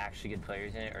there's actually good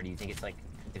players in it, or do you think it's like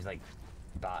there's like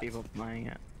bots? People playing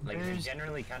it. Like, is it There's-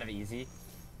 generally kind of easy?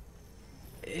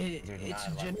 It's not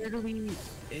a lot.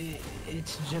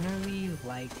 it's generally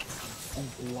like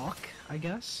luck, I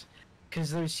guess, because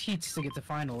there's heats to get to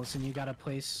finals, and you gotta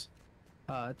place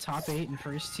top 8 in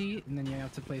first heat, and then you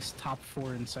have to place top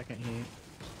 4 in second heat.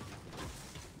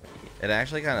 It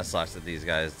actually kind of sucks that these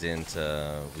guys didn't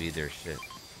weed their shit.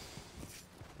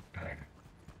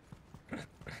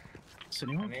 So I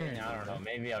anyone mean, care? I don't know.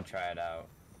 Maybe I'll try it out.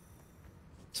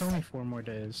 It's only 4 more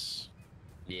days.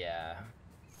 Yeah.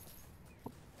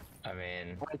 I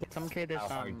mean, Wait, did some kid this how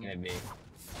hard can it be?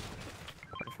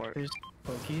 Porta Fort? There's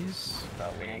Pokies.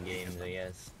 About winning games, I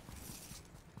guess.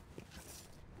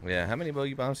 Yeah, how many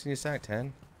bogey bombs can you stack?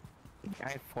 10? I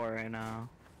have 4 right now.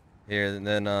 Here,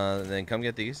 then come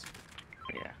get these.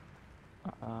 Yeah.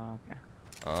 Okay.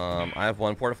 I have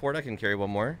one Porta Fort. I can carry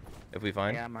one more if we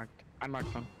find. Yeah, I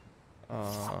marked one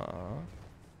on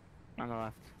the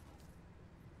left.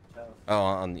 Oh,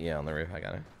 on the roof. I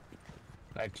got it.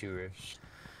 I have 2 rifts.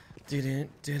 Me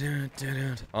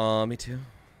too.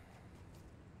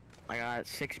 I got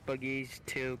 6 boogies,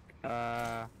 2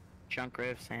 junk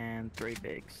riffs, and 3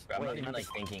 bigs. Bro, I'm not even another, like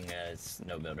thinking it's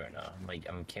no build right now.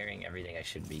 I'm carrying everything I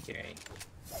should be carrying.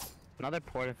 another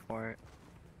Porta Fort.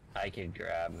 I could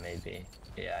grab maybe.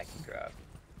 Yeah, I could grab.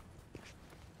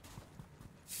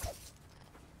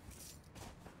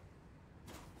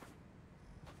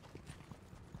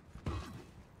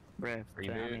 Rift. I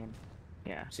Reboot? mean,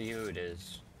 yeah. See who it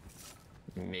is.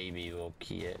 Maybe we'll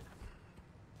key it.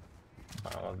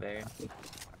 Mama Bear.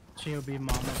 GOB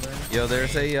Mama Bear. Yo,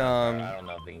 there's a I don't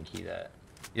know if we can key that.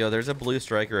 Yo, there's a blue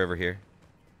striker over here.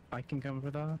 I can come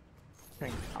for that. I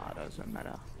think autos are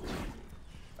meta.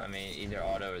 I mean, either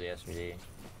auto or the SVD.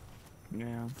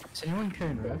 Yeah. Is anyone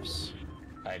carrying riffs?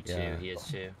 I have 2. Yeah. He has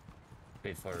 2. We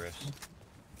have 4 rifts.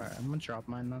 Alright, I'm gonna drop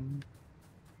mine then.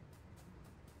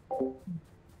 Oh,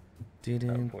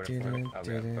 Porta Fort. I'll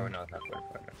grab. Or no, it's not Porta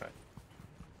Fort. That's right.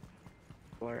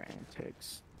 Floor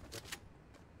antics.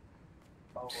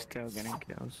 Still getting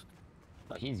kills.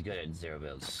 Oh, he's good at 0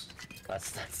 builds.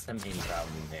 That's the main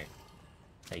problem here.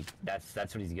 Like that's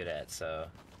what he's good at. So,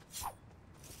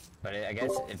 but I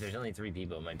guess if there's only 3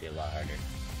 people, it might be a lot harder.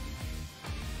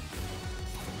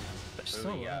 There's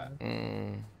What do we still got?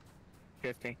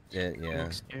 50. Yeah, Looks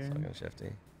it's scary. fucking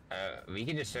shifty. We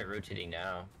can just start rotating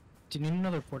now. Do you need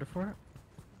another Porta Fort?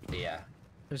 Yeah.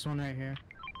 There's one right here.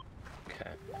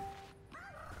 Okay.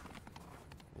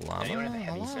 Llama? Anyone have a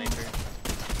heavy sniper?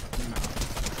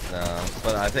 No,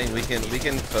 but I think we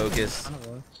can focus. Kind of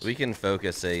looks. We can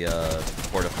focus a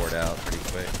Porta Fort out pretty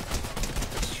quick.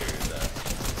 It's true, but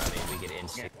I mean, we could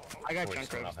instant. I got force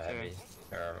junk one roofs off a heavy,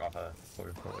 too. or off a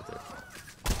Porta Fort with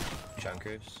it. Junk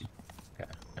roofs? Okay,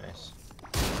 nice.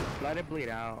 Let it bleed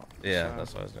out. Yeah, so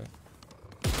that's what I was doing.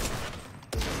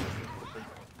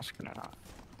 Just gonna not.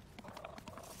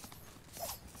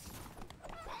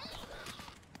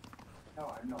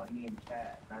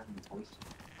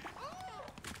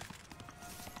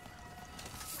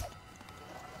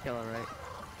 Yellow, right?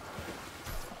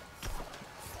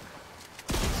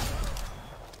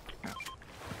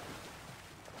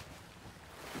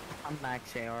 I'm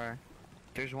max AR.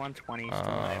 There's 120 still.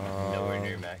 I'm nowhere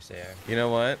near max AR. You know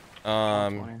what?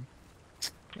 120.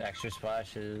 Extra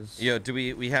splashes. Yo, do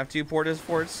we have 2 Portis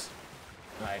forts?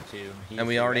 I have 2. And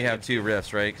we already have 2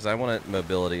 rifts, right? Because I want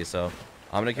mobility, so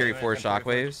I'm gonna carry 4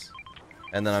 shockwaves,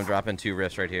 and then I'm dropping 2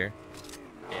 rifts right here.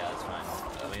 Yeah, that's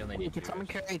fine. We only need Can someone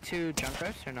carry 2 junk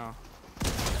rifts or no?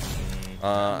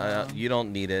 You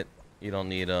don't need it. You don't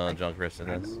need junk rifts in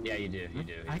this. Yeah, you do. You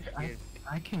do.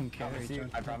 I can carry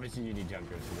junk. I promise you need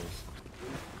junkers for this.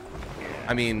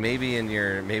 I mean, maybe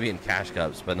in cash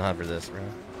cups, but not for this, bro.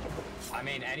 I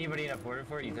mean, anybody in a porta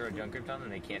fort, you throw a junk crypt on them,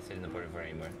 they can't sit in the porta fort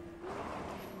anymore.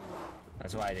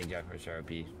 That's why I think junk crypts are OP.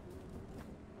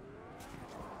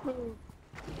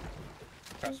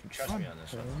 Trust me on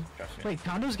this one. Trust me. Wait,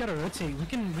 Condo's gotta rotate. We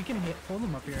can hold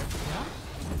him up here.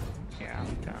 Yeah,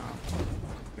 I'm down.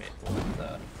 Wait, what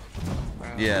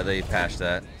the? Yeah, they patched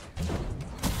that.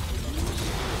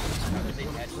 How did they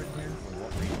catch it here? For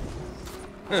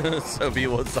what reason? So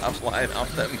people would stop flying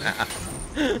off the map.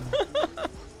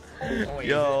 Oh, wait,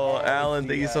 Yo, is it- Alan,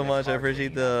 thank you so much. I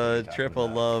appreciate the triple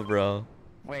love, bro.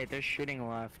 Wait, they're shooting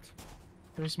left.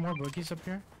 There's more boogies up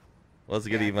here. What's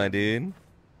good, my dude?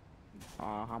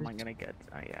 Oh, how am I gonna get?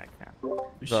 Oh yeah, I can.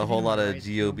 There's a whole lot of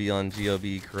GOB on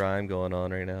GOB crime going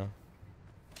on right now.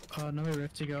 Another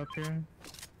rift to go up here.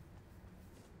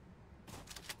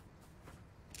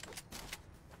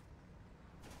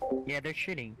 Yeah, they're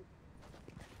shooting.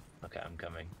 Okay, I'm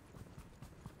coming.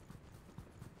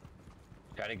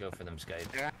 Try to go for them, Skype.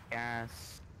 They're at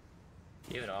gas.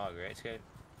 You have an AUG, right, Skype?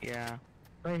 Yeah.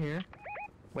 Right here.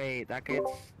 Wait, that guy's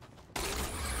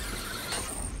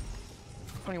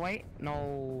 20 white?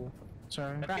 No.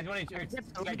 Sorry. Let's get 22. Let me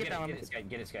Skype, get get that it, one. get it, Skype,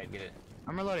 get it, Skype, get it.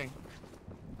 I'm reloading.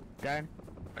 Dead.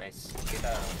 Nice. Get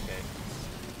that one,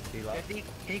 Skype. You lost?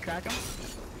 Can you crack him?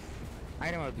 I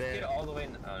hit him a Get bit. it all the way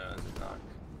in. Oh no, this is not.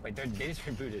 Wait, they just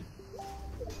rebooted.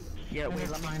 Yeah, wait,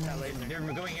 let me get that laser. They're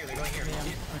going here, they're going here.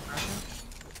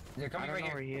 They're I coming don't right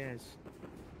know where here. he is.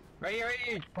 Right here, right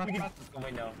here. We can... Oh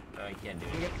wait, no. No, he can't do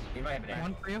it. He might have an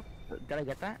One air. for you. Did I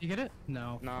get that? You get it?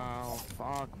 No. No,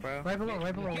 fuck, bro. Right below,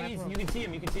 right below, You right below. can see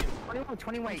him, you can see him.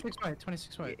 20 white. 26 white,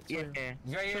 26 white. Yeah, Sorry. yeah.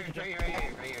 He's right here, he's right here, right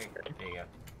here, right here. There you go.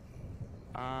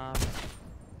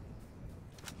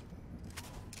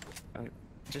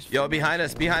 Just Yo, behind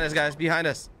us, guys, behind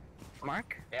us.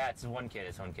 Mark? Yeah, it's one kid,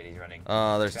 he's running.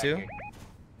 There's Back 2? here.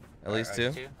 At least 2?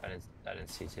 There's 2? I didn't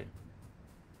see 2.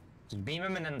 Just beam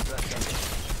him and then let's get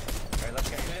it. Alright, let's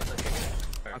get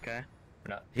it, Or- Okay.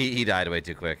 No. He died way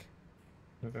too quick.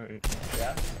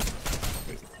 Yeah?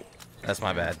 That's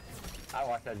my bad. I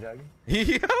watched that jug.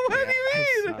 Yo, what do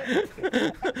you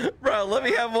mean? Bro, let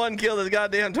me have 1 kill this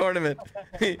goddamn tournament.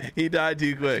 He died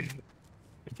too quick.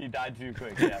 He died too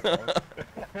quick, yeah, bro.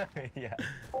 Yeah.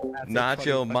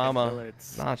 Nacho Mama.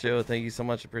 bullets. Nacho, thank you so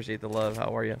much. Appreciate the love.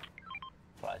 How are you?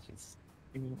 Flashes.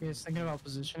 You guys thinking about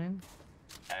positioning?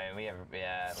 I mean,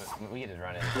 we can just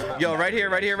run it. Yo, right here,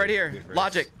 right here, right here.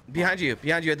 Logic, behind you at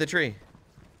the tree.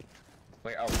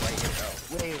 Wait, oh, right here,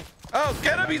 oh. Wait. Oh,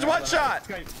 get him, he's 1 shot.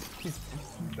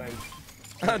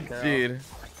 Oh, dude.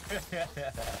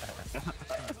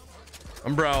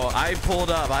 Bro, I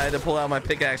pulled up. I had to pull out my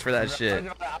pickaxe for that shit.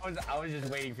 I was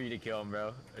just waiting for you to kill him,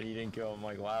 bro. And you didn't kill him. I'm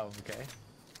like, wow, okay.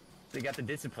 They got the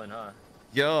discipline, huh?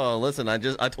 Yo, listen, I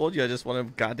told you I just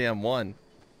wanted goddamn 1.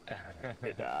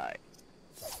 Die.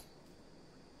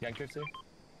 Got Chris there?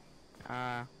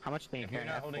 How much do you If you're carry?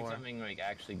 not I got holding 4. something like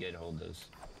actually good, hold those.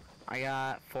 I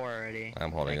got 4 already.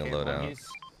 I'm holding a Okay, loadout. boogies.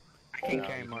 I can't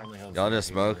carry more. Y'all just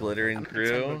smoke littering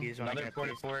crew. Another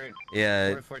porta fort. Yeah,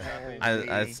 Porta fort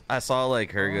happened. I saw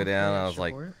like her go down. I was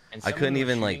like, And I someone couldn't was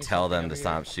even like shooting tell something them to over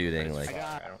stop here. shooting. But it's Like,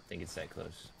 far. I don't think it's that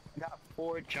close. I got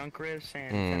 4 junk rifts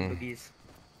and 10 boogies.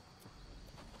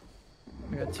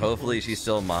 We got 2 hopefully bullets. she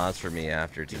still mods for me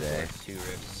after today. 2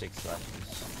 rips, 6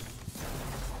 flashes.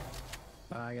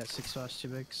 I got 6 flash, 2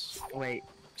 bigs. Wait,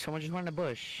 someone just went in the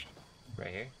bush. Right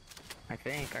here? I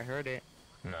think, I heard it.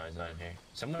 No, he's not in here.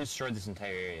 Someone destroyed this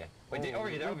entire area. Wait, they're over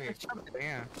here, they're over here.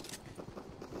 Yeah.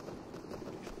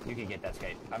 You can get that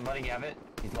skate. I'm letting you have it.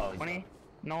 He's low, he's 20?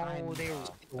 No, they were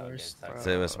low. worst, Okay, bro. So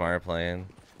it was smart playing.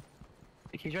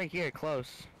 He's right here,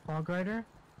 close. Fog Rider?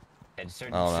 Yeah, just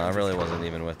start, Oh no, I really wasn't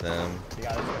even with them. You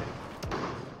got it,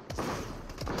 Skate.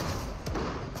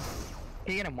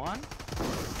 Can you get him 1?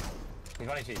 He's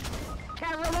 22.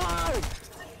 Can't reload!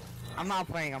 I'm not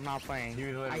playing. I'm not playing. You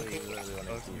literally, I you hate literally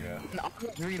want to bro.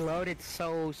 No, reload. It's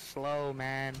so slow,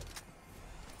 man.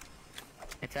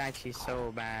 It's actually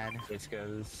so bad. This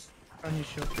goes. On your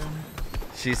shoulder.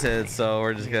 She said, so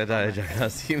we're just gonna die to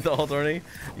Jackass team the whole tourney.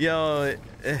 Yo,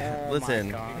 Oh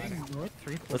listen, my God.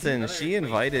 listen. She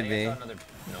invited me, No,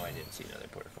 I didn't see another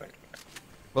porta fight.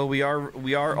 but we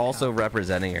are also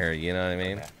representing her. You know what I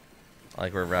mean? Okay.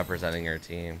 Like we're representing her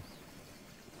team.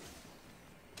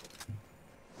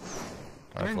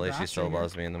 Hopefully, she still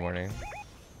loves me in the morning.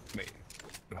 Wait.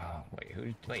 Oh,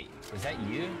 wait, was that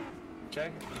you,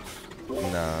 Chuck? No, Wait,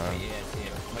 yeah,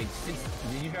 yeah. Wait,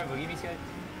 did you try Boogie Me, Sky?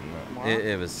 no.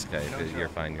 It was Skype. You're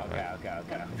fine. You're fine. Okay. I was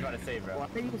about to say, bro. Why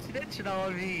are you snitching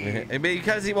on me?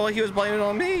 Because he was blaming it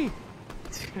on me,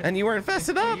 and you weren't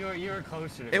fessing up. You were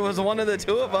closer to It was one of the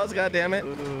two of us. God damn it!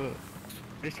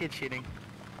 This kid's cheating.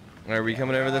 Are we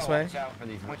coming over this way? Watch out for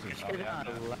these Watch monkeys. this kid Oh, out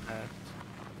yeah. left.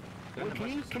 They're in Wait,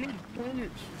 the bushes somewhere.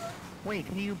 wait,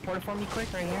 can you porta for me quick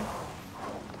right here?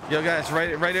 Yo, guys,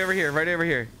 right over here. Right over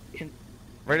here.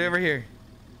 Right over here.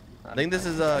 I think this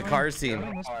is a Cars They're a team.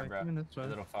 little far, bro. Coming this way. A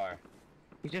little far.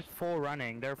 He's just full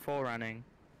running. They're full running.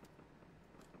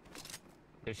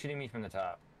 They're shooting me from the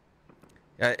top.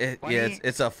 Yeah,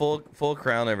 it's a full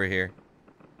crown over here.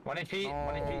 One HP.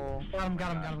 One HP. Oh,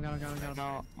 Got him.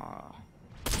 no.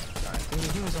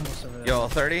 He was almost over there. Yo,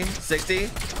 30, 60,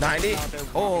 90.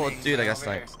 Oh, dude, I got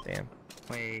sniped. Damn.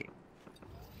 Wait.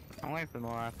 I'm waiting for the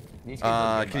left. These kids look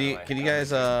good, by the way. Can you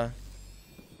guys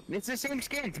It's the same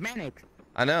skin. It's Manic.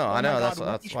 I know. Oh my That's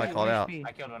God, why I called out.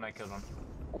 I killed one.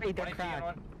 Wait, they're One HP on cracked.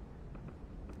 one.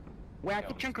 Wait, I Yeah,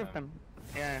 can chunk one with them.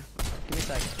 Yeah. Give me a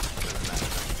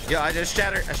sec. Yeah, I just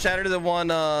shattered the one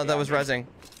that was rezzing.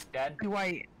 Dead.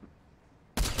 Wait.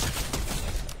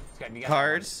 Scott, you got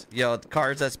Cards. Yo,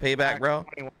 cards. That's payback, bro.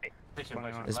 Push him.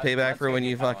 It's Let's payback for go when get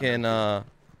you that one. fucking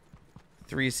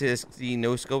 360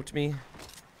 no scoped me.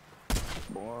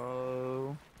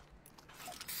 Whoa.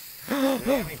 Do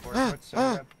they have any porta pots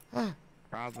over there?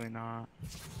 Probably not.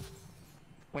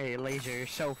 Wait, laser, you're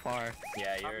so far.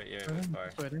 Yeah, you're a bit far.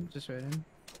 Just waiting.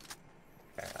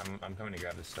 Okay, I'm coming to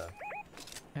grab this stuff.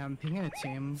 Yeah, I'm pinging a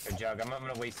team. Hey, Jug, I'm not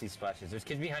gonna waste these splashes. There's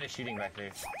kids behind us shooting back there.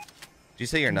 Did you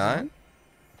say you're not?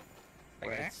 Like,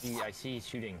 Where? I see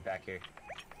shooting back here.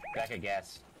 Back at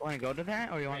gas. You wanna go to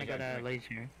that, or you wanna Yeah, go to go.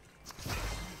 laser?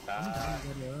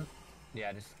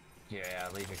 Yeah,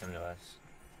 laser come to us.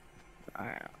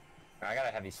 Alright. I got a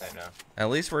heavy sight now. At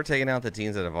least we're taking out the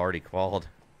teams that have already qualled.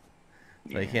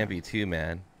 So they Yeah. can't be too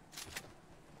mad.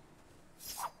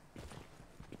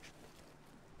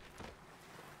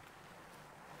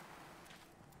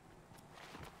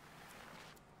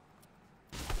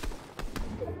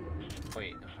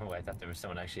 Wait, oh, I thought there was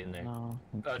someone actually in there. No.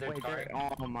 Oh, they're Wait, car-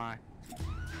 oh my.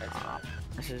 That's-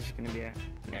 This is gonna be a.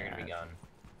 They're gonna be gone.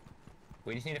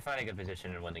 We just need to find a good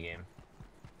position and win the game.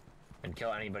 And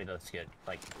kill anybody that's good.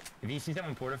 Like, if you see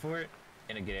someone porta for it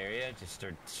in a good area, just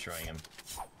start destroying them.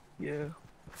 Yeah.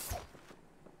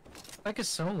 Like a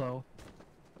solo.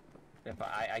 If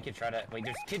I could try to wait.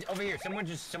 There's kids over here. Someone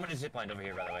just ziplined over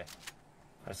here. By the way,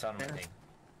 I saw them. I Yeah. think.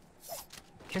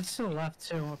 Kids to the left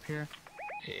too, up here.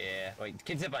 Yeah. Wait,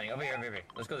 kids ziplining over here. Over here.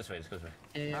 Let's go this way.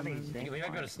 Yeah, How many man. zip We might be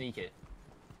able to lines? sneak it.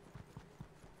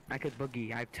 I could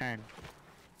boogie. I have 10.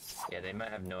 Yeah, they might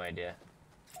have no idea.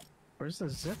 Where's the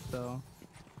zip though?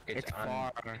 It's on.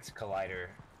 far. It's collider.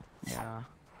 Yeah.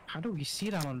 How do we see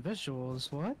that on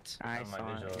visuals? What? I On my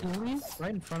saw it. visual. Really?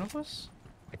 Right in front of us?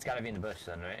 It's got to be in the bush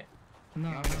then, right? No,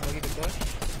 You want me to boogie the bush?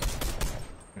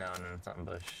 No, it's not in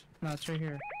the bush. no, it's right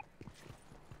here.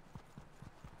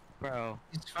 Bro,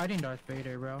 He's fighting Darth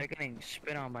Vader, bro. they're getting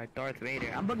spit on by Darth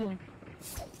Vader. I'm boogieing.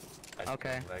 I just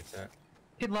Okay. came back to it.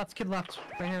 Kid left,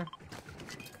 right here.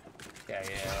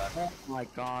 Yeah. Oh my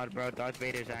god, bro. Darth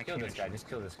Vader's Kill actually. this guy. Just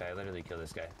kill this guy. Literally kill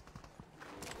this guy.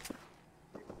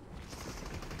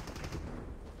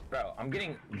 Bro, I'm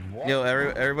getting. Yo,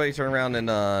 everybody turn around and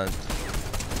Look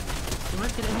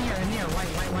at in here,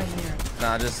 white in here.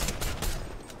 nah, just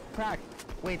Crack.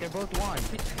 Wait, they're both one.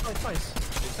 Twice.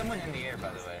 There's someone in the air, by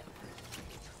the way.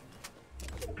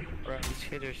 Bro, these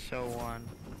kids are so one.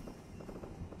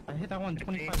 I hit that one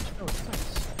 25 kills.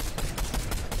 Nice.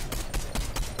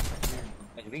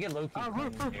 If we get low key Oh, in the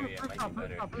area, it might be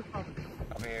better. rooftop.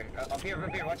 Up here,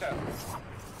 watch out.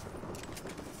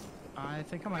 I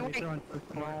think I might be throwing.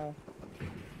 No.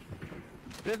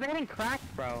 They're getting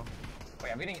cracked, bro.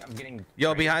 Wait, I'm getting.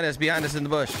 yo behind us in the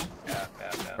bush. Yeah.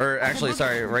 Or actually,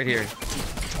 sorry, right here.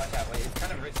 Watch out. Wait, it's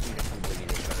kind of risky to boogie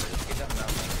this, brother. This kid doesn't know.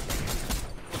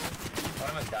 One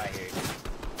of us die here.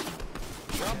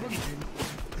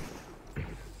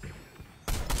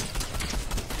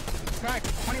 Crack.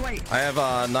 20 weight. I have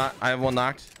I have one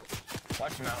knocked.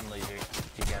 Watch mountain laser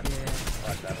if you can. Yeah.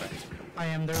 Watch that way. I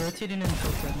am. They're rotating in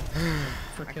open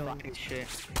for I killing. fucking shit.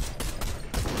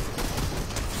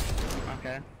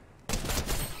 Okay.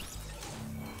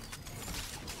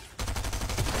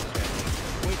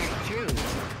 Wait, there's two.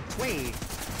 Wait.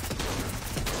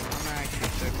 I'm actually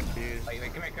so confused.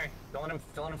 Wait, come here. Don't let him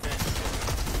finish.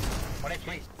 1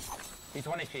 HP. He's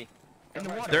 1 HP. In the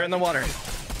water. They're in the water.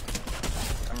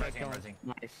 I'm resing.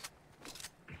 Nice.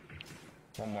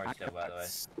 One more still, by the way.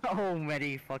 So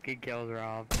many fucking kills,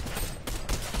 Rob.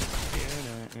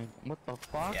 What the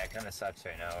fuck? Yeah, it kind of sucks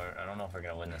right now. I don't know if we're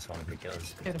gonna win this one for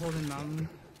kills. Kid holding mountain.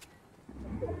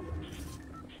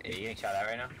 Yeah, you getting shot at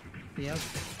right now? Yep.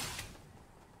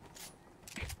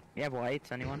 You have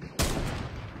whites, anyone?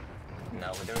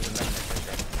 No, but there was a medkit right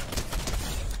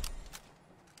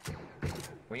there.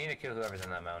 We need to kill whoever's in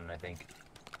that mountain, I think.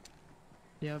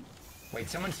 Yep. Wait,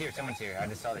 someone's here. I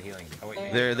just saw the healing. Oh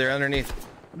wait. They're underneath.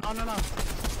 No.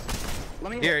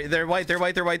 Let me. Here, they're white. They're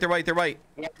white.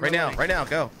 Yeah, Right now,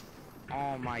 go.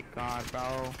 Oh my god,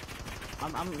 bro.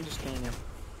 I'm just kidding you.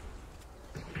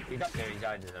 He's up there. He's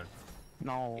out of zone.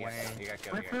 No way. You got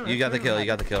killed. You got the kill. You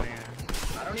got the kill.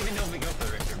 I don't even know if we go for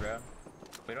the Richter, bro.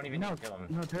 We don't even No, need to kill him.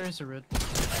 no, there is a red. I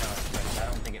know, but I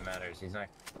don't think it matters. He's not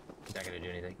gonna do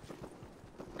anything.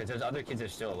 Because those other kids are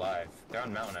still alive. They're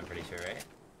on mountain, I'm pretty sure, right?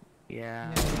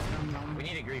 Yeah. We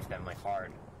need to grief them, like,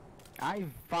 hard. I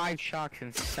have 5 shocks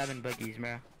and 7 boogies,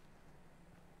 bro.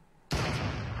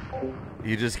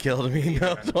 You just killed me.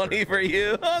 No, 20 for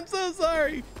you. I'm so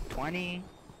sorry. 20.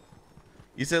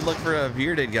 You said look for a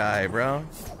bearded guy, bro.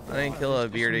 I didn't kill a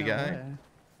bearded guy.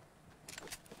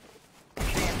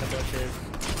 Stand the bushes.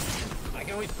 I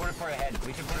can always put it for ahead.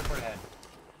 We can put it for ahead.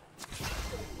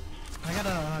 I got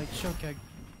a choke egg.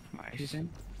 Nice.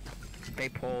 They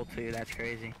pull too, that's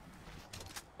crazy.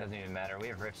 Doesn't even matter. We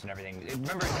have rifts and everything.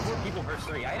 Remember, 4 people versus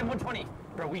 3. I had 120.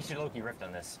 Bro, we should low-key rift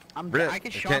on this. Rift. I can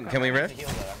shock Can we him. rift? Heal,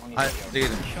 though. I need to heal.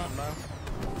 Dude. Shot, bro.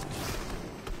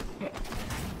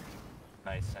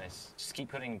 Nice. Just keep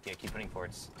putting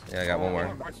ports. Yeah, I got one How more.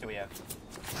 many more ports do we have?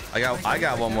 I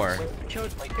got one more.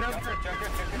 Choke. Like, Get out.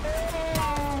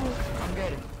 I'm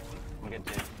good. I'm good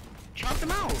too. Chop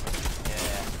them out.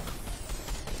 Yeah.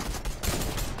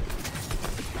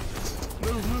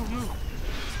 Move.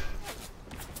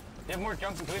 Do we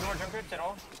have more junkers at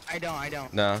all? I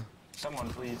don't. No. Someone,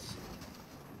 please.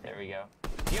 There we go. Do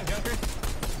you have junkers?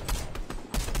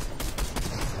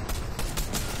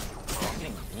 Oh, I'm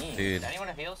getting beamed. Dude. Does anyone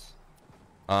have heals?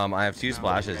 I have 2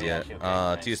 splashes yet.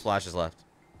 Nice. 2 splashes left.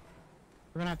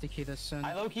 We're gonna have to key this soon.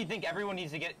 I low-key think everyone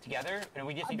needs to get together, and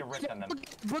we just need to rift on them.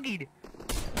 Boogied.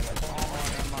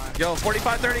 Yo,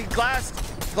 45-30, glass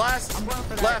I'm going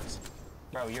for that. left.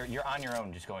 Bro, you're on your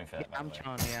own just going for that, by I'm the way.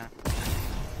 trying, yeah. I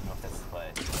don't know if that's the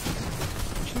play.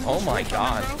 Oh my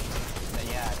god. But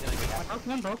yeah, I feel like we have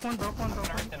to. Broke one.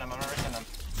 I'm gonna rift in them.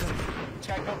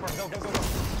 Sky, go for him. Go.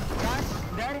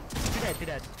 Dead? Two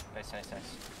dead. Nice.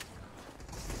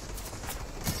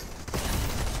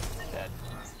 Dead.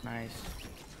 Nice.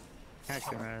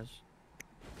 Catch your res.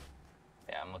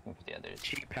 Yeah, I'm looking for the others.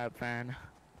 Cheap pep fan.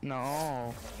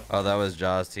 No. Oh, that was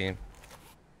Jaws' team.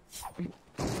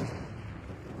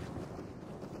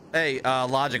 Hey,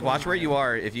 Logic, watch where you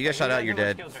are. If you get shot out, you're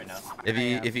dead. If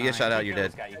you get shot out, you're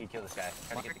dead. You can kill this guy.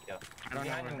 Try to get the kill.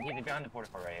 He's behind the porta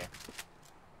fort right here.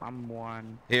 I'm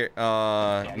one. Here,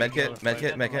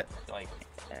 medkit. Like,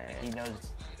 he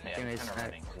knows. Yeah, Give me he's his kind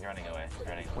of head. running. He's running away.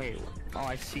 Wait. Oh,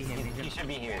 I see him. He should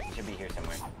be here. He should be here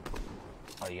somewhere.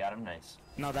 Oh, you got him? Nice.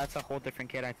 No, that's a whole different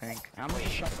kid, I think. I'm gonna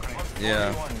shot him. Yeah.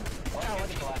 Yeah, one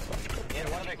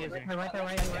of their kids. Right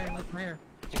there.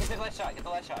 You get the last shot. Get the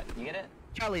last shot. You get it?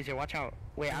 Shot laser, watch out.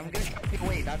 Wait, I'm gonna shot people.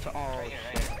 Wait, that's all. Right here.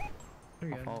 You're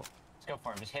My good. fault. Let's go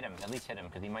for him. Just hit him. At least hit him,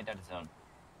 because he might die to his own.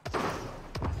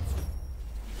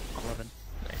 11.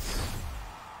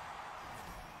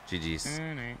 GG's.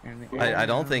 And I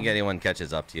don't think anyone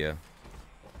catches up to you.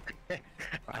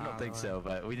 I don't think so,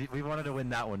 but we wanted to win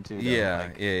that one too. Though. Yeah,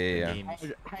 Like, yeah.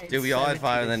 games. Dude, we all had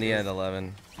 5 and then he had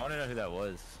 11. I want to know who that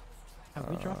was. Have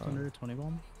we dropped under a 20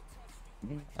 bomb?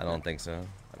 I don't think so.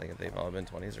 I think they've all been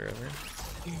 20s or over.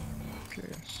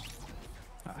 Curious.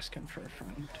 Asking for a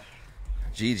friend.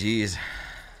 GG's.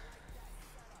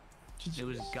 It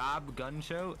was Gob Gun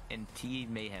Show and T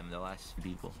Mayhem, the last 2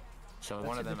 people. So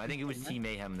one of them, I think it was T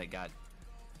Mayhem that got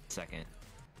second.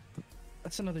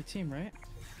 That's another team, right?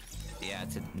 Yeah,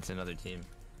 it's another team.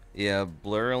 Yeah,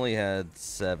 Blur only had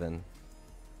 7.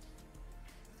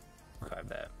 I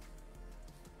bet.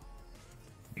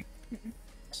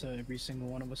 So every single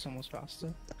one of us almost passed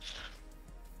it.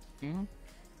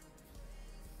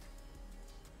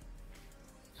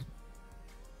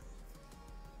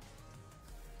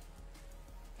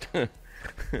 I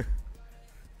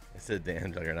said,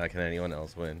 damn, Juggernaut, can anyone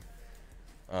else win?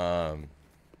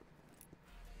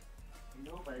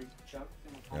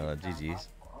 GG's.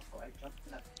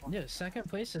 Yeah, second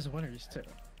place is winners too.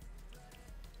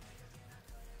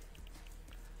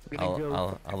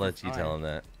 I'll let you tell him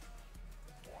that.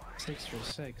 6 for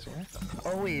 6, what?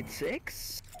 Oh wait,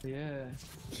 6? Yeah.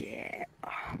 Yeah.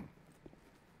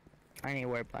 I need to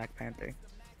wear Black Panther.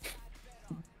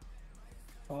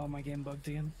 Oh, my game bugged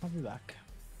again. I'll be back.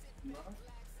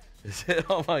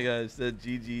 Oh my god, it said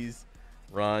GG's.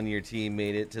 Ron, your team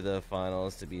made it to the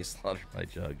finals to be slaughtered by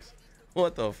Jugs.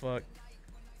 What the fuck?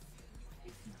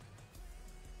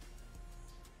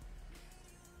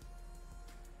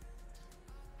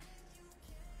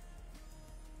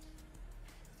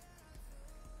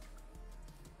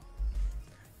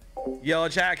 Yo,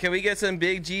 chat, can we get some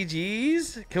big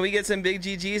GG's? Can we get some big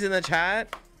GG's in the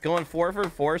chat? Going 4 for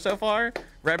 4 so far.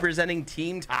 Representing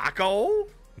Team Taco.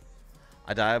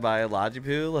 I died by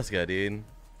Logipoo. Let's go, dude.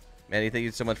 Manny, thank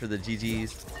you so much for the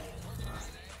GG's.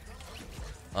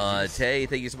 Tay,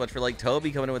 thank you so much for like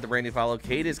Toby coming in with the brand new follow.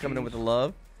 Kate is coming in with the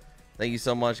love. Thank you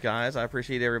so much, guys. I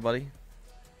appreciate everybody.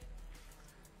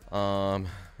 So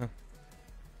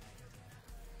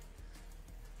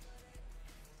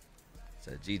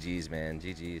GG's, man.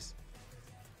 GG's.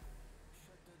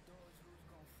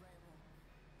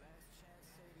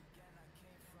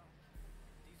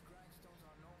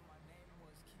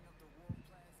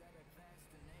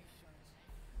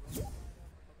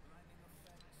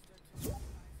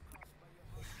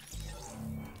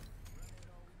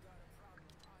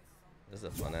 This is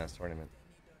a fun ass tournament.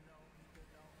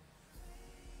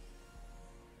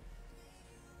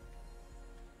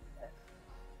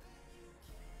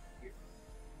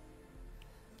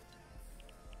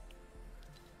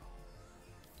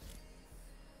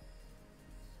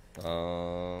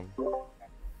 All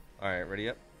right, ready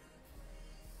up.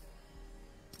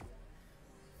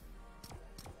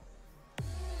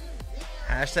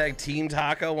 Hashtag Team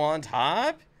Taco on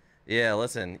top. Yeah,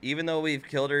 listen. Even though we've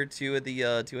killed her two of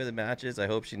the matches, I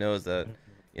hope she knows that,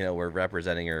 you know, we're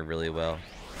representing her really well.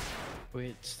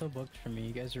 Wait, it's still booked for me.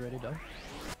 You guys are ready to go?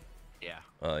 Yeah.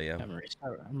 Oh yeah. I'm gonna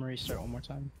restart one more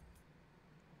time.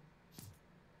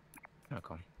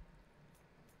 Okay.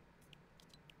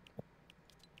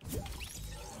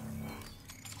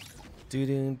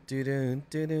 Doo-doo, doo-doo,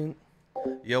 doo-doo.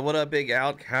 Yo, what up, big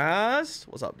outcast?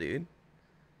 What's up, dude?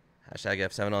 Hashtag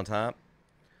F7 on top.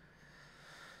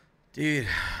 Dude.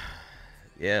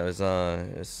 Yeah, it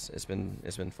was it's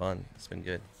been fun. It's been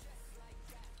good.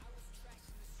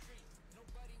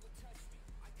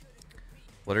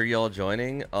 What are y'all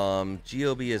joining?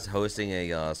 GOB is hosting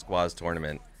a squads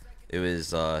tournament. It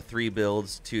was 3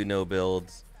 builds, 2 no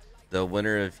builds. The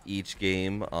winner of each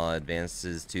game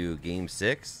advances to game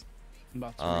 6. I'm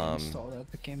about to reinstall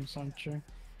that the game's launcher.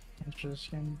 After this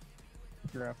game.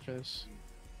 Or after this.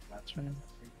 That's right.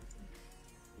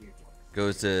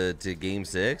 Goes to game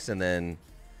 6, and then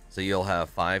so you'll have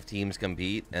 5 teams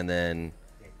compete, and then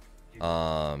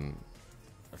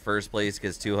first place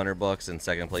gets $200 and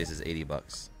second place is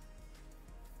 $80.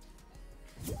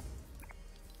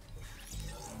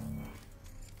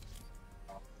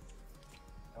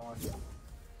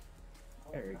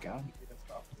 There we go.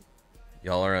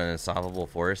 Y'all are an unstoppable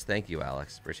force. Thank you,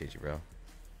 Alex. Appreciate you, bro.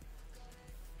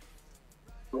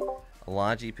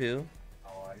 Logipoo.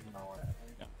 Oh,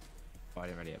 I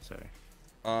didn't ready up, sorry.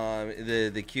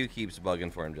 The queue keeps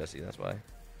bugging for him, Jesse. That's why.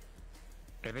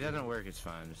 If it doesn't work, it's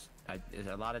fine. Just,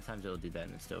 a lot of times it'll do that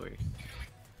and it still works.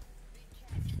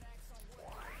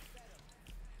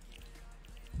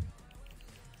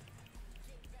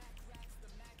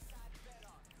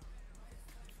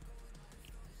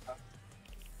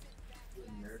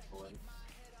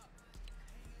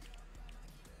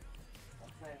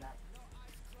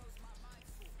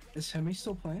 Is Hemi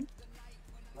still playing?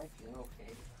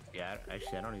 Yeah,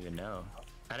 actually, I don't even know.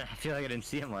 I feel like I didn't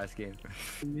see him last game.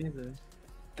 Me neither.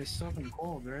 They still haven't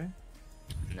called, right?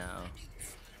 No.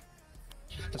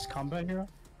 Does Combat Hero?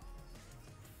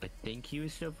 I think he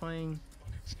was still playing.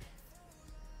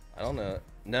 I don't know.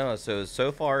 No,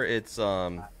 so far it's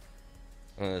our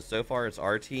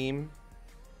team.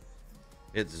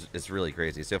 It's really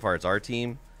crazy. So far it's our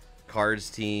team, Cards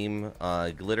team,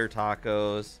 Glitter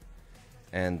Tacos,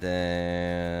 and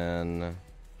then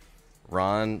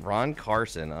Ron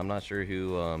Carson. I'm not sure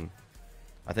who.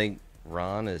 I think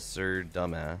Ron is Sir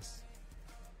Dumbass.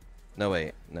 No,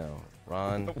 wait, no,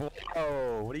 Ron.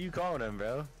 Whoa, what are you calling him,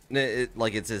 bro?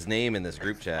 Like it's his name in this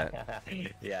group chat.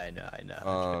 Yeah, I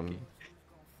know.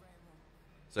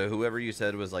 So whoever you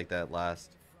said was like that last.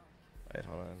 Wait,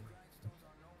 hold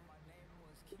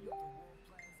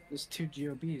There's 2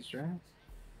 GOBs, right?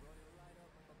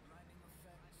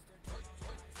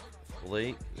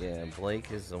 Blake, yeah, Blake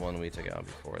is the one we took out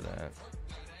before that.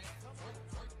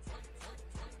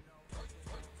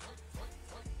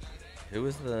 Who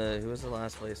was the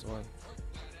last place one?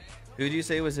 Who did you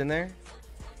say was in there?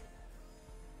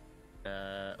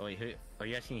 Wait, who are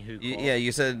you asking? Who? Yeah,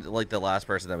 you said like the last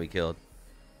person that we killed.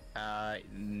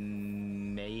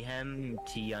 Mayhem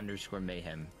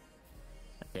T_Mayhem.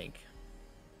 I think.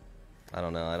 I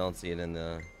don't know. I don't see it in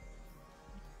the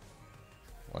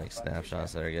like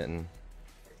snapshots that are getting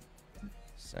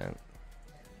sent.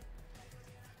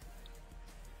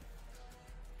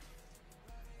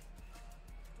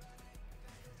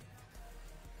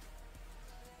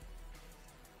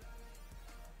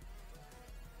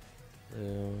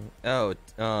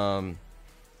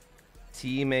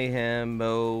 T Mayhem,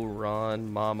 Mo,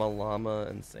 Ron, Mama Llama,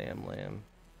 and Sam Lamb.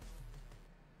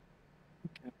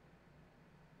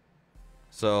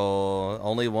 So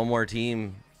only one more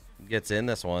team gets in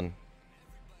this one.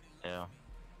 Yeah.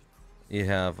 You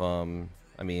have I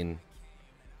mean,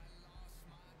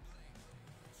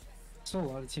 Still a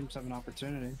lot of teams have an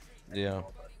opportunity. yeah.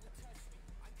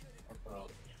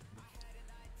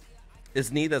 It's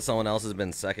neat that someone else has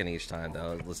been second each time,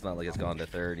 though. It's not like it's gone to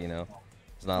third, you know?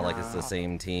 It's not like it's the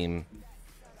same team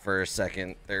first,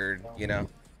 second, third, you know?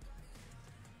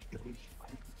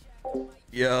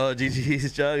 Yo,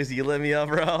 GG's, Jugs, you lit me up,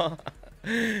 bro.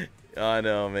 I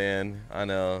know, man. I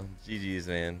know. GG's,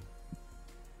 man.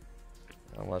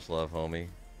 Not much love, homie.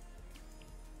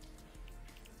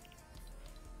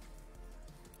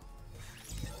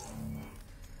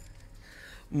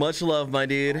 Much love, my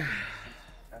dude.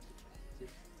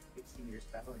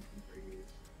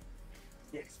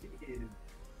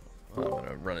 Oh, I'm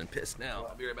gonna run and piss now.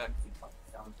 I'll be right back.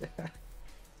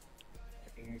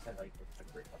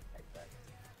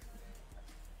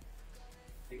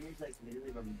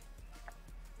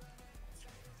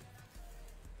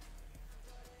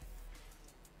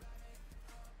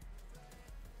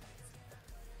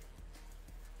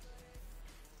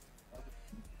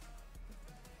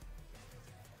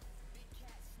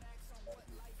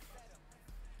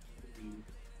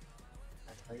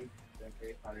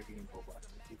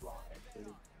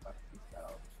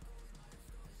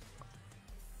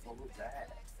 What was that?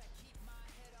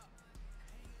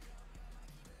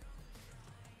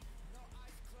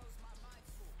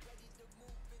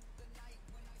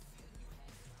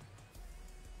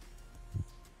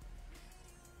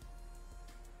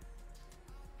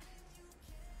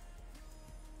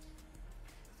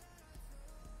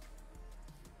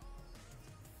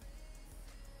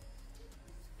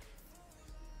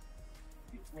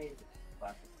 You just made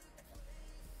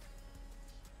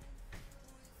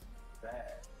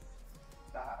that.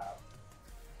 Stop.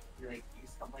 You're like, you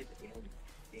sound like the alien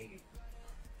game.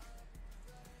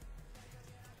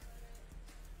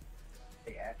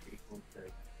 They add equals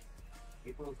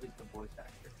like the voice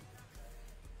actor.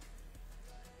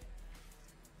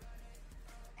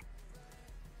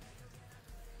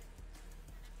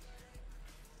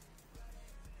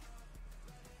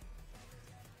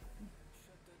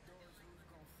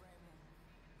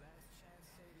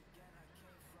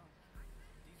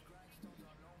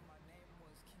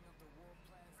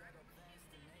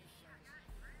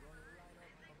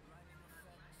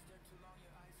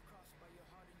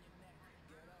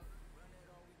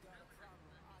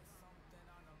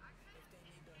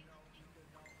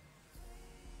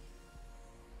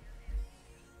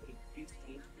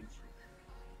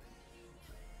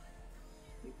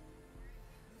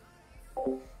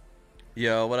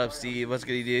 Yo, what up, Steve? What's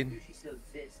good, dude?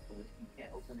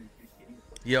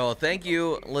 Yo, thank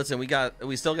you. Listen,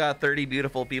 we still got 30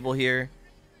 beautiful people here.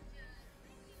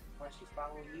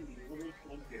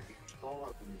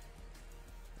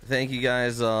 Thank you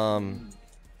guys, all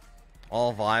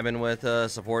vibing with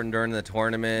us, supporting during the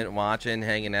tournament, watching,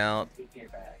 hanging out,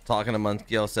 talking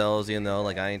amongst yourselves, even though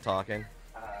like I ain't talking.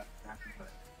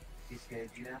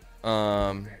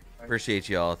 Appreciate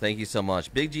y'all. Thank you so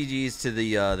much. Big GGs to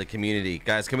the community,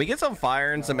 guys. Can we get some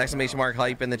fire and some exclamation mark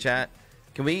hype in the chat?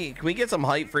 Can we get some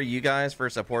hype for you guys for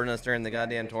supporting us during the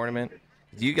goddamn tournament?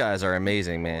 You guys are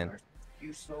amazing, man.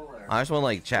 I just want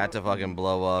like chat to fucking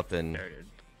blow up and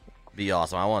be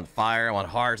awesome. I want fire. I want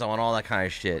hearts. I want all that kind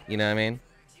of shit. You know what I mean?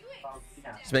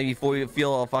 Just make me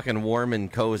feel all fucking warm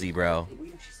and cozy, bro.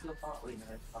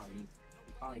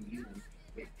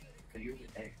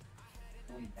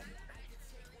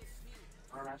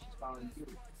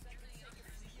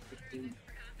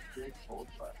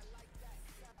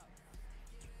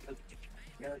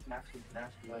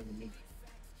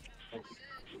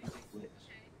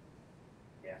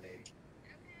 Yeah, maybe.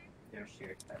 They're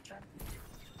shared that time.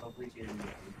 Hopefully she doesn't get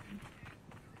anything.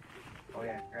 Oh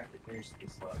yeah, grab the clear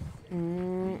space log.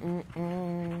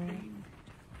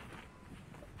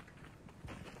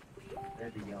 They're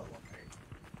the yellow one, right?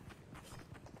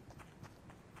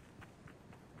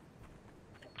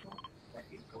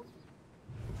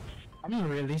 I'm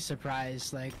really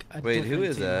surprised, like, a Wait, who different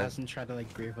is team that? hasn't tried to,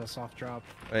 like, grieve us off drop.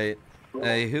 Wait.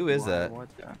 Hey, who is that?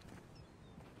 What's that?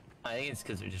 I think it's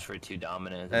because they're just too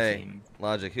dominant as a Hey, team.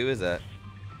 Logic, who is that?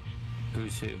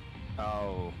 Who's who?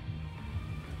 Oh.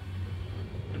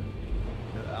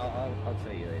 I'll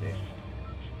tell you later.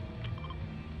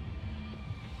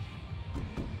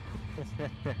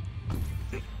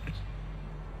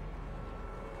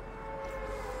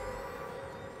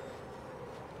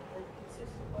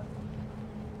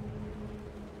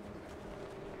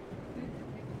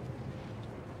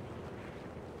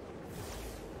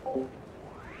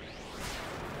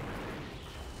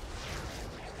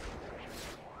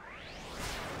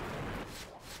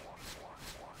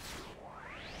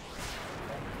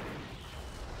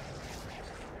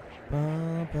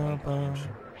 Ba, ba, ba.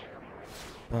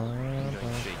 Ba, I'm ba.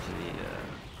 going straight to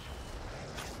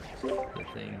the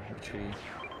thing, the tree.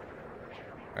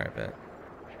 Alright, bet.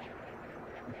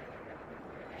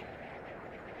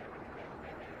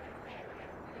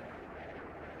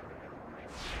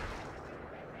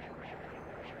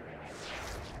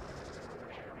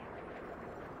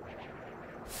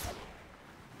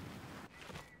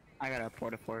 I got a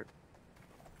porta fort.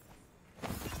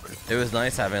 It was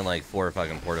nice having like 4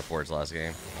 fucking porta forts last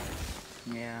game.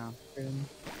 Yeah.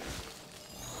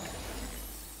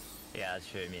 Yeah, that's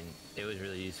true. I mean, it was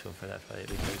really useful for that fight.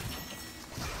 We took.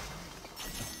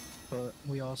 But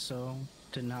we also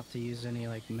didn't have to use any,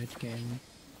 like, mid-game.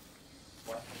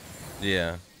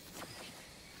 Yeah.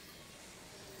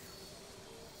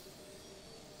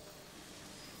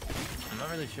 I'm not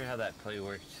really sure how that play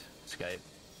worked, Skype.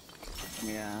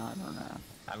 Yeah, I don't know.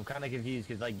 I'm kind of confused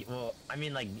because, like, well, I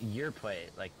mean, like, your play,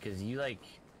 like, because you, like,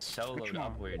 soloed Which one?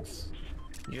 upwards.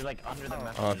 You're, like, under the I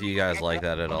map. don't know if you guys like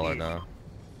that at all or not.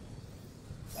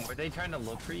 Were they trying to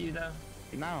look for you, though?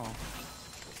 No.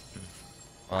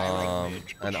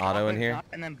 An auto in here?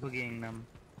 And then boogieing them.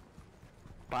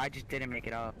 But I just didn't make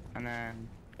it up. And then,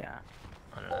 yeah.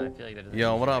 I don't know. I feel like that doesn't Yo,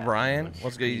 usually what up, happen Brian? once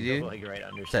What's good, you you go, dude? like, right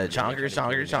under Said somebody, chonkers, they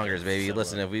try to chonkers, do it chonkers, baby. solo.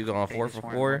 Listen, if we've gone They 4 just for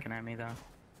weren't 4, looking at me, though.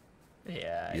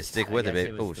 Yeah. you I stick guess with it,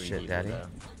 baby. was Oh 3 shit, people, daddy. though.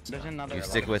 There's another. You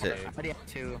stick with it. I already have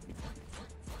 2.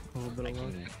 A little bit I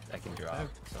of luck. can drop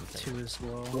something. 2 as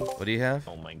well. What do you have?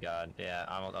 Oh my god. Yeah,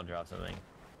 I'll drop something.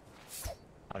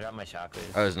 I'll drop my chakras.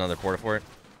 Oh, there's another porta fort?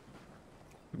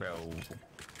 Bro.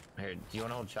 Here, do you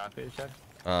want to hold chakras, Chuck?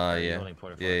 Or are you Yeah. holding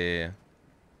porta Yeah, fort? yeah, yeah.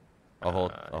 I'll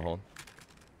hold. I'll hold.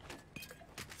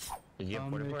 Did you have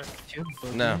porta fort? Do you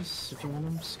have No. boogies, if you want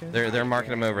them, Skip? They're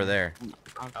marking them over there.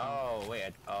 Oh,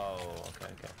 wait.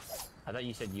 Okay. I thought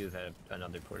you said you had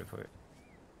another porta fort.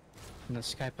 And the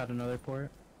Skype had another port.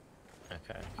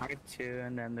 Okay. I have 2,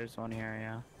 and then there's one here,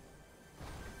 yeah.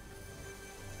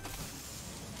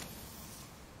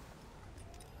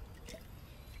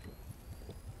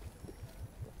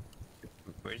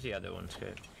 Where's the other one,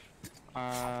 Skip?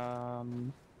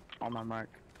 On my mark.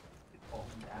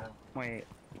 Wait,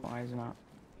 why is it not?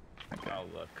 I'll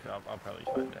look. I'll probably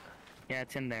find it. Yeah,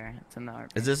 it's in there. It's in the RP.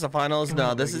 Is this the finals?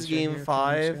 No, this is game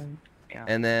 5. Yeah.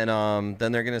 And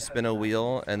then they're gonna spin a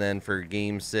wheel, and then for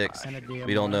game 6, And a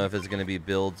we don't know DMR. if it's gonna be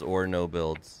builds or no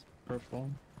builds. Purple.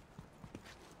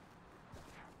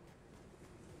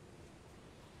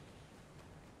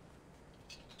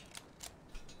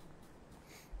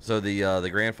 So the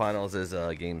grand finals is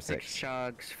game 6 6.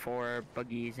 chugs, 4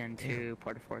 buggies, and 2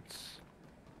 porta forts.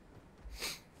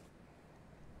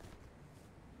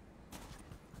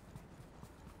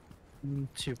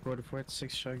 Two porta forts,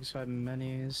 6 chugs, 5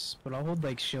 minis. But I'll hold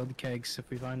like shield kegs if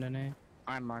we find any.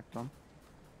 I marked them.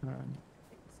 Alright.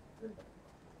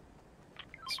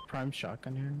 It's prime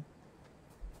shotgun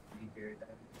here.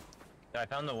 I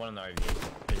found the one in the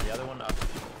RV. Is the other one up,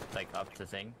 like up the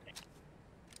thing?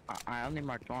 I only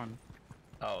marked 1.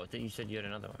 Oh, I thought you said you had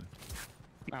another one.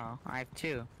 No, I have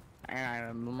 2. And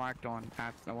I marked 1.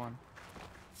 That's the one.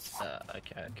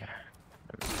 Okay.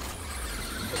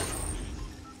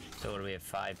 So what do we have?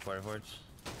 5 porta forts?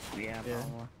 Yeah, Yeah.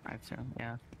 probably. I have 2.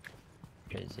 Yeah.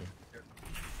 Crazy.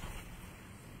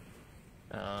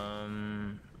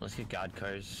 Let's get god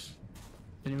cars.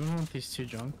 Anyone want these 2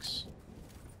 junks?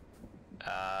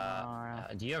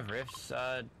 Do you have rifts,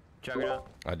 Juggernaut?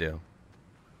 I do.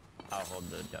 I'll hold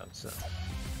the junks.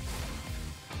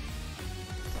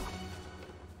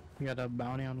 We got a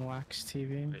bounty on Wax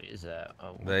TV. Wait, is that?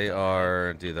 Oh, They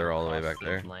are, dude. They're all the way back cost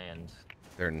there. of land.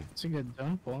 They're It's a good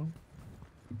jump ball.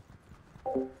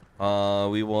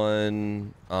 we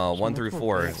won 1 through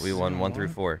 4. We won 1 through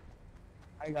 4.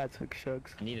 I got took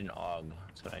shucks. I need an AUG.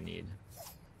 That's what I need.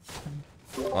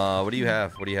 What do you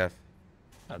have? What do you have?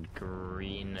 A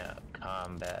green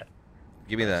combat.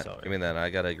 Give me that. Sorry. Give me that. I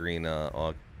got a green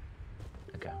AUG.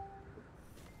 Okay.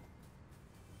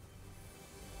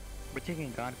 We're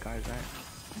taking god cars, right?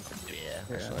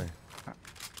 Yeah. Actually.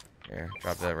 Here,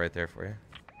 drop that right there for you.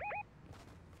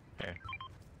 Here.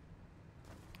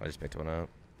 I just picked one up.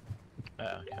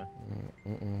 Oh, okay.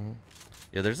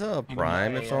 Yeah, there's a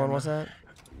prime if someone wants that.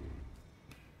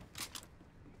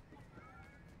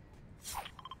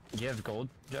 Do you have gold,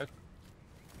 Jug?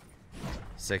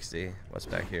 60. What's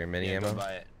back here? Mini Yeah, ammo? Go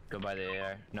buy it. Go buy the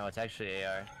AR. No, it's actually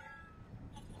AR.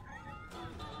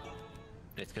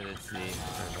 It's because it's the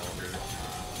revolver.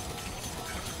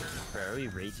 Bro, are we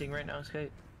racing right now,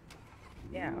 Skype?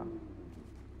 Yeah.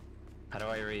 How do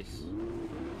I race?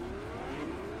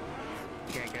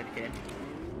 Yeah, good.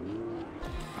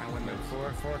 I win Wait,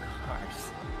 those. four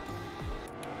cars.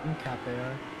 I'm cap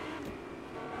AR.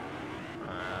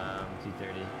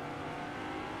 230.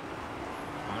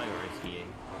 I'm gonna go risky.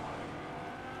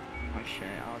 Oh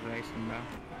shit, I was racing, bro.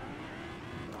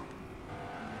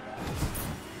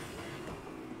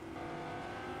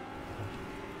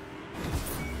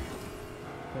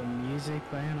 The music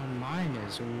playing on mine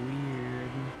is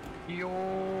weird. Yo.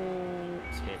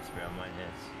 It's hits, bro. Mine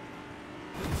hits.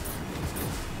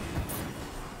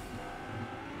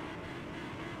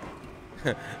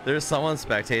 There's someone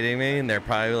spectating me, and they're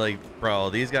probably like,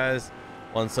 bro, these guys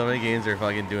won so many games, they're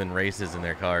fucking doing races in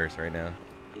their cars right now.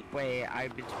 Wait, I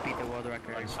just beat the world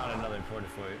record. I just found another port of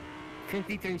fort.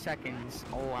 53 seconds.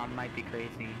 Oh, I might be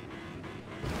crazy.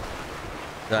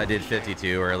 I did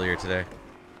 52 earlier today.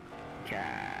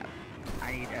 Cap.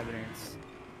 I need evidence.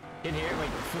 In here, wait,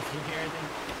 in here, I think.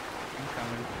 I'm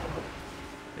coming.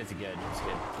 It's good. It's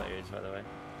good players, by the way.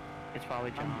 It's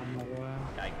probably John.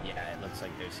 Yeah, it looks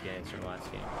like they're skins from last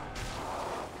game.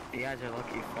 You guys are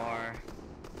lucky far.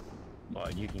 Well,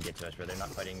 you can get to us, bro. They're not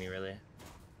fighting me, really.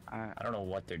 I don't know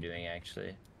what they're doing,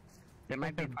 actually. They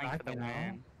might be playing for the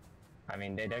win. I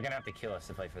mean, they're gonna have to kill us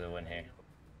to fight for the win here.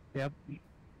 Yep.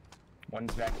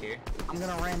 One's back here. I'm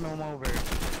gonna ram them over.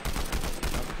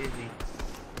 I'm busy.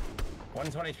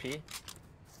 One's 1 HP.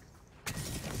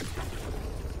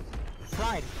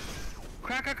 Slide.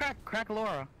 Crack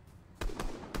Laura.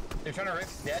 They're trying to rip.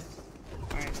 Dead.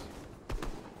 Alright.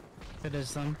 It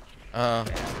is them.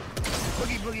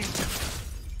 Boogie.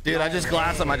 Dude, I just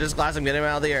glassed him. Get him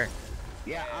out of the air.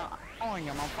 Yeah, I'm following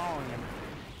him.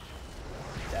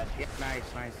 Dead. Yeah, nice.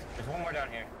 There's one more down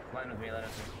here. Line with me.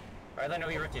 Alright, no,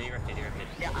 he ripped it.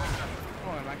 Yeah,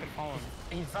 I can follow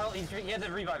him. He had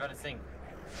the revive on his thing.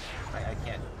 I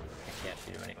can't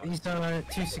shoot him anymore. He's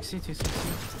 260. This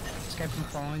guy from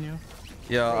following you.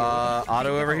 Yeah,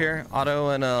 Otto over here. Otto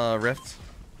and Rift.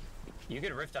 You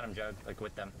could rift on him, Jug, like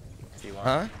with them, if you want.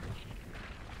 Huh?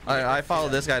 I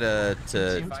followed this guy to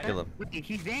kill him. Wait,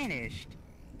 he vanished.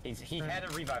 He had a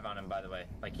revive on him, by the way.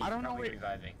 Like he's I don't know probably where-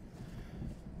 reviving.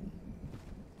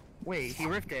 Wait, he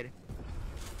rifted.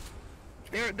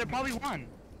 They're probably one.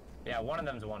 Yeah, one of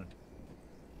them's one.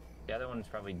 The other one's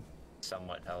probably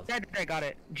somewhat health. Dead, I got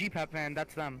it. G-Pep, man,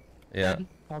 that's them. Yeah.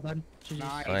 All done.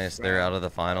 GG's. Nice. They're out of the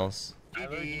finals.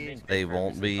 They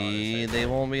won't be. They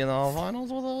won't be in the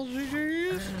finals with all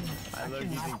GGs. I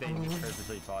literally think they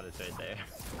purposely fought us right there.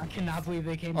 I cannot believe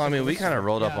they came. Well, I mean, we kind of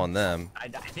rolled up on them. I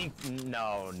think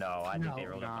no. I think they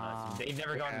rolled up on us. They've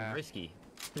never gone risky.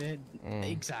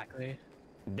 Exactly.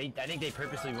 I think they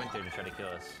purposely went there to try to kill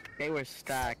us. They were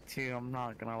stacked too. I'm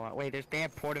not gonna lie. Wait, they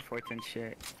have porta forts and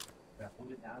shit.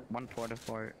 One porta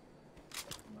fort.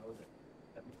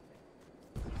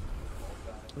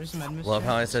 Where's the med Love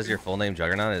how it says your full name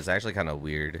Juggernaut. It's actually kind of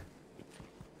weird.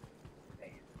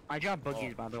 I dropped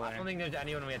boogies, by the way. I don't think there's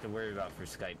anyone we have to worry about for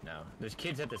Skype now. There's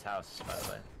kids at this house, by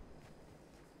the way.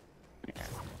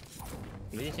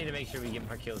 We just need to make sure we get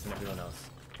more kills than everyone else.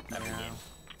 Every game.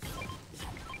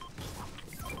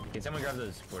 Can someone grab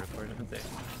those porta forts up there?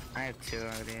 I have 2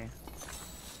 already.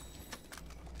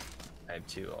 I have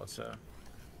 2 also.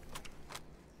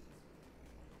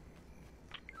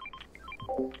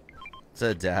 Is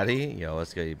that daddy? Yo,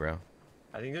 let's go, you bro.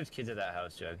 I think there's kids at that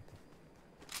house, Jug.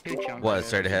 What?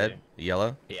 Straight ahead?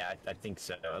 Yellow? Yeah, I think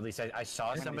so. At least I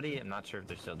saw somebody. I'm not sure if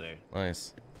they're still there.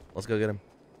 Nice. Let's go get him.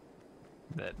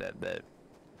 Bet.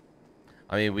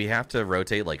 I mean, we have to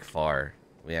rotate like far.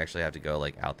 We actually have to go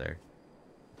like out there.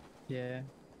 Yeah.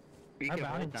 We Our can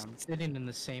hold bounty's them. sitting in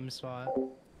the same spot.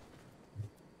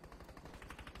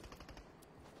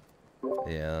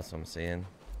 Yeah, that's what I'm saying.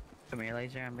 Come here,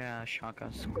 laser. I'm gonna shock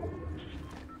us.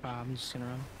 I'm just gonna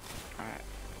run. Alright.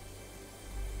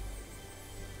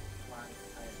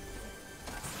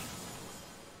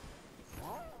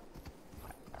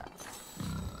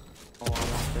 Oh, I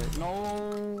want it.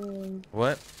 No.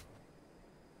 What?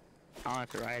 I don't have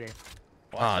to ride it.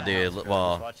 Oh, dude. House,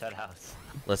 Well, watch that house.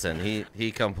 listen.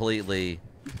 He completely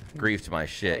griefed my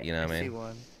shit. You know what I see mean?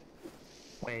 one.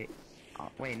 Wait.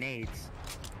 Wait, nades.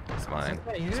 It's mine.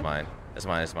 that you? It's mine. It's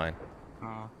mine. It's mine.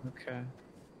 Oh. Okay.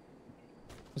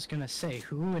 I was gonna say,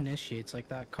 who initiates like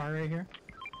that car right here?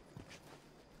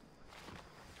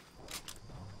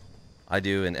 I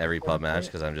do in every pub match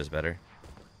because I'm just better.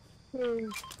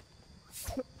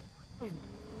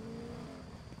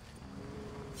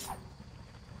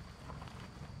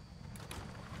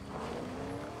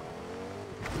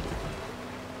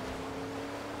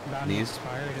 Bounty These-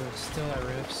 expired. It was still at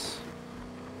Riffs.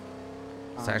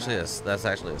 That's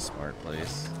actually a smart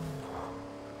place.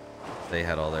 They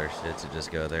had all their shit to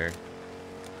just go there.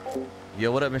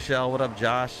 Yo, what up, Michelle? What up,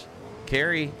 Josh?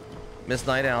 Carrie, Miss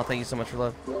Night Owl, thank you so much for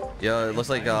love. Yo, it looks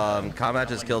like Combat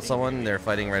just killed someone. And they're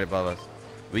fighting right above us.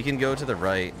 We can go to the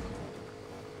right.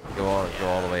 Go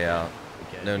all the way out.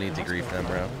 No need to grief them,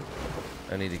 bro.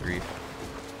 No need to grief.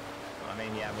 I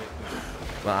mean, yeah,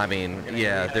 Well, I mean,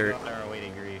 yeah, there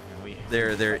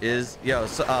is. Yo,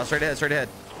 so, straight ahead.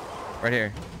 Right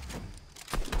here.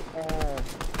 Oh.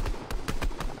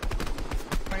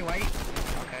 Pretty white.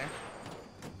 Okay.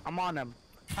 I'm on them.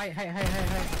 Hi.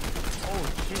 Oh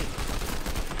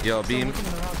shit. Yo, Still beam. looking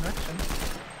in the wrong direction.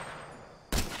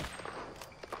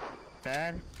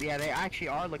 Dad? Yeah, they actually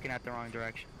are looking at the wrong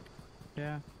direction.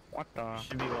 Yeah. What the?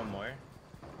 Should be one more.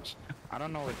 I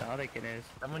don't know what the other kid is.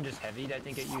 Someone just heavied, I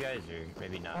think, at you guys, or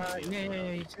maybe not.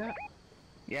 Yeah, you see that?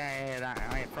 Yeah,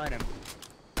 I fried him.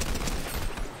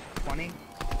 20?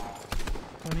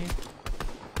 20.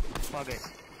 Fuck it.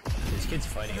 This kid's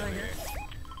fighting over here.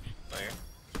 Where?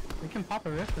 We can pop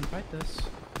a rift and fight this.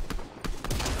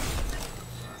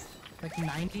 Like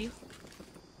 90?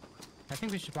 I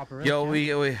think we should pop a rift. Yo,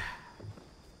 yeah? we.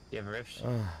 You have a rift?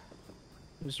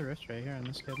 There's a rift right here on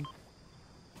this kid.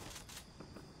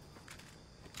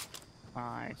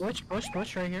 Nice.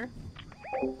 Push right here.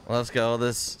 Let's go.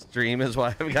 This stream is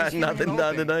why I've got nothing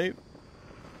done tonight.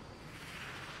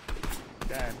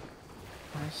 Dad.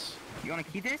 Nice. You wanna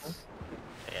keep this?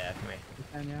 Yeah, come here.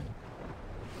 And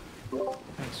yeah.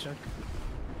 Thanks, Chuck.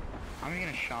 I'm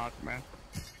gonna shock, bro.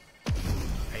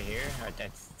 Right here? I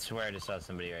swear I just saw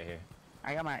somebody right here.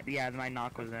 I got my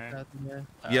knock was there.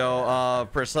 Yo,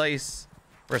 Precise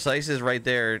is right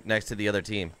there next to the other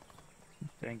team.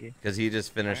 Thank you. Because he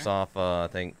just finished off, I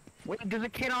think. Wait, there's a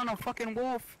kid on a fucking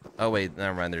wolf. Oh, wait,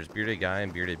 never mind. There's Bearded Guy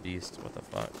and Bearded Beast. What the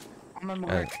fuck? I'm on the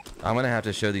mark. I'm going to have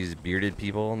to show these bearded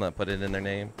people and put it in their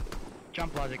name.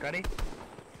 Jump logic, ready?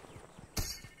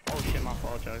 Oh shit, my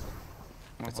fault, Chuck.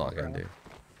 That's all I got to do.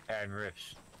 Aaron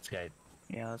Rips. Let's go.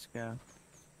 Yeah, let's go.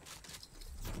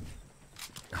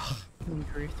 Being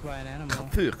griefed by an animal.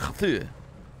 Kaput.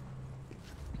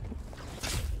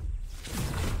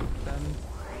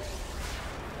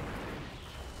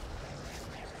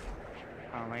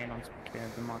 I'm laying on some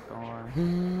kids, I'm not gonna lie.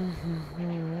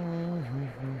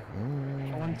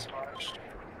 One's charged.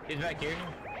 He's back here.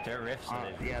 There are rifts.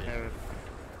 Yeah, there.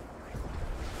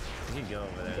 You can go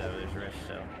over there though. There's rifts,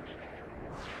 so.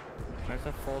 There's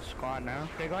a full squad now.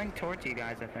 They're going towards you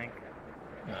guys, I think.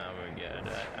 No, we're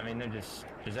good. I mean,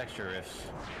 there's extra rifts.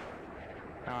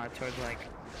 Towards like,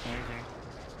 laser.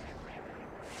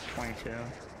 22.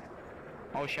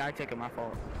 Oh shit, I took it, my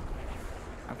fault.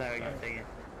 I thought we were gonna take it.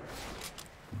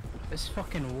 This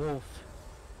fucking wolf.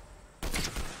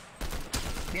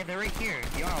 Yeah, they're right here.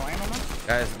 You wanna land on them?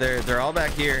 Guys, they're all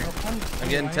back here. I'm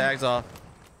getting tags off.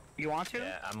 You want to?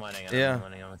 Yeah, I'm landing on. Yeah. I'm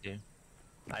landing on with you.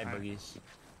 Hi, boogies.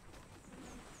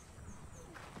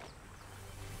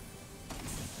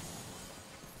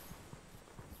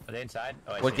 Are they inside?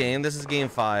 Oh, I What see game? This is game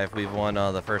 5. We've won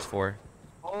the first 4.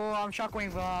 Oh, I'm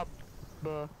shockwave up.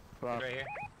 Right here.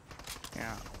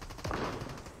 Yeah.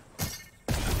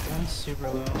 One's super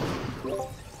low.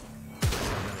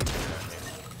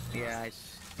 Yeah, I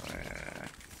swear.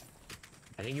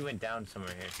 I think you went down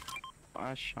somewhere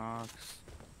here. Shocks.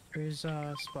 There's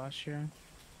splash here.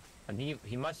 I think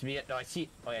he must be. No, I see.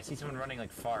 Oh, yeah, I see someone running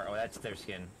like far. Oh, that's their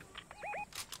skin.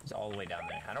 He's all the way down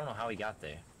there. I don't know how he got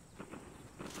there.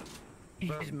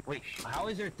 Bro, wait, how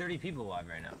is there 30 people alive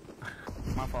right now?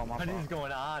 My fault. What is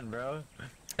going on, bro?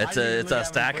 It's a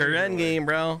stacker end game,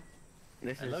 bro.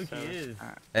 This is low-key is.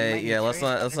 Hey, yeah, let's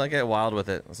not get wild with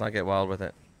it. Let's not get wild with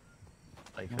it.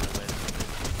 Like,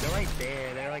 they're right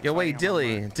there. They're like. Yo, wait,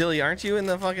 fighting on Dilly, aren't you in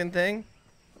the fucking thing?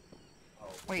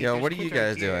 Wait, Yo, there's what are you kids right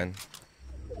guys here. doing?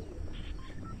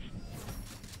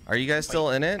 Are you guys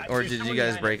still in it, or There's did you someone guys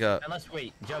behind break us. up? Unless,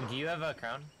 wait, Joe, do you have a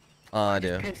crown? I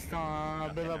do. Pissed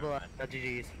on, blah, blah, blah.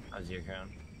 GG's. How's your crown?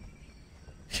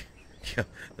 Yo,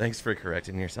 thanks for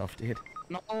correcting yourself, dude.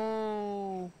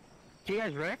 No. Do you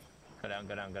guys wreck? Go down,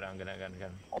 go down, go down, go down, go down, go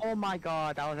down. Oh my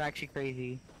god, that was actually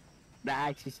crazy. That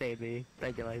actually saved me.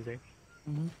 Thank you, Laser.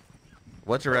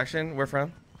 What direction we're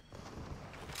from?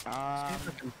 Like,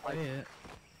 Play it.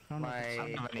 I don't know if it's- I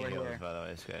don't have any over heals, here. by the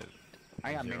way, Skype.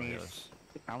 I got Zero minis. heals.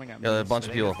 I only got Yo, a minis. bunch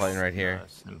of people fighting right here.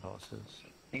 Impulses.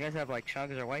 You guys have like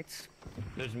chugs or whites?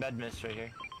 There's med mist right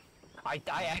here. I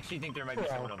actually think there might be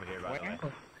someone over here, by the way.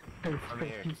 Over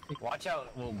here. Watch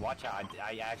out. Well, watch out.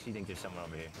 I actually think there's someone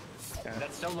over here. Yeah.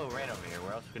 That solo ran over here.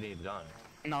 Where else could he have gone?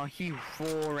 No, he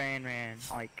full ran.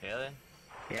 Like, Really?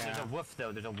 There's yeah. a wolf,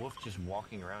 though. There's a wolf just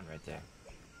walking around right there.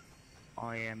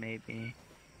 Oh yeah, maybe.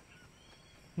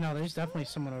 No, there's definitely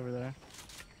someone over there.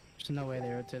 There's no way they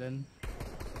rotated.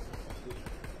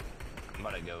 I'm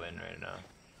about to go in right now.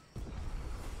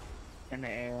 In the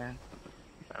air.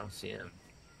 I don't see him.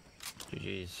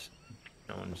 GG's.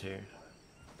 No one's here.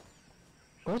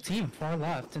 Whole team, far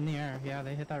left, in the air. Yeah,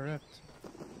 they hit that rift.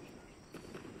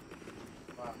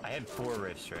 I had 4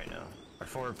 rifts right now. Or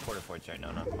 4 porta forts right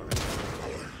now, not 4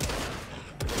 rifts.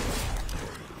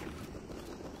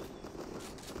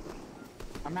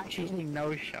 I'm actually hitting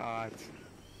no shots.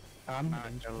 I'm Not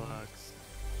in. deluxe.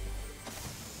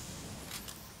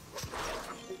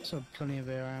 So plenty of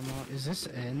air ammo. Is this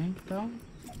in though?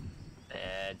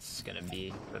 It's gonna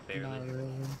be, but barely. Not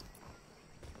really.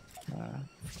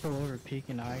 Still over peak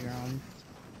and high ground.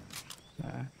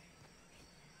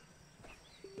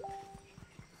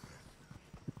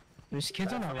 There's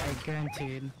kids on our right,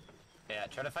 guaranteed. Yeah,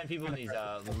 try to find people in these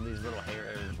little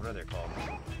hair, what are they called?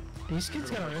 These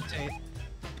kids gotta rotate.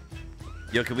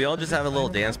 Yo, can we all just have a little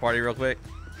dance party real quick?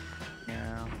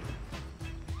 Yeah.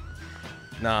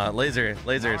 Nah, laser, Not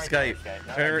right Skype. there, Skype. Not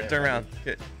right there, Turn around.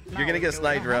 You're gonna get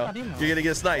sniped, bro. You're gonna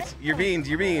get sniped. You're beamed.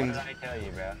 You're What beamed. did I tell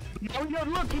you, bro? No,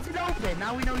 look, he's in the open.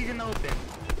 Now we know he's in the open.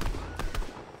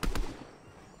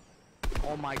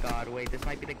 Oh my god, wait, this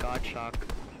might be the god shock.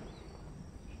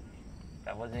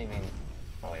 That wasn't even.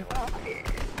 Oh wait, what?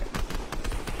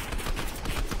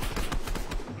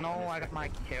 No, I got my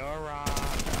camera.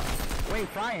 Wait,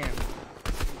 fry him.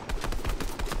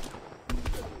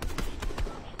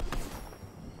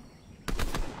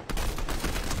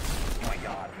 Oh my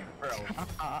god, bro.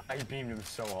 I beamed him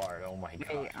so hard. Oh my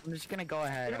god. Wait, I'm just gonna go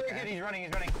ahead. He's Okay?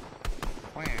 running.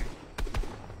 Where?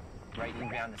 Right in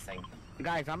behind this thing.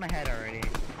 Guys, I'm ahead already.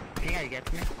 Can you guys get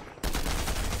to me?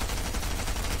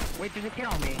 Wait, there's a kid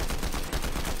on me.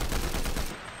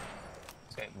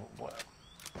 Okay, what?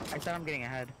 I said I'm getting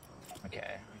ahead.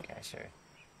 Okay, sure.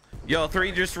 Yo,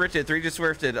 3 just swifted,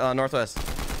 northwest.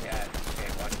 Yeah, okay,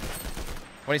 watch.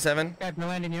 27. Yeah, no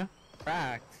landing you.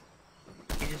 Fact.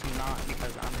 He's just not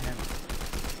because I'm him.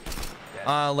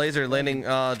 Laser landing,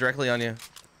 directly on you.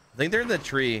 I think they're in the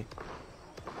tree.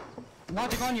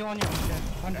 Logic on you. Okay.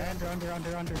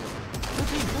 Under.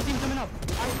 Full team coming up.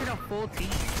 I did a full team.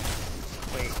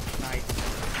 Wait, nice.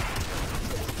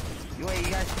 Wait,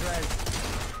 you guys should res.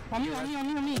 On me.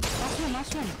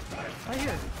 Last one. Right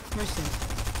here. First team.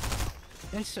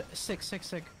 And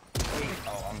sick.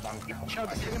 Oh, I'm Chug,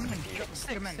 stick him in.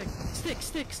 Stick him in.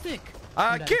 Stick.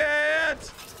 I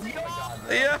can't!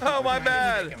 Yo, my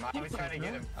bad! I was trying to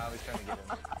get him.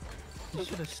 You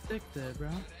should have sticked it, bro.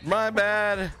 My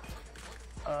bad.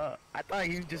 I thought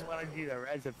you just wanted to do the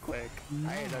res up quick.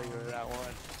 I didn't know you were that one.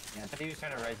 Yeah, I thought he was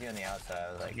trying to res you on the outside.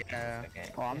 I was like, Yeah. okay.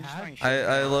 Oh, I'm just trying to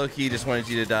I low-key just wanted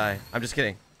you to die. I'm just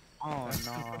kidding. Oh no. Kids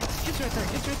right there.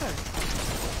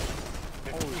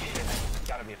 Holy shit.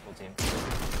 Gotta be a full team.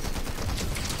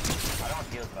 I don't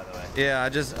have heals, by the way. Yeah, I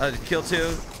just killed 2.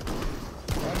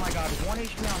 Oh my god, 1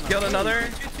 HP on the Killed another.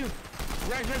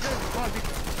 Res.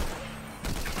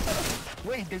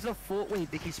 Wait, there's a full. Wait,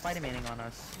 he's Spider-Maning on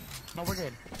us. No, we're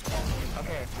good.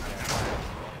 Okay.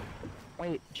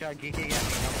 Wait, Chug, you can get me.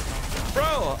 No.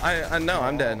 Bro, I no,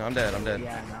 I'm dead. I'm dead.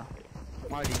 Yeah, no.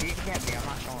 Marty, you can get me. I'm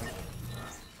not showing.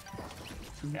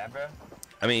 Yeah, bro?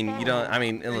 I mean, you don't. I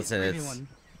mean, listen, it's 3v1.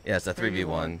 yeah, it's a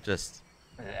 3v1. Just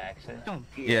Is it actually? Don't.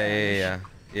 yeah.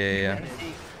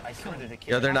 I swear there's a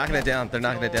kid. Yo, they're knocking it down. No.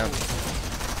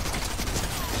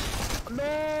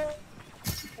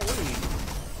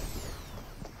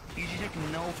 You just took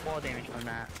no fall damage from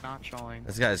that. Not showing.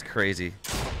 This guy's crazy.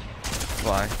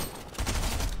 Why?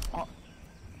 Oh.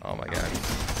 Oh my god.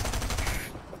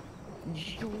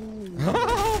 Yo.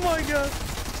 Oh my god.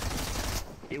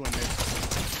 You win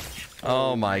this.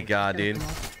 Oh my god, dude.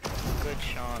 Good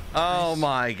shot. Oh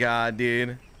my god,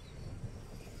 dude.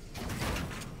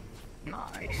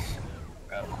 Nice.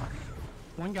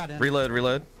 One got in. Reload,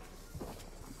 reload.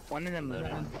 One of them moved.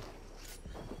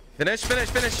 Finish, finish,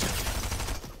 finish.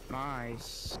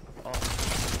 Nice. Oh.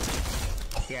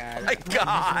 Yeah. My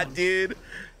god, dude.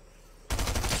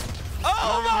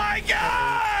 Oh my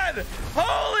god!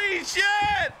 Holy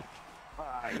shit!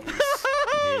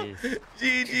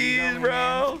 GG's,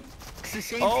 bro. It's the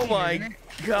same Oh team, my isn't it?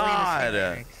 god.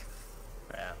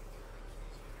 Yeah.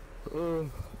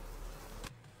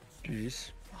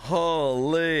 Jeez.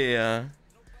 Holy.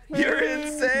 You're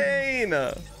insane.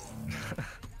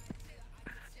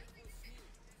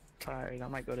 Tired. I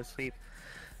might go to sleep.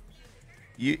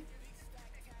 You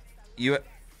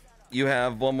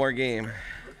have one more game.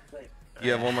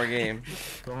 You have one more game.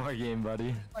 One more game,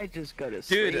 buddy. I just go to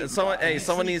sleep. Dude,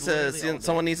 someone needs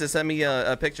to send me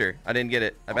a picture. I didn't get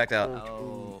it. I backed out.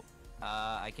 Oh,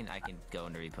 I can go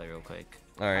into replay real quick.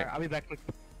 All right. I'll be back quick.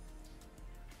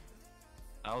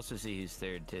 I also see who's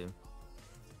third too.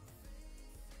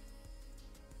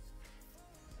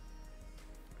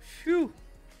 Phew.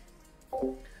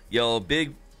 Yo,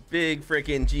 big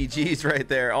freaking GG's right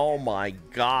there. Oh my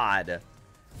god.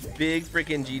 Big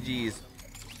freaking GG's.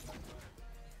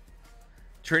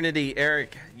 Trinity,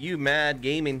 Eric, you mad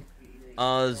gaming.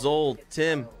 Zol,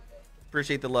 Tim.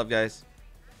 Appreciate the love, guys.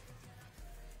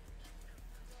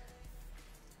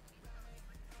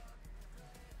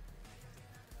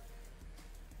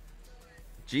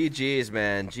 GG's,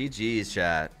 man. GG's,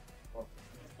 chat.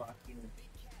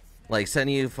 Like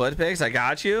sending you foot pics? I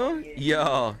got you?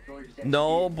 Yo,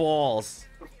 no balls.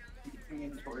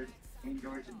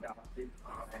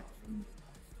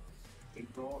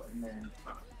 April, and then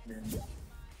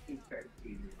he started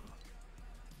seeing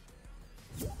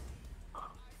it.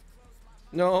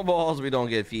 No balls. We don't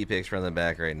get feet pics from the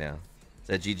back right now.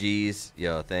 Said GG's.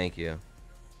 Yo, thank you.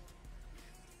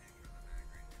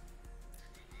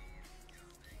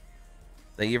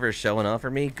 Thank you for showing up for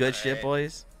me. Good shit,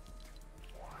 boys.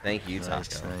 Thank you,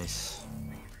 Taco. Nice.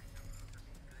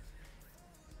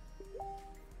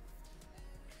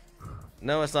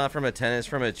 No, it's not from a tent. It's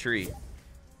from a tree.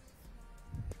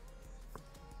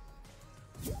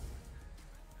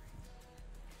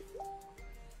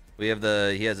 We have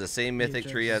the. He has the same mythic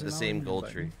tree. I have the same gold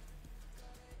tree.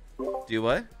 Do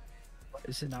what?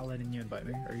 Is it not letting you invite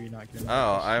me, or are you not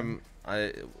gonna? Oh,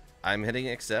 I'm hitting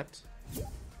accept.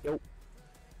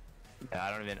 Yeah,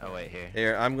 I don't even. Oh wait, here.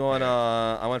 Here, I'm going.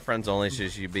 I want friends only, so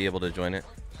you'd be able to join it.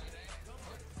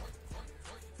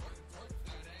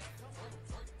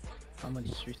 I'm gonna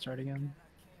just restart again.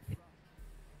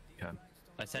 Okay.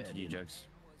 I sent it to you, Jokes.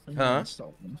 Huh?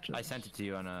 I sent it to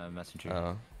you on a messenger.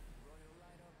 Oh.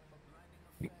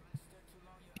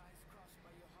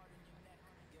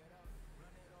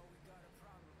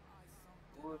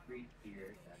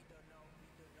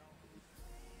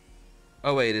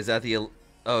 Oh wait, is that the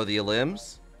the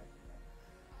limbs?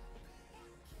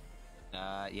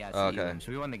 Yeah. It's Okay. the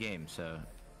so we won the game. So.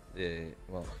 Yeah.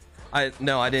 Well, I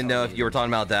didn't know if you were talking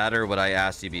about that or what I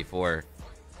asked you before.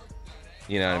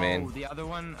 You know what I mean? Oh, the other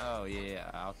one. Oh yeah.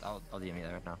 I'll DM you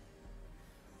that right now.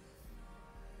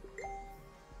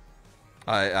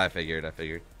 I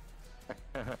figured.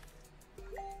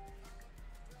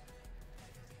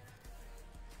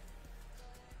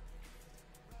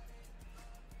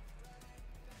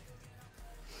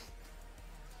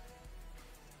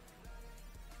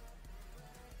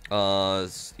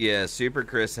 Yeah, Super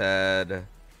Chris had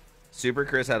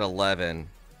 11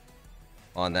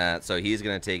 on that, so he's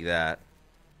gonna take that.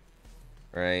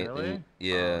 Right? Really? And,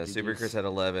 yeah, Oh, Super GG's. Chris had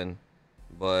 11.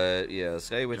 But yeah,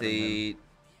 Sky with Good on him. 8,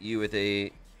 you with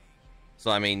 8.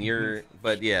 So I mean you're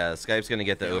but yeah, Skype's gonna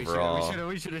get the Yeah, overall.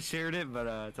 We should have shared it, but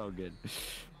it's all good.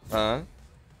 Huh?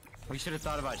 We should have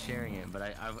thought about sharing it, but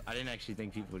I didn't actually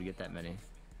think people would get that many.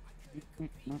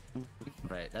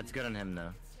 Right, that's good on him though.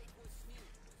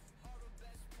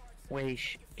 Wait.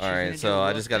 Alright, so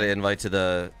I just got an invite to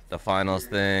the finals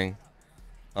thing.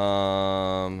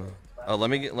 Oh, let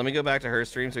me go back to her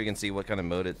stream so we can see what kind of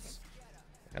mode it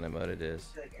is.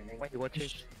 Wait, what's your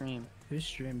stream? Who's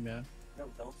stream, yeah?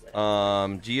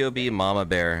 GOB Mama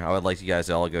Bear. I would like you guys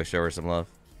to all go show her some love.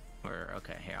 Or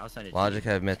okay, here I'll send it. Logic to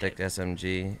you. have mythic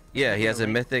SMG. Yeah, he has a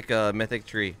mythic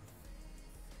tree.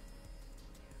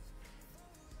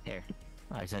 Here,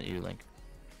 I sent you a link.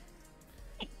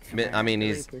 I mean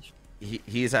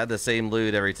he's had the same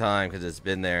loot every time because it's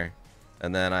been there,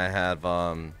 and then I have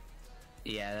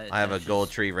Yeah. I have a that's gold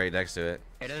just- tree right next to it.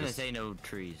 It doesn't Just- say no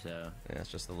tree, so. Yeah, it's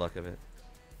just the luck of it.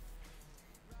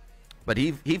 But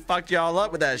he fucked y'all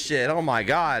up with that shit. Oh my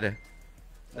god.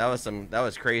 That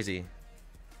was crazy.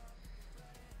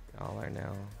 Y'all are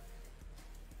now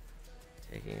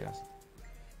taking us.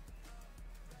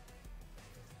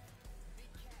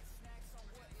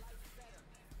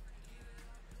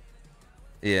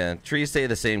 Yeah, trees stay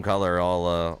the same color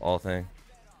all thing.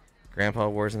 Grandpa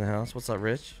Wars in the house. What's up,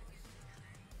 Rich?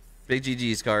 Big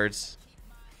GG's cards.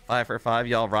 5 for 5.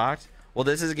 Y'all rocked. Well,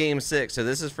 this is game 6, so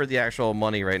this is for the actual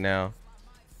money right now.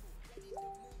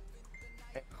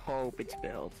 I hope it's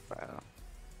built, bro.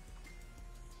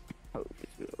 Hope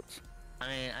it's built. I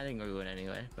mean, I think we win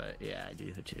anyway, but yeah, I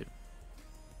do too.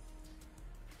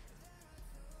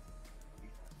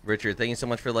 Richard, thank you so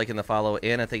much for liking the follow.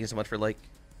 Anna, thank you so much for like.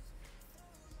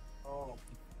 Oh.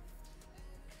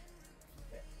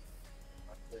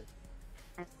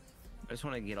 I just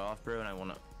want to get off, bro, and I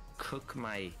want to cook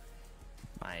my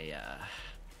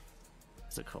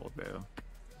what's it called, bro?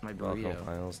 My Welcome, burrito.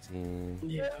 Files team.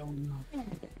 Yeah.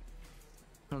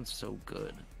 Sounds so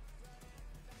good.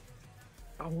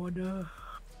 I wanna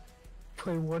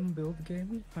play one build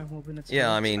game. I'm hoping it's.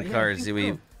 Yeah, I built. mean, Yeah, cards. think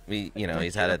We so. you know,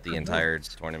 he's had it the entire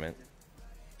tournament.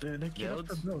 They're queued up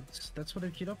for Builds? builds. That's what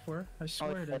they're queued up for. I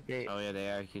swear to. Oh yeah,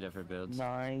 they are queued up for builds.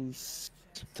 Nice.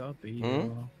 W.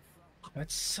 Hmm?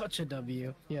 That's such a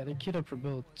W. Yeah, they're queued up for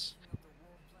builds.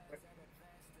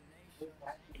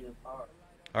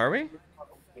 Are we?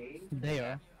 They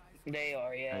are. They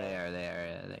are, yeah. They are,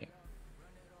 yeah, they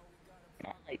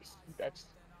are. Nice. That's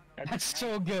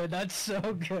so good. That's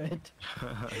so good.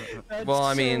 That's Well,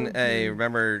 I mean, so hey, good.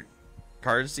 remember,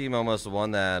 Cards team almost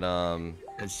won that.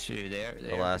 That's true. They're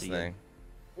The last thing.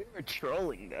 We were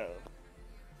trolling though.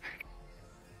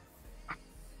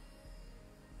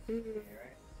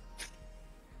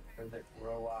 Or is it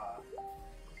grow off?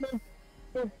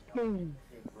 It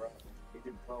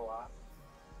did blow off.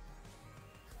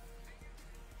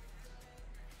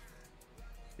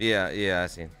 Yeah, I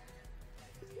seen.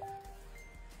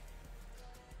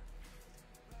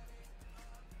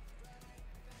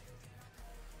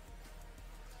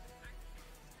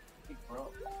 It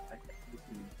broke. I kept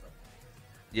looking for it.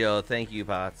 Yo, thank you,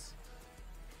 Pots.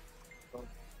 So,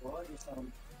 what is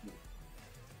some?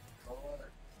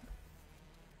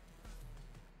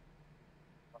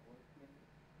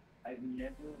 I've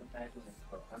never imagined this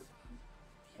bro.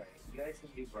 Sorry, you guys can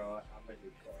do bro. I'm gonna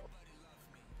do bro.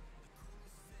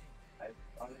 I've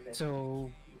thought of it.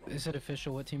 So, is it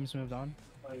official? What teams moved on?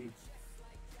 I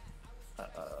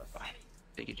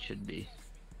think it should be.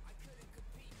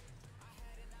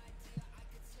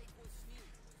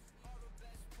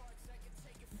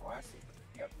 Oh, I see.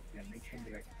 Yep. Yeah, make sure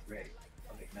you're ready.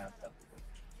 Okay, now it's up.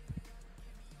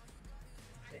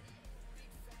 Okay.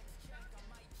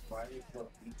 Why are they so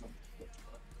each one?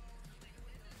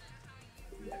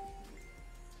 Yeah.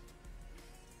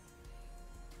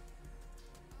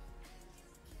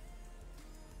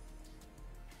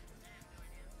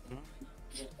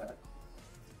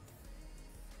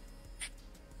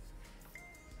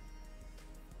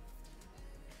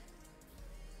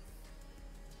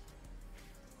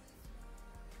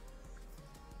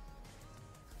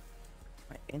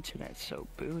 My internet's so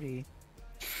booty.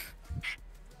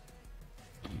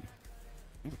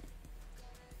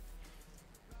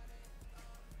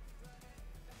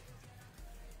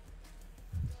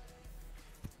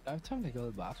 I have time to go to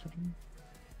the bathroom.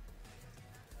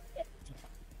 I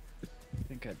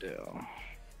think I do.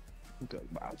 Go to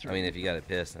the bathroom. I mean, if you got it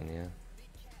pissed, then yeah.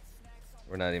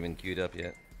 We're not even queued up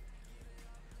yet.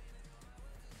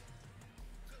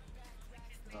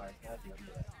 No, I can't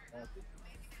remember that.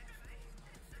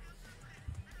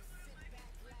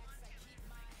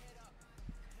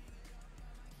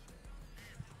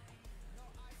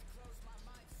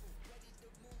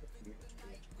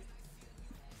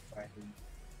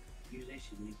 Usually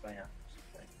she leaves by now.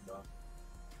 She's like, no.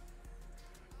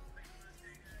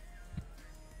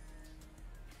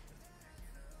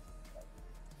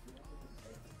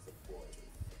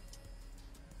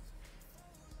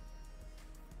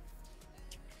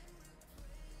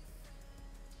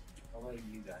 How about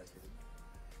you guys?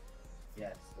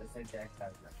 Yes, let's say Jack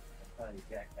has that. That's probably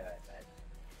Jack that I had.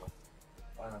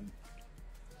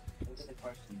 Look at the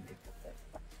question they put that.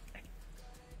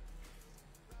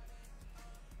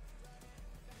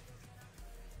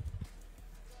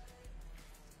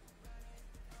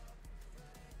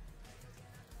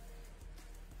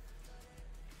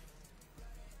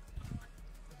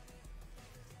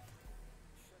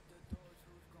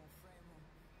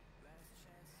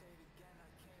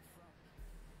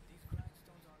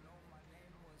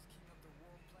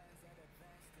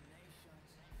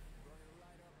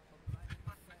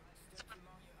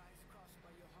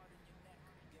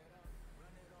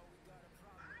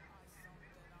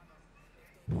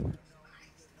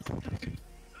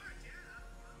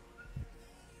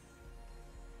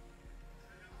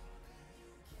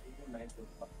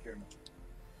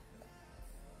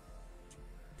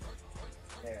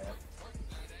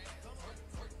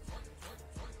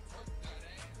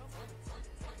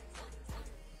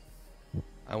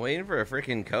 I'm waiting for a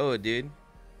freaking code, dude.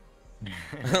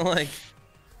 Like,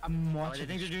 I'm Oh, watching. I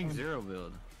think they're doing zero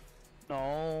build.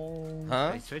 No.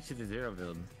 huh? I switched to the zero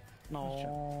build.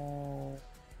 No.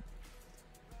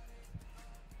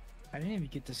 I didn't even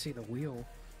get to see the wheel.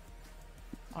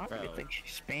 I don't Bro. think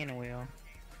she's spinning a wheel.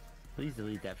 Please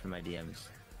delete that from my DMs.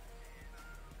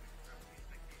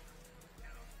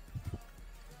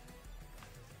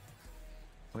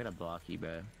 I'm gonna block you,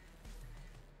 bro.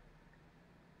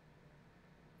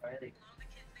 Alright.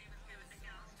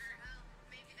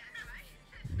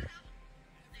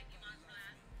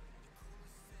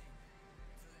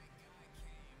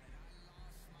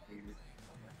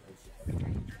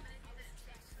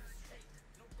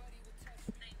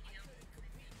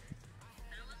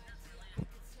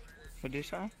 What'd you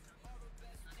say?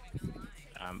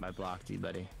 I blocked you,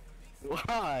 buddy.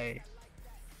 Why?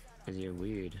 Cause you're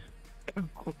weird.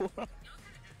 What?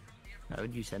 How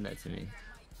would you send that to me?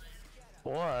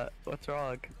 What? What's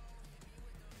wrong?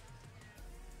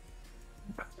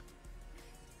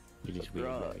 You're just What's weird,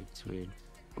 bro. wrong? It's weird.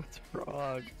 What's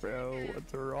wrong, bro?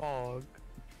 What's wrong?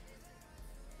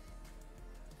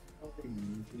 Don't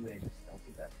do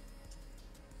that.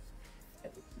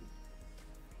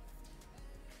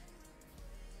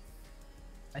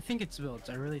 I think it's built.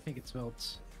 I really think it's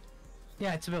built.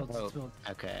 Yeah, it's built. It's built.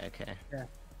 Okay, okay.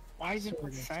 Why is it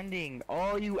Sorry. sending?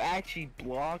 Oh, you actually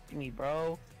blocked me,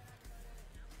 bro.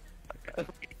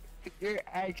 You're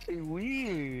actually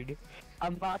weird.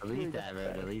 I'm not Delete doing that,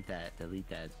 bro. Delete that. Delete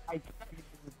that. I can't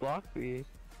just block me.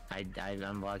 I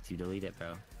unblocked you. Delete it,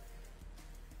 bro.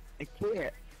 I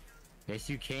can't. Yes,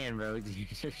 you can, bro.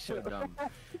 You're so dumb.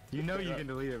 You know you can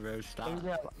delete it, bro. Stop.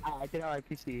 I get out my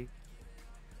PC.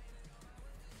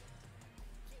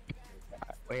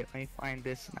 Wait, let me find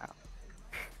this now.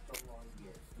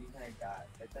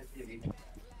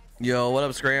 Yo, what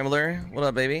up, Scrambler? What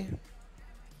up, baby?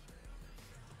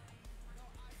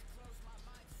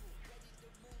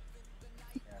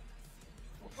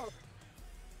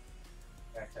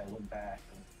 Actually, I went back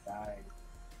and died.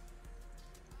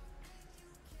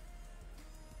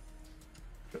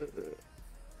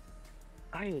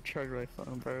 I need to charge my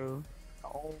phone, bro.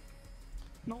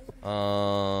 No.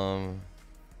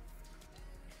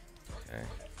 Okay.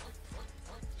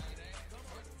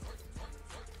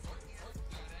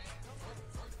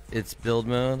 It's build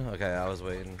mode? Okay, I was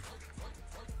waiting.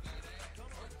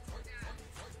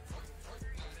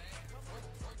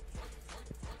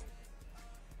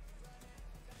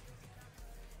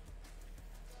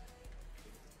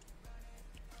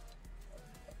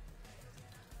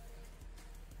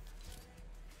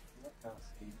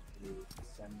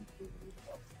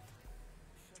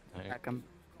 Back, I'm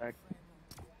back.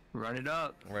 Run it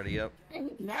up. Ready up.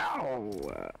 No!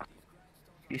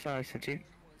 You saw I sent you?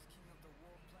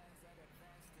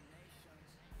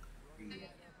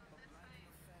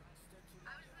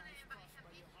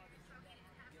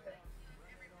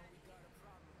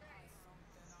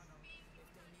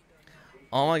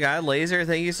 Oh my god, Laser,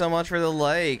 thank you so much for the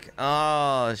like.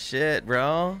 Oh, shit,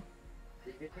 bro.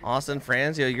 Austin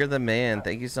Franzio, you're the man.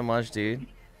 Thank you so much, dude.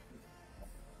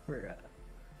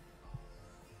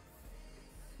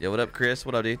 Yo, what up, Chris?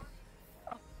 What up, dude?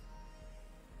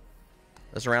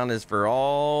 This round is for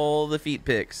all the feet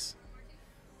picks.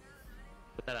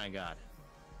 Put that on God.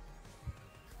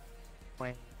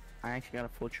 Wait, I actually got a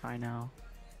full try now.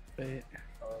 Wait.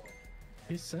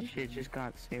 He sent. Shit just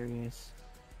got serious.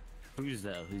 Who's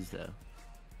though? Who's though?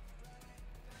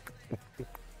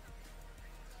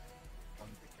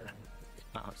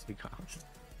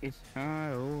 It's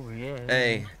not over yet.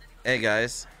 Hey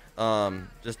guys.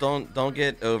 Just don't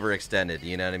get overextended,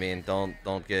 you know what I mean?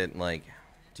 Don't get like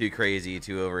too crazy,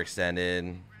 too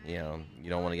overextended. You know, you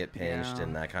don't want to get pinched Yeah.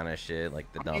 and that kind of shit, like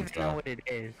the I don't dumb even know stuff. what it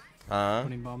is. Huh?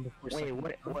 Putting bomb before Wait, second.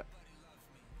 what?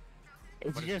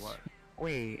 It's What is just. what?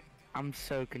 Wait, I'm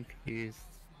so confused.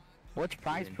 What's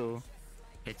prize pool?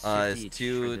 It's It's 50 each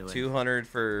for the win. 200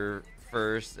 for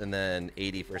first and then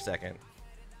 80 for second.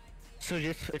 So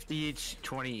just 50 each,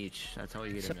 20 each. That's all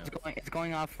you get so to know. it's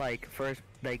going off like first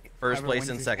First whoever place wins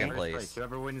and this second game? place. First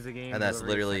Whoever wins the game. And that's whoever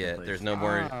literally gets it. second There's place. no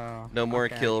more Oh, more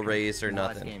okay, kill okay. race or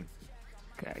Last nothing. game.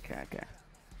 Okay.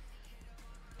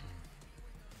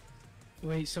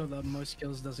 Wait, so the most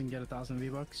kills doesn't get 1,000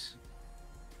 V-Bucks?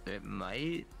 It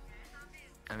might.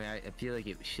 I mean, I feel like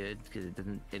it should because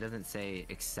it doesn't say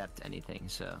accept anything.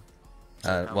 So.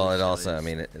 Well, it also, I is.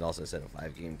 mean, it also said a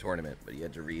 5-game tournament, but you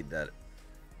had to read that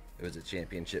it was a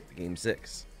championship game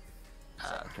 6.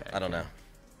 Okay. I don't know.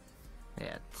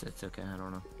 Yeah, it's okay. I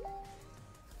don't know.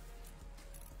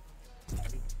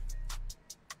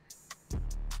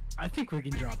 I think we can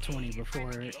drop 20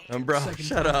 before. Bro, second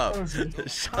shut time up.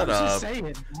 closes. Shut I'm up. just saying.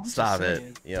 I'm just Stop saying.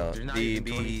 it. You know, There's not be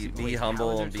even 20 be wait, how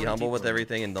humble. is there Be 20 humble with people?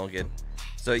 everything and don't get.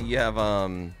 So you have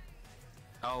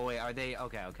Oh wait, are they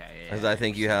okay? Okay. Yeah, Because I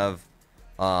think you have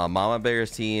Mama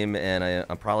Bear's team and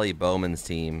probably Bowman's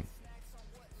team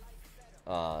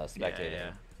spectating. Yeah.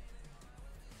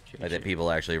 Like the people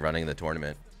actually running the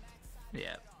tournament.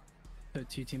 Yeah. The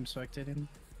 2 teams spectating.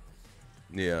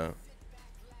 Yeah.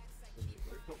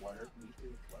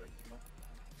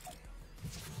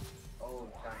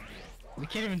 We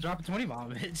can't even drop a 20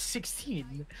 bomb. It's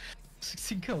 16.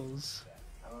 16 kills.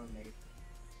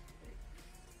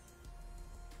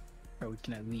 Or we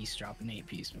can at least drop an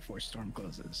 8-piece before storm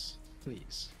closes.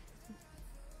 Please.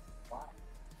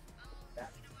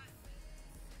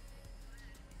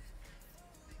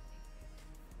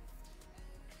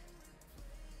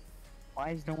 Why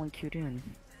is no one queued in?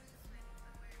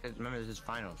 Remember, this is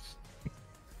finals.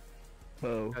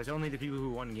 Whoa. It's only the people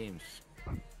who won games.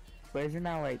 But isn't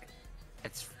that like...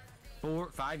 It's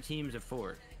 5 teams of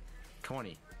 4.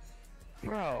 20.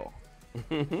 Bro.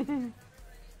 What?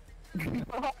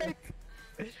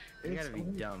 You gotta be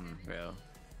dumb, bro.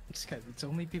 It's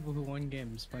only people who won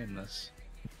games playing this.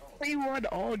 We won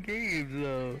all games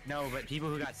though. No, but people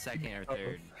who got second or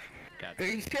third. Got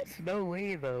There's just no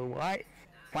way though. Why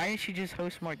didn't she just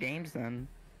host more games then?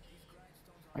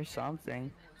 Or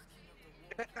something.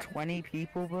 20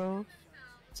 people, bro?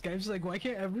 This guy's like, why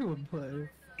can't everyone play?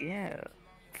 Yeah.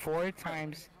 4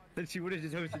 times... Then she would have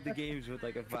just hosted the games with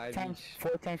like a 5 times,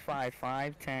 4 times 5.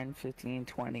 5, 10, 15,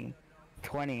 20.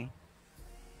 20.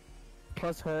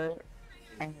 Plus her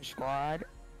and her squad.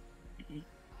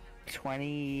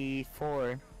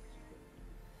 24.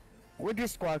 Where'd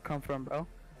this squad come from, bro?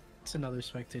 It's another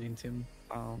spectating team.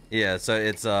 Oh. Yeah, so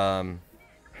it's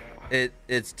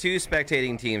it's 2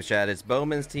 spectating teams, Chad. It's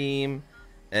Bowman's team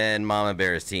and Mama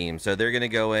Bear's team. So they're gonna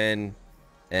go in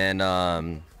and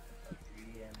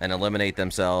eliminate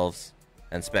themselves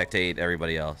and spectate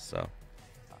everybody else.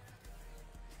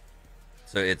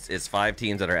 So it's 5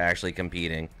 teams that are actually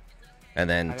competing, and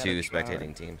then 2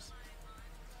 spectating teams.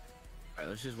 Alright,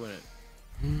 let's just win it.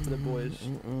 For the boys.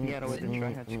 You gotta win the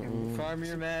tryouts. Farm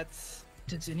your mats.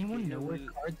 Does anyone know where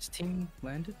Card's team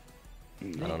landed?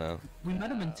 I don't know. We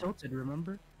met him in Tilted,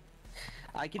 remember?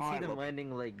 I could see them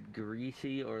landing like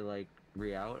Greasy or like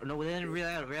Real. No, they landed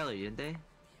Reality, didn't they?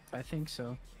 I think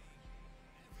so.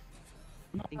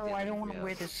 No, I don't want to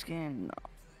wear the skin.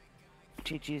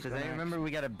 GG's. Because I remember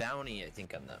we got a bounty, I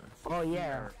think, on them. Oh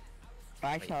yeah.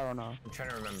 Actually, I don't know. I'm trying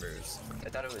to remember. I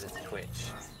thought it was a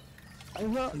Twitch.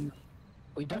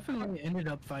 We definitely ended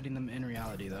up fighting them in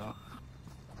reality, though.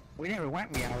 We never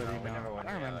went reality. No, we never went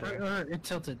I remember. reality. Or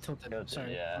tilted.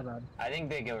 Sorry, yeah. my bad. I think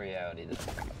they go reality though.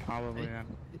 Probably. Yeah.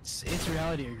 It's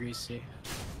reality or greasy.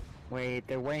 Wait,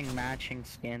 they're wearing matching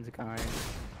skins, guys.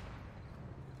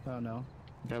 Oh no.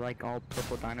 They're like all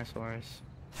purple dinosaurs.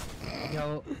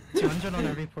 Yo, 200 on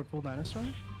every purple dinosaur?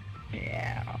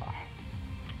 Yeah.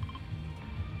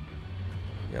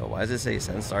 Yo, why does it say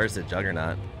send stars to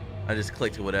Juggernaut? I just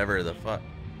clicked whatever the fuck.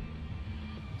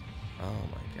 Oh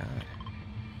my god.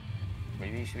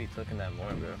 Maybe you should be clicking that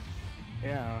more, bro.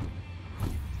 Yeah.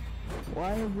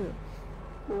 Why is it?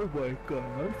 Oh my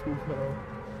god,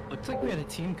 Looks like we had a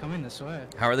team coming this way.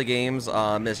 How are the games?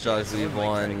 Miss Jugs, we've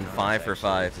won 5 for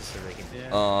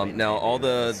 5. Now all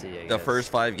the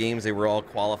first 5 games, they were all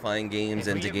qualifying games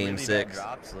into game 6.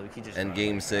 And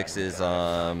game 6 is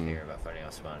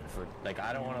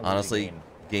honestly,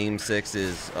 game 6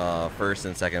 is first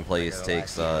and second place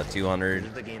takes 200,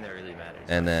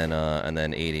 and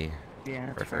then 80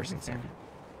 for first and second.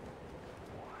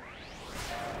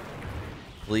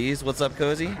 Please, what's up,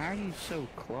 Cozy? How are you so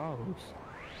close?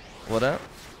 What up?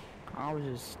 I was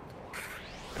just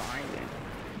diving.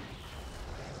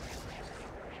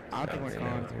 I don't think we're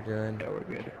gone. They're good. Yeah, we're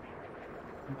good.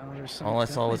 No, there's some, All I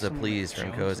saw was a definitely some, please like,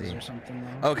 from Joneses Cozy. or something,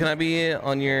 though. Oh, can I be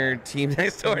on your team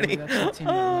next Maybe Tourny? that's the team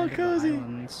that Oh, landed the Cozy.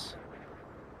 islands.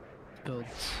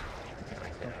 Builds.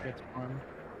 Upgrades farm.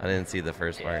 I didn't see the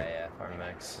first part. Yeah, Farm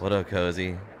Max. What up,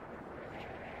 Cozy?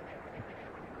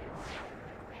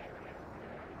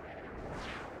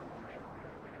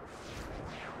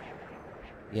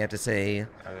 You have to say,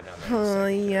 oh,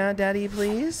 yeah, daddy,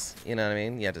 please. You know what I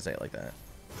mean? You have to say it like that.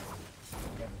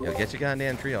 Yo, get your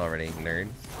goddamn tree already, nerd.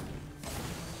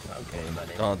 Okay,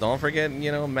 buddy. Don't forget,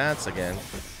 you know, mats again.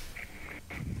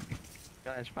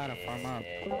 Guys, try to farm up.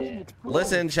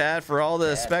 Listen, Chad, for all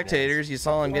the spectators, you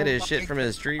saw him get his shit from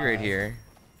his tree right here.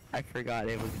 I forgot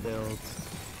it was built.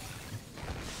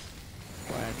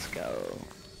 Let's go.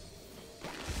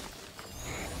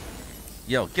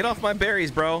 Yo, get off my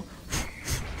berries, bro.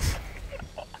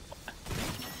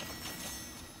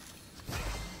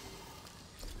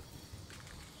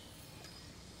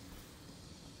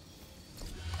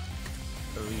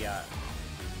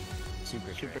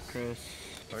 Super Super Chris. Chris.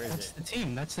 Where is That's it? the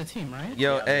team. That's the team, right?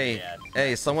 Yo, Yeah, hey, yeah.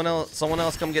 hey, someone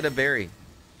else come get a berry.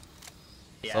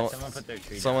 Yeah, someone put their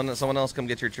tree Someone else come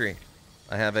get your tree.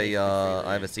 I have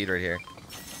a seed right here.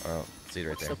 Oh, seed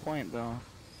right What's there. the point though?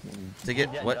 To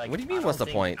get Yeah, what? like, What do you I mean? What's the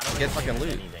don't point? think- I Get don't think fucking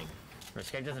there's loot. anything.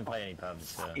 Riscape doesn't play any pubs,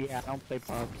 so. Yeah, I don't play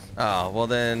pubs. Oh well,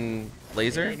 then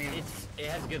laser. It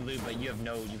has good loot, but you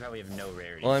probably have no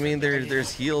rarity. Well, I mean,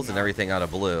 there's heals and everything out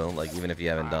of blue. Like even if you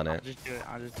haven't done I'll it. just do it.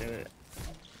 I'll just do it.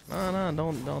 No,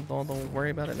 don't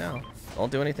worry about it now.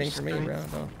 Don't do anything for me, bro.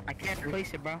 No. I can't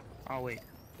place it, bro. Oh wait.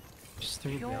 Just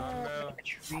 3 Yo, bro. a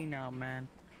tree now, man.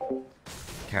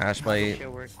 Cash might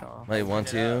Shit worked off. want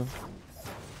to,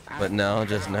 but no,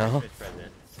 just no.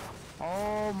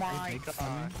 Oh my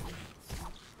god.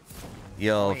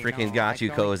 Yo, Wait, freaking no, got I you,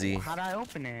 don't- Cozy. How'd I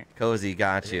open it? Cozy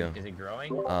got you. Is it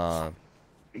growing? No,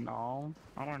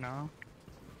 I don't know.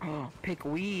 Pick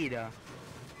weed. Yeah,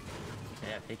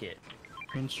 pick it.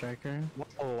 Green striker.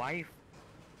 Whoa,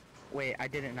 Wait, I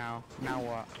did it now. Now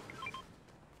what?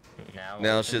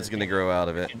 Now shit's gonna grow out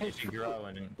of it. It should grow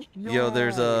and Yo,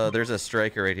 there's a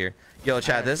striker right here. Yo,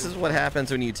 Chad, this is what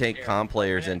happens when you take comp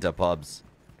players into pubs.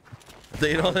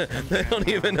 They don't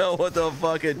even know what the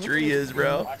fucking tree is,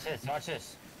 bro. Watch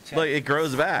this. Like it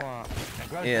grows back. It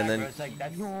grows Yeah, and back, then- bro. It's like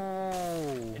that's.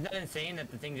 Yo. Isn't that insane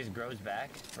that the thing just grows back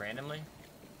randomly?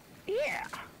 Yeah.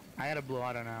 I gotta blow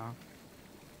out now.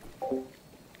 Will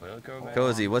it grow back?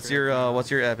 Cozy, what's your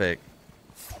epic?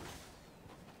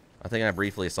 I think I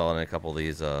briefly saw it in a couple of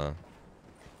these some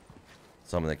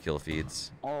of the kill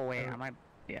feeds. Oh wait, I might.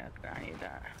 Yeah, I need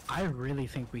that. I really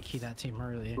think we key that team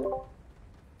early.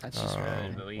 That's just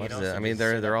Good, but we What can is it? also I mean, just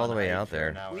they're sit up all the on way height out for there.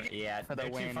 an hour. Yeah, For the they're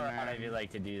too win, far out. I man. feel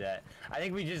like to do that. I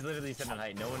think we just literally sit on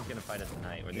height. No one's gonna fight us on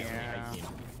height. We're the only height team.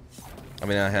 I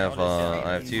mean, I have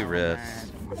two No,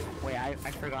 rifts. man. Wait, I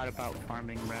forgot about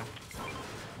farming, bro.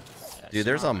 Dude,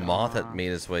 there's a moth that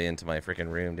made its way into my freaking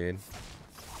room, dude.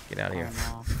 Get out of here.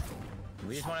 Oh,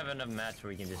 We just want to have enough mats where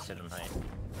we can just sit on height.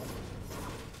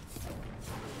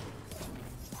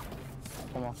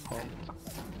 no. Come on.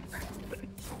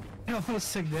 I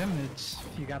almost took damage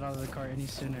if you got out of the car any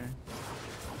sooner.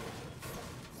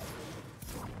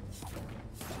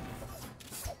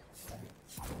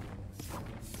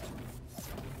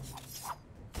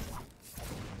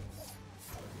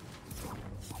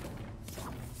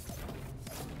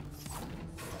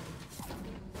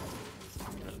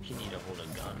 You need to hold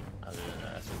a gun other than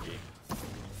an SMG.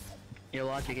 Your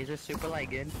logic is just super light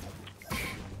good.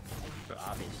 For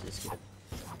obvious, it's good.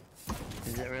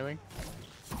 Is it really?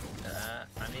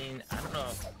 I mean, I don't know.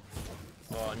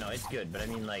 Well, no, it's good, but I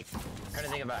mean, like, I'm trying to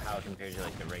think about how it compares to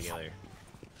like the regular.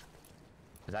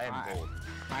 Cause I have gold.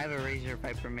 I have a Razor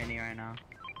Viper Mini right now.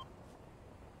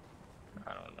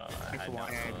 I don't know. It's I don't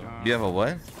wired, know. You have a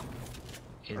what?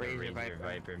 He's a Razor Razor Viper.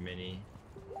 Viper Mini.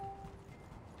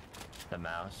 The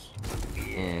mouse.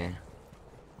 Mm.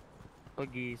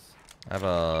 Boogies. I have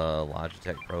a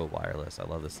Logitech Pro wireless. I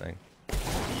love this thing.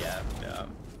 Yeah, yeah.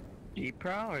 G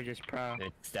Pro or just Pro?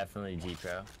 It's definitely G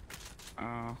Pro.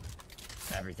 Oh.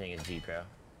 Everything is G Pro.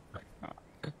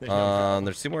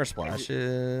 There's two more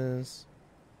splashes.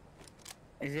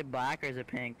 Is it black or is it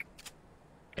pink?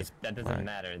 That doesn't Right.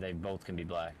 matter. They both can be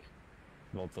black.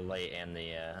 Both the light and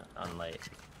the unlight.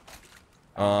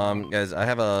 Guys, I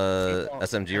have a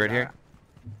SMG right here.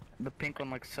 The pink one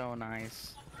looks so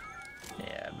nice.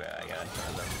 Yeah, bro, I gotta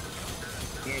find them.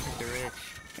 Yeah, because you're rich.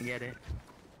 I get it.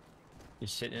 You're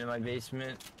sitting in my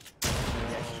basement. The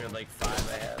extra like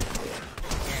 5 I have.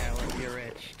 Yeah, well, you're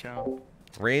rich, Joe.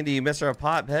 Randy, Mr.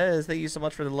 Pot Pez, thank you so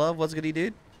much for the love. What's goody,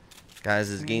 dude? Guys,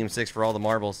 this is game 6 for all the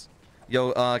marbles.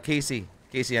 Yo, Casey,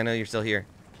 I know you're still here.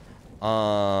 Do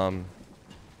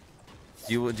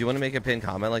you want to make a pinned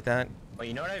comment like that? Well,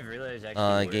 you know what I've realized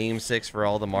actually. Game 6 for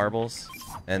all the marbles,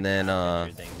 and then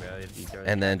Everything, bro. If you throw the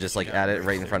and then couch just like down, add it there's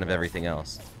right in the front of wall. everything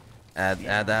else. Add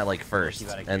that like first,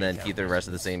 gotta and then create keep the rest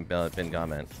of the same pinned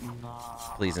comment.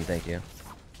 Please and thank you.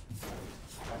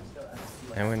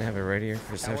 I'm gonna have it right here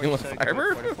for 71 so good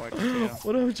fiber. with 44 too.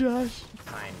 What up, Josh?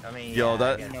 Fine. I mean, Yo, yeah, I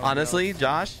that guess- honestly,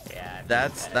 Josh, Yeah,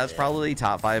 that's probably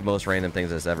top 5 most random things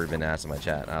that's ever been asked in my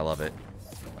chat. I love it.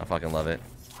 I fucking love it.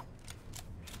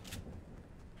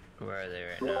 Where are they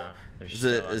right now? They're There's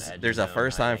still on a, edge there's a zone,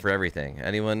 first I time think. for everything.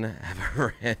 Anyone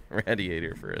have a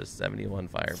radiator for a 71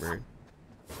 Firebird?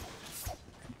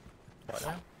 What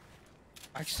now?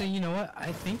 Actually, you know what?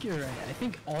 I think you're right. I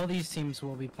think all these teams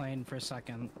will be playing for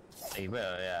second. They will,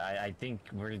 yeah. I think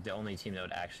we're the only team that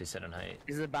would actually sit on height.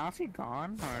 Is the bouncy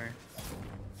gone or?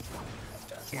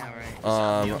 Yeah, right. The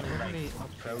Um, only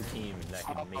like pro team that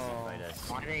can maybe fight us.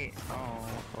 Why they? Oh,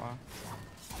 well.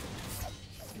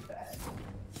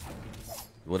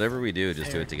 whatever we do,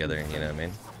 just do it together. You know what I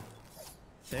mean?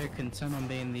 They're content on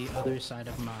being the other side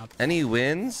of map. Any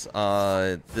wins?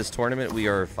 This tournament we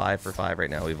are 5 for 5 right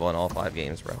now. We've won all 5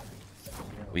 games, bro.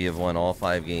 We have won all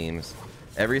 5 games.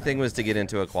 Everything was to get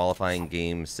into a qualifying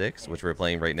game 6, which we're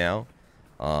playing right now.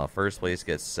 First place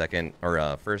gets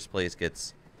first place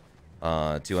gets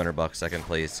 $200. Second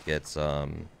place gets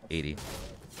 80.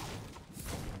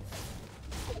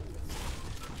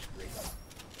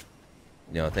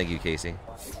 No, thank you, Casey.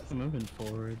 Moving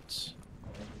forwards.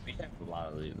 We have a lot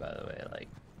of loot, by the way. Like,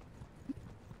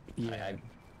 Yeah.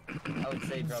 I would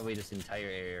say probably this entire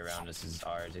area around us is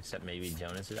ours, except maybe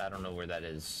Jonas's. I don't know where that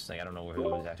is. Like, I don't know where who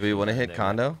was actually. Do we want to hit there.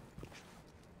 condo?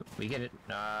 We get it.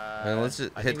 Let's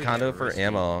just I hit think we condo get it for risky.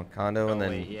 ammo. Condo and Oh, then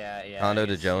wait, yeah, condo I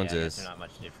to guess- yeah, I guess Jones's. they're not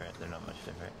much different. They're not much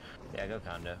different. Yeah, go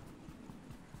condo.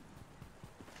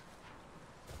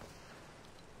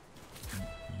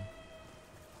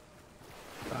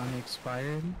 Bounty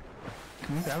expired.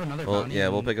 Can we grab another Well, bounty? yeah,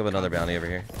 we'll and pick up another cover? bounty over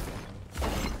here.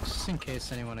 Just in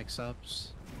case anyone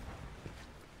accepts.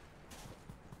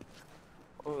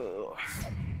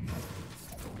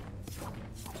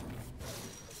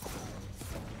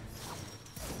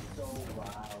 So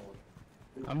loud.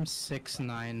 I'm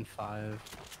 695.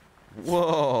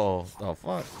 Whoa! Oh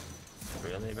fuck!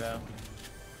 Really, bro?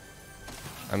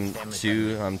 I'm Damn it,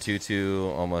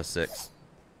 2-2, almost 6.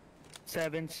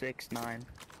 7, 6, 9.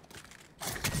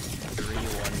 3, 1,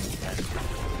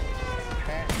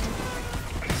 10.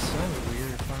 So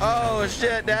weird. Oh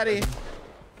shit, daddy!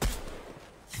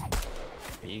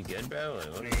 Are you good, bro? Like,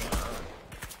 what is Hey. going on?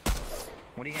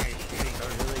 What are you guys doing? I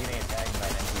was really getting attacked by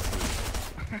an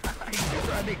NPC. You're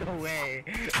running away.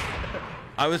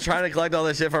 I was trying to collect all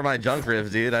this shit for my junk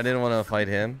ribs, dude. I didn't want to fight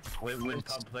him. When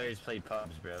pub players play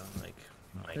pubs, bro. Like,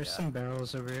 oh my There's God. some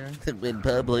barrels over here. When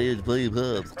pub players play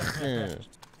pubs.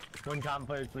 When com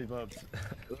players play pubs.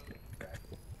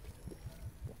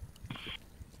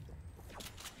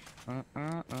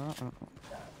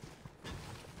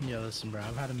 Yo, listen, bro.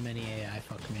 I've had a mini AI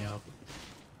fuck me up.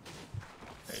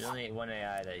 There's only one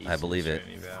AI that used I believe to it.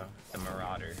 destroy me, bro. The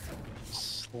Marauder.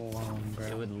 Sloan, It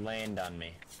bro. would land on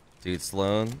me. Dude,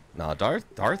 Sloan. Nah,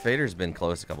 Darth Vader's been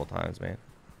close a couple times, man.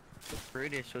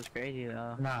 Brutus was crazy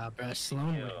though. Nah, bro.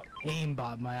 Sloan Yo. would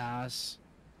aimbot my ass.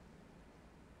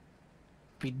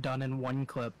 Be done in one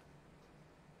clip.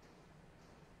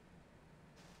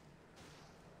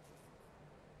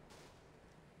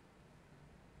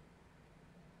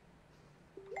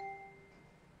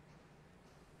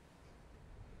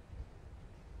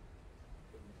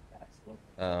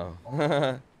 Oh.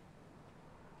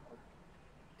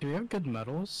 Do we have good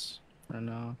medals? Or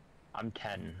no? I'm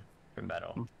 10 for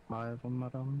metal. I'm 5 on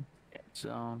medal.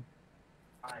 So.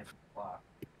 5 o'clock.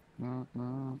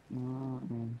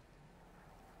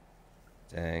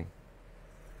 Dang.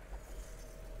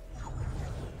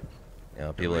 You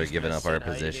know, people are Nobody's giving gonna up our sit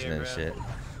how you position do, and bro. shit.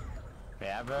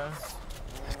 Yeah, bro.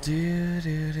 We're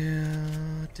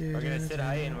We're gonna sit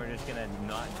high and we're just gonna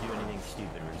not do anything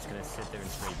stupid. We're just gonna sit there and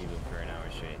spray people for an hour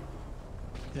straight.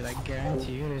 Dude, I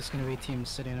guarantee you there's gonna be teams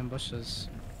sitting in bushes.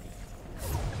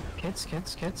 Kids,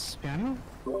 piano?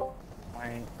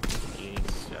 Right. Eating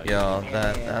stuff. Yo,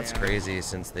 that's crazy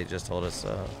since they just told us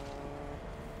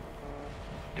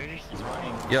They're just. He's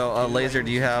running. Yo, Laser,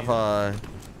 do you have Oh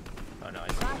no, I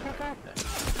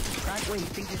see. Wait,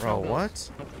 think this Bro, one goes. what?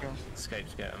 Let's go.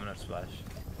 Skype. I'm gonna splash.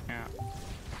 Yeah.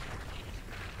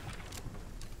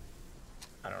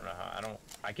 I don't know how.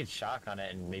 I could shock on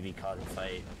it and maybe cause a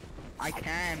fight. I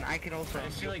could also. I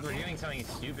just feel like we're doing something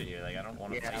stupid here. Like I don't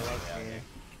want to. Yeah, I fight love out it. here.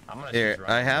 I'm gonna Here, just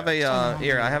run. I have a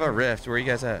here, I have a rift. Where are you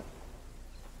guys at?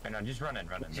 No, just run it.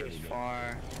 Just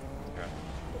far.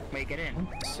 Wait, get in.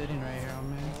 Sitting right here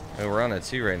on me. Oh, we're on a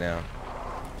 2 right now.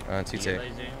 2 You tick.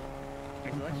 lazy?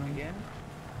 Wait, let's begin.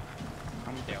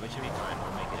 Yeah, we should be fine.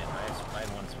 We'll make it in. I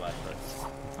have one splash left.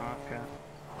 Okay.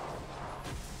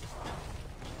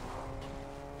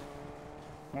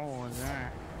 What was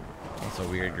that? That's a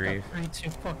weird grief. 3, 2,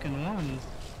 fucking 1.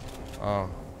 Oh.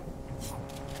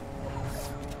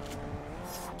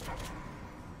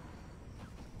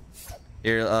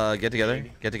 Here, get together.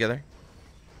 Get together.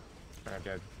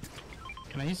 Okay.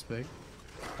 Can I use big?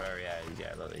 Oh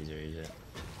yeah, a little easier, easier.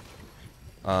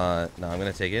 No, I'm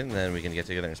gonna take it and then we can get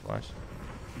together and splash.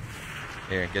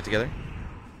 Here, get together.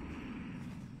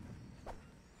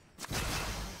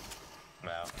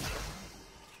 Wow.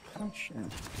 Oh shit.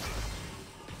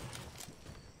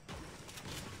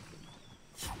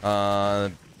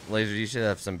 Laser, you should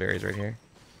have some berries right here.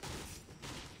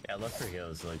 Yeah, look for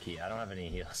heals, low key. I don't have any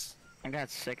heals. I got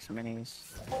 6 minis.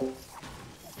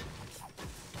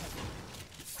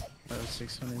 That was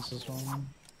 6 minutes as well.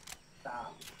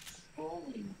 stop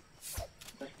scrolling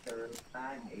the third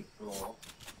time, April.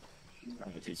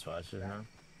 Probably 2 swatches,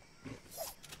 huh?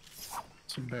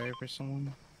 Some berry for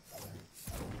someone.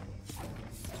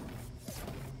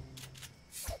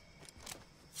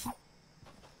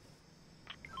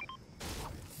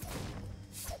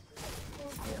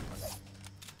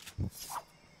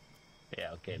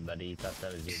 Yeah, okay, buddy. You thought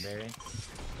that was your berry?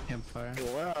 Campfire. It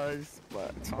was,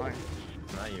 but it's fine.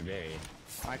 Not your berry.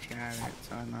 I can have it, it's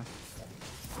fine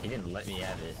though. He didn't let me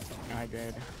have it. I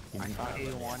did. You I did thought not he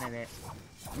let me. wanted it.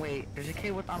 Wait, there's a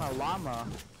kid with on a llama.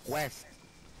 West.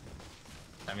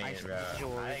 I mean, I bro,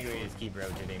 sure I think we do. just keep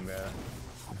rotating, bro.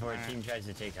 Before a Alright. team tries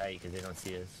to take height because they don't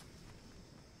see us.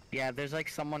 Yeah, there's like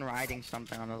someone riding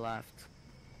something on the left.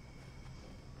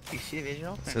 You see the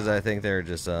visual? Because I think they're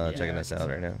just checking us out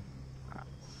right now.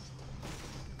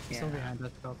 Still Yeah. behind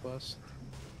us, help us.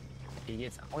 He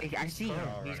gets. Wait, I see They're him.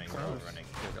 all He's running. They're all close. running.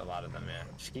 There's a lot of them, man.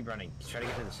 Just keep running. Just try to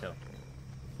get to this hill.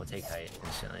 We'll take height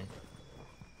instantly.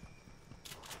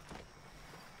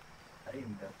 I didn't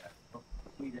know that.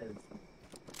 He does.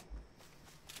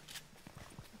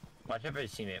 Watch out for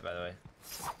his teammate, by the way.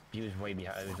 He was way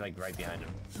behind. It was like right behind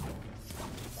him.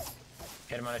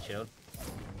 Hit him on a shield.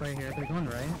 Right here, they're going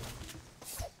right.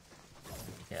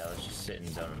 Yeah, let's just sit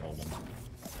in zone and hold him.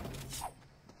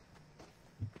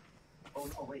 Oh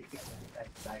no, wait.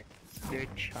 That's back. They're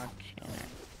chucking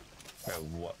it. Bro,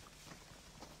 what?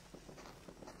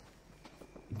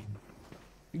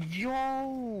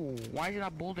 Yo! Why is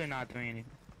that boulder not doing anything?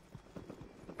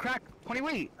 Crack! 20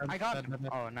 weight! I got Dead, dead,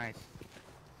 dead. Oh, nice.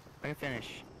 I can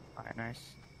finish. Alright, nice.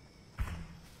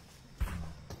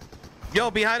 Yo,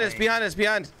 behind us, behind us,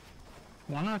 behind.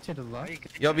 One out to the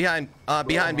left. Yo, behind,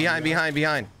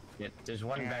 behind. Yeah, there's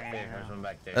one back there. There's one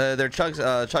back there. They're chug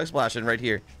splashing right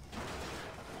here.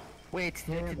 Wait,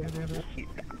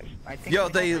 I think Yo,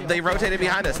 they rotated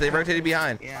behind us. They rotated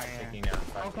behind. Yeah, Taking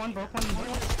out. Broke one, broke one.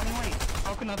 20 weight.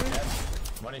 Broke another.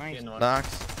 One Nice. HP and one.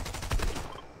 Knocks.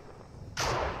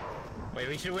 Wait,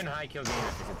 we should win high kill game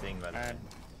if it's a thing, by the way. Uh,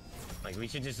 Like, we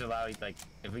should just allow, like,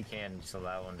 if we can, just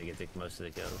allow one to get most of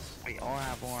the kills. we all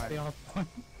have They one. all have one.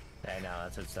 I know,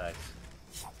 that's what sucks.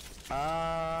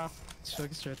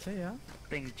 Chug straight, yeah. I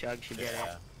think Jug should get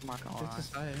Yeah. it. I'm not gonna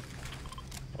Just lie. decide.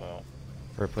 Well,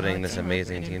 For putting this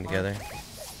amazing team together.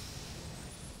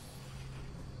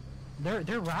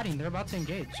 They're riding. They're about to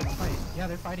engage. Should I fight? Yeah,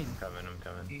 they're fighting. I'm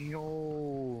coming.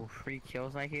 Yo, free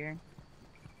kills I hear.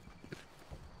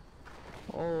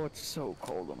 Oh, it's so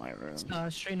cold in my room.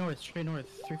 Straight north,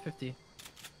 350.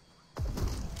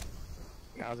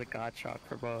 That was a god shot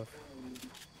for both.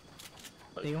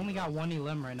 They only got one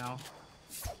elim right now.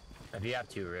 If you have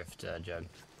 2 rift, Jug.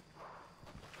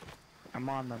 I'm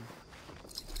on them.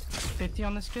 50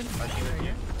 on this kid.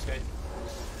 This guy.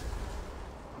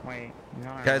 Wait,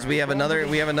 no, Guys, we have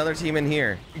another team in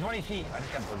here. He's 20 feet. I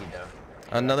just got boogied,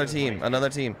 though. Another team.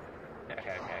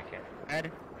 Okay.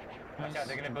 Ed? Watch out,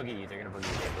 they're gonna boogie you. They have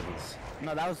boogies.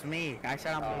 No, that was me. I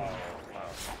said I'm Oh.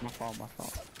 My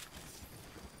fault.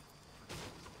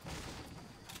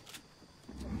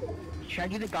 Should I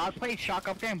do the god play? Shock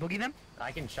up there and boogie them?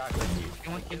 I can shock with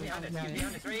you. He's behind us. He's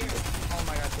behind us right here. Oh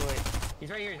my god, do it. He's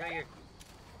right here.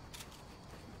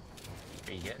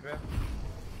 Are you get, bro?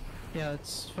 Yeah,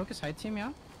 let's focus high team,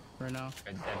 yeah? Or no?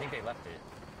 I think they left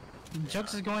it.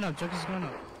 Jugs is going up.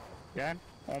 Dead?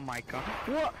 Oh my god.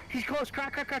 What? He's close.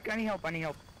 Crack. I need help.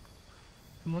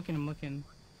 I'm looking.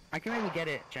 I can maybe get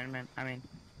it, gentlemen. I mean,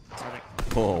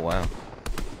 Oh wow.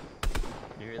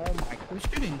 You're oh my god. Who's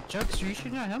shooting? Jugs, are you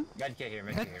shooting at him? Med kit here.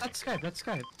 That's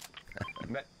Skype.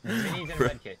 Mini's in a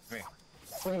med kit. Come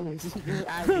here. Wait, this is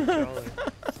out of control.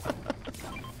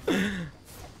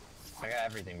 I got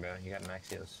everything, bro. You got max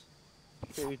heals.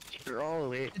 Dude,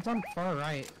 troll it. It's on far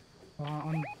right.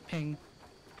 On ping.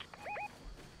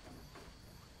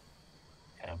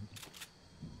 Yeah.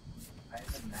 I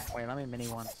have a Mac Wait, let me mini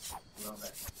one. Will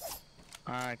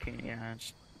that Okay, yeah.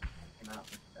 Just, came out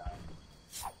with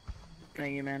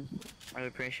thank you, man. I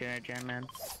appreciate it, Jen, man.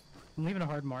 I'm leaving a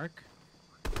hard mark.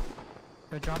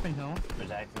 They're dropping hill. There's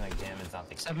acting like damn, it's not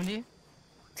the 70.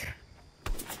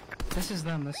 This is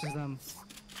them.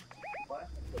 what?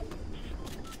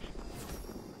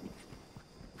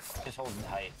 Just hold it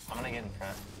tight. I'm gonna get in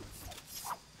front.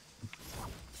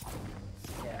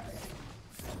 Yeah.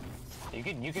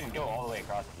 You could go all the way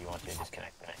across if you want to.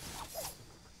 Disconnect, right?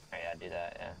 Oh yeah, do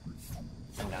that.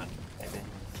 Yeah. I'm down, maybe.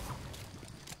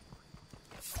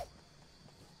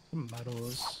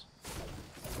 Medals.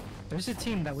 There's a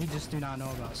team that we just do not know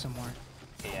about somewhere.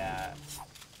 Yeah.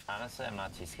 Honestly, I'm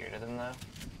not too scared of them though.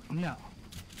 No.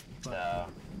 So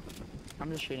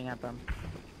I'm just shooting at them.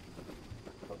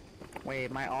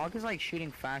 Wait, my AUG is like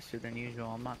shooting faster than usual.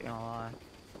 I'm not gonna lie.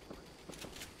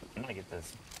 I'm gonna get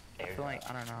this I air feel like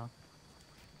I don't know.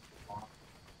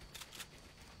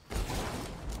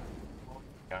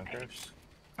 Junkers.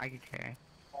 I could carry.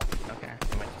 Okay.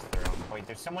 I might just throw them. Wait,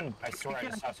 there's someone. I swear I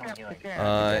just saw someone healing.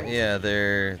 Yeah,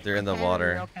 they're in the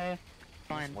water. Okay.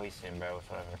 Fine. Just wasting, bro.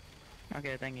 Whatever.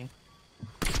 Okay, thank you.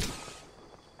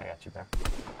 I got you, bro.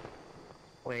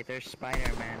 Wait, there's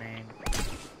Spider-Man.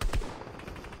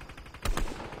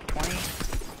 20.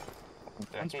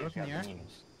 One's broken here.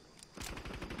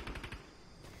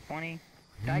 20.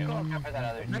 Can I go up? Cover that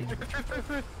other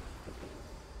dude.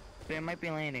 They might be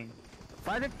landing.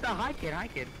 Fire the high kid, high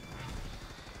kid.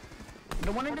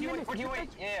 The one in the middle. 40 weight.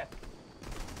 Yeah.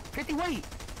 50 weight.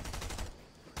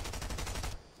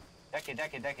 Decade.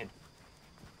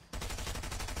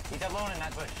 He's alone in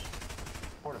that bush.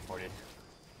 Ported.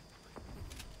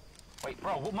 Wait,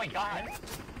 bro, oh my god!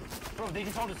 Bro, they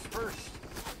just all dispersed.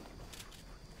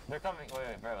 They're coming.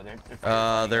 Wait, bro,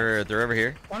 They're over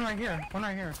here. One right here. One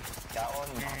right here. Got one,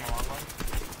 the long one.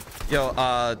 Yo,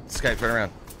 Skype, turn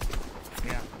around.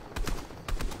 Yeah.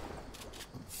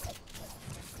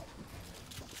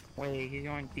 Wait, he's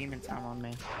going demon time on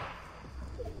me.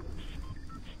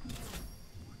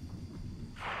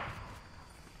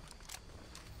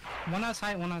 One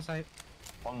outside, one outside.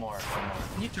 One more.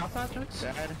 Can you drop that, Jokes?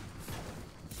 Dead.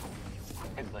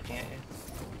 He's looking at you.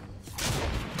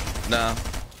 No.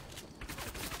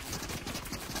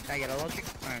 Can I get a logic?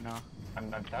 Or no? I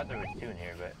thought there was two in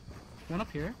here, but... One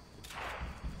up here.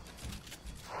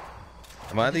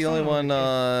 Am I the only one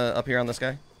up here on this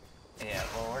guy? Yeah,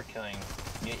 well, we're killing...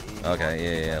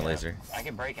 Okay, yeah, laser. I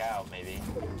can break out, maybe,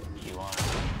 if you want.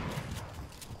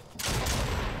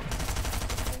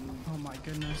 Oh my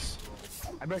goodness.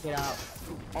 I broke it out.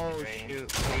 Oh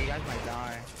shoot. Wait, you guys might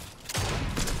die.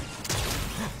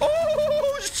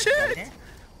 Oh shit!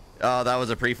 Oh, that was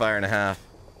a pre-fire and a half.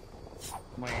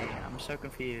 Wait, I'm so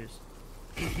confused.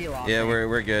 He's heal off. Yeah, me.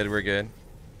 we're good.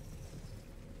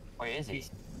 Where is he?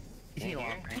 He's heal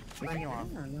off. Me. He's heal off.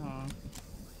 No.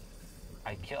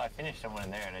 I finished someone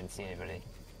in there and I didn't see anybody.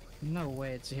 No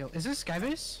way, it's a heal. Is this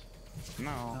Skybase?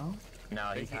 No. No. No,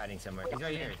 he's hiding somewhere. He's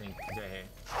right here, I think. He's right here.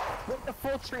 With the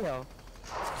full trio.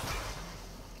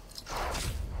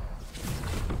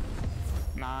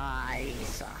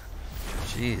 Nice.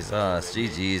 Jesus,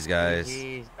 GG's guys.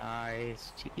 GG's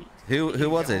guys. GG's. Who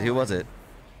was it?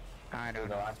 I don't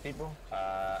The know. last people?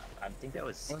 I think that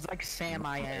was... It was like Sam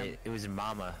I am. It was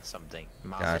Mama something.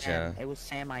 Mama. Gotcha. It was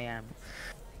Sam I am.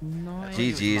 No.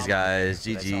 GG's guys.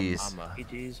 I saw GG's. Mama.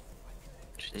 GG's.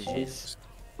 GG's.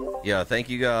 Yeah, thank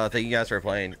you guys for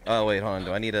playing. Oh wait, hold on.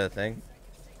 Do I need a thing?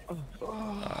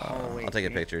 wait, I'll take a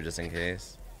picture just in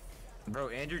case. Bro,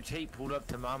 Andrew Tate pulled up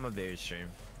to Mama Bear's stream.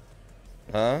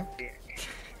 Huh?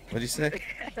 What'd you say?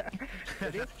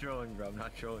 I'm not trolling, bro. I'm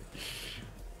not trolling.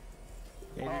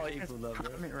 Oh, it says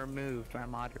comment removed by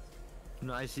moderator.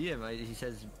 No, I see him. He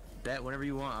says, bet whenever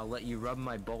you want, I'll let you rub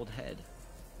my bald head.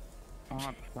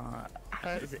 Oh, God.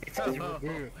 It says removed.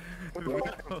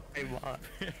 Hey, what?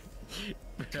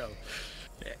 Bro.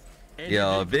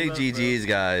 Yo, big GG's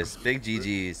guys. Big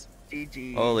GG's.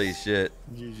 GG. Holy shit.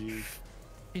 GG.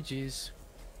 GG's.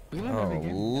 We won every game.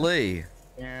 Holy.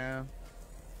 Yeah.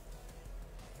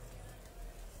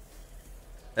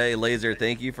 Hey, Laser,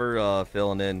 thank you for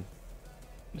filling in.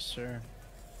 Yes, sir.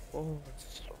 Oh,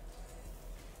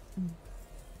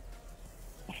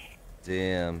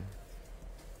 Damn.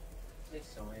 There's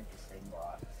so interesting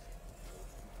blocks.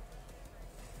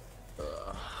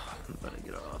 I'm about to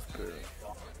get off, bro.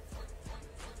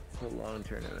 It's a long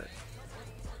tournament.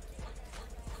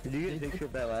 Did you get a picture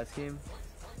of that last game?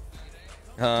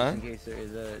 Huh? In case there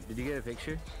is a... Did you get a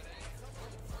picture?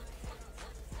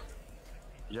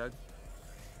 Jug?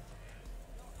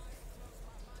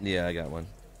 Yeah, I got one.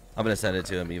 I'm gonna send it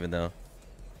to him even though.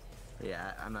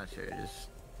 Yeah, I'm not sure. Just...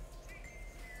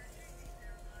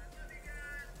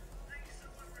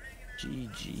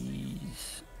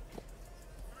 GG's.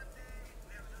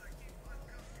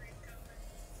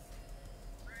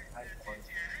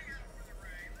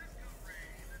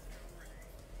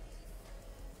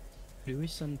 Do we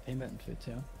send payment and food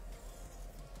too?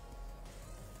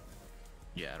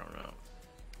 Yeah, I don't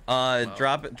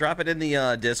know. Drop it in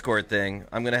the Discord thing.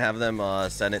 I'm gonna have them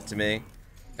send it to me,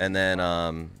 and then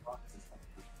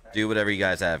do whatever you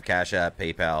guys have. Cash App,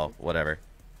 PayPal, whatever.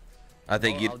 I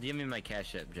think I'll DM you my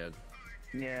Cash App, Jug.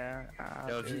 yeah.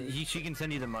 So if she can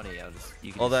send you the money,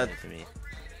 you can Well, just send it to me.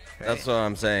 that's what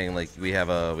I'm saying. Like we have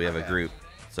a group,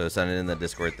 so send it in the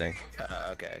Discord thing.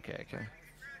 Okay.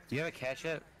 Do you have a Cash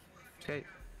App? Okay.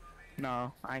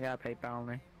 No, I got PayPal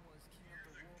only.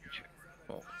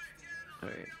 Well,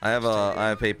 Alright. I have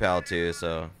PayPal too,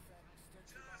 so.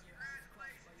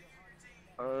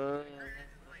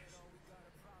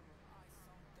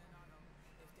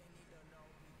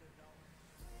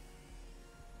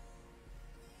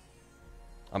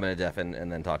 I'm gonna deafen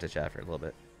and then talk to chat for a little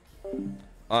bit.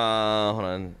 Hold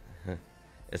on.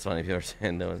 It's funny people are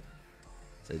saying no one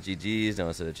said GG's, no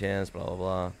one said a chance, blah blah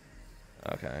blah.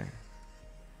 Okay.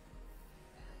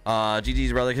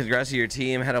 GG's brother, congrats to your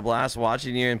team. Had a blast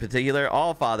watching you in particular.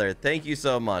 All father, thank you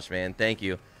so much, man. Thank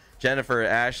you. Jennifer,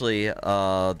 Ashley, the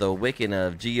Wiccan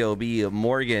of GOB,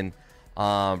 Morgan.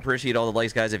 Appreciate all the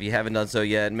likes, guys. If you haven't done so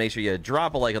yet, make sure you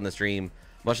drop a like on the stream.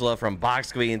 Much love from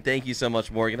Box Queen. Thank you so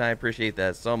much, Morgan. I appreciate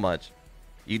that so much.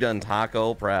 You done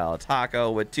Taco proud.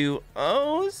 Taco with 2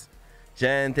 O's.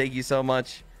 Jen, thank you so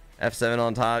much. F7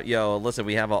 on top. Yo, listen,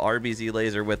 we have a RBZ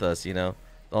laser with us, you know.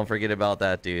 Don't forget about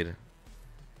that, dude.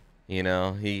 You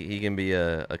know, he can be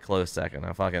a close second.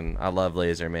 I love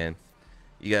laser, man.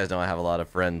 You guys know I have a lot of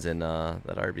friends in that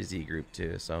RBZ group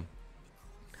too, so.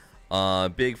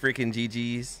 Big freaking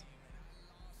GG's.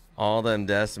 All them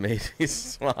deaths made me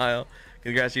smile.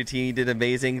 Congrats, your team did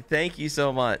amazing. Thank you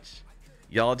so much.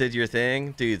 Y'all did your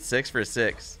thing. Dude, 6 for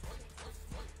 6.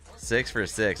 6 for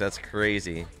 6. That's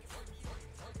crazy.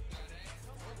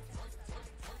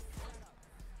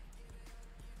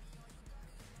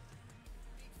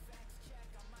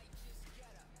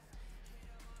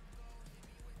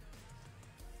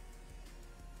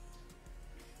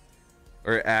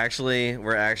 We're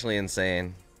actually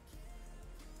insane.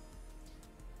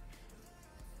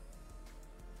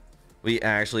 We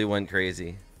actually went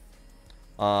crazy.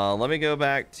 Let me go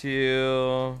back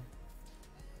to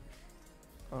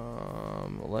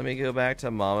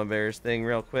Mama Bear's thing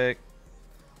real quick.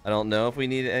 I don't know if we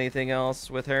need anything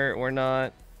else with her or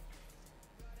not.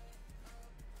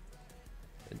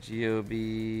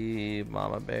 GOB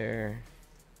Mama Bear.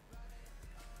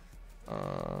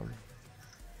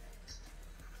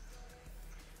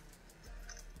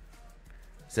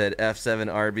 Said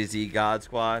F7 RBZ God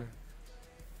Squad.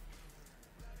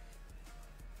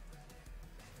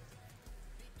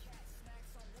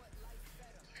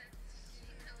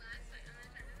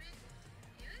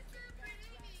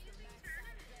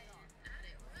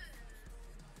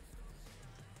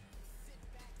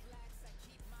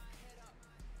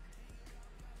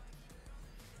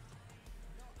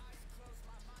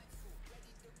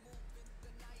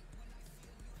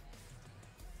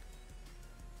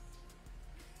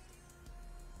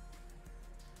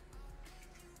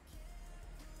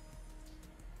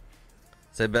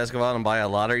 Said best go out and buy a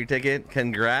lottery ticket.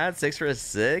 Congrats, 6 for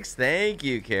 6. Thank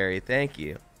you, Carrie. Thank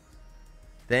you.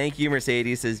 Thank you,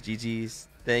 Mercedes. Says GG's.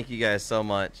 Thank you guys so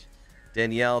much.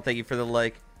 Danielle, thank you for the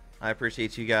like. I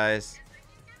appreciate you guys.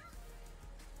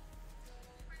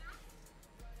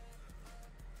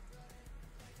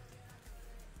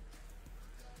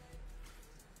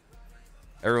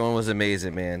 Everyone was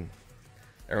amazing, man.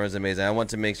 Everyone was amazing. I want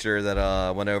to make sure that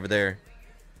I went over there,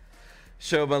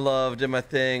 showed my love, did my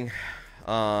thing.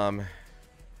 I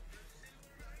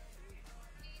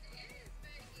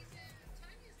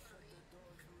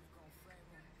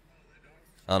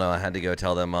don't know. I had to go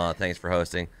tell them thanks for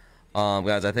hosting.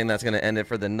 Guys, I think that's going to end it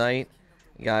for the night.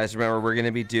 Guys, remember, we're going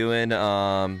to be doing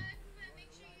what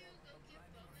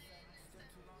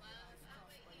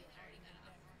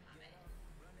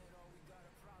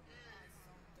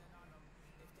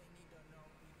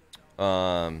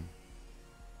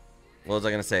was I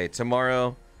going to say?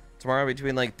 Tomorrow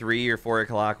between like 3 or 4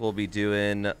 o'clock, we'll be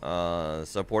doing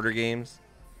supporter games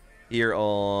here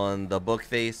on the book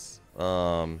face.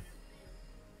 Gonna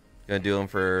do them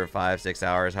for 5-6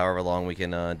 hours, however long we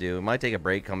can do. Might take a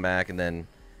break, come back, and then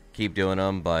keep doing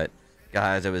them. But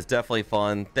guys, it was definitely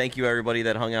fun. Thank you everybody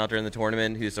that hung out during the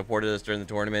tournament, who supported us during the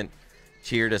tournament,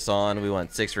 cheered us on. We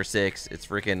went 6 for 6. It's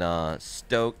freaking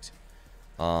stoked.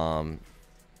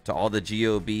 To all the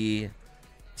GOB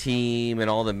team and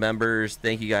all the members,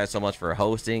 thank you guys so much for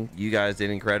hosting. You guys did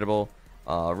incredible.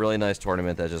 Really nice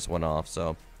tournament that just went off.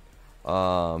 So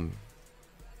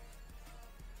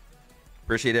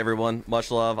appreciate everyone. Much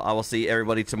love. I will see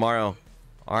everybody tomorrow.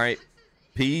 All right,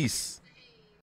 peace.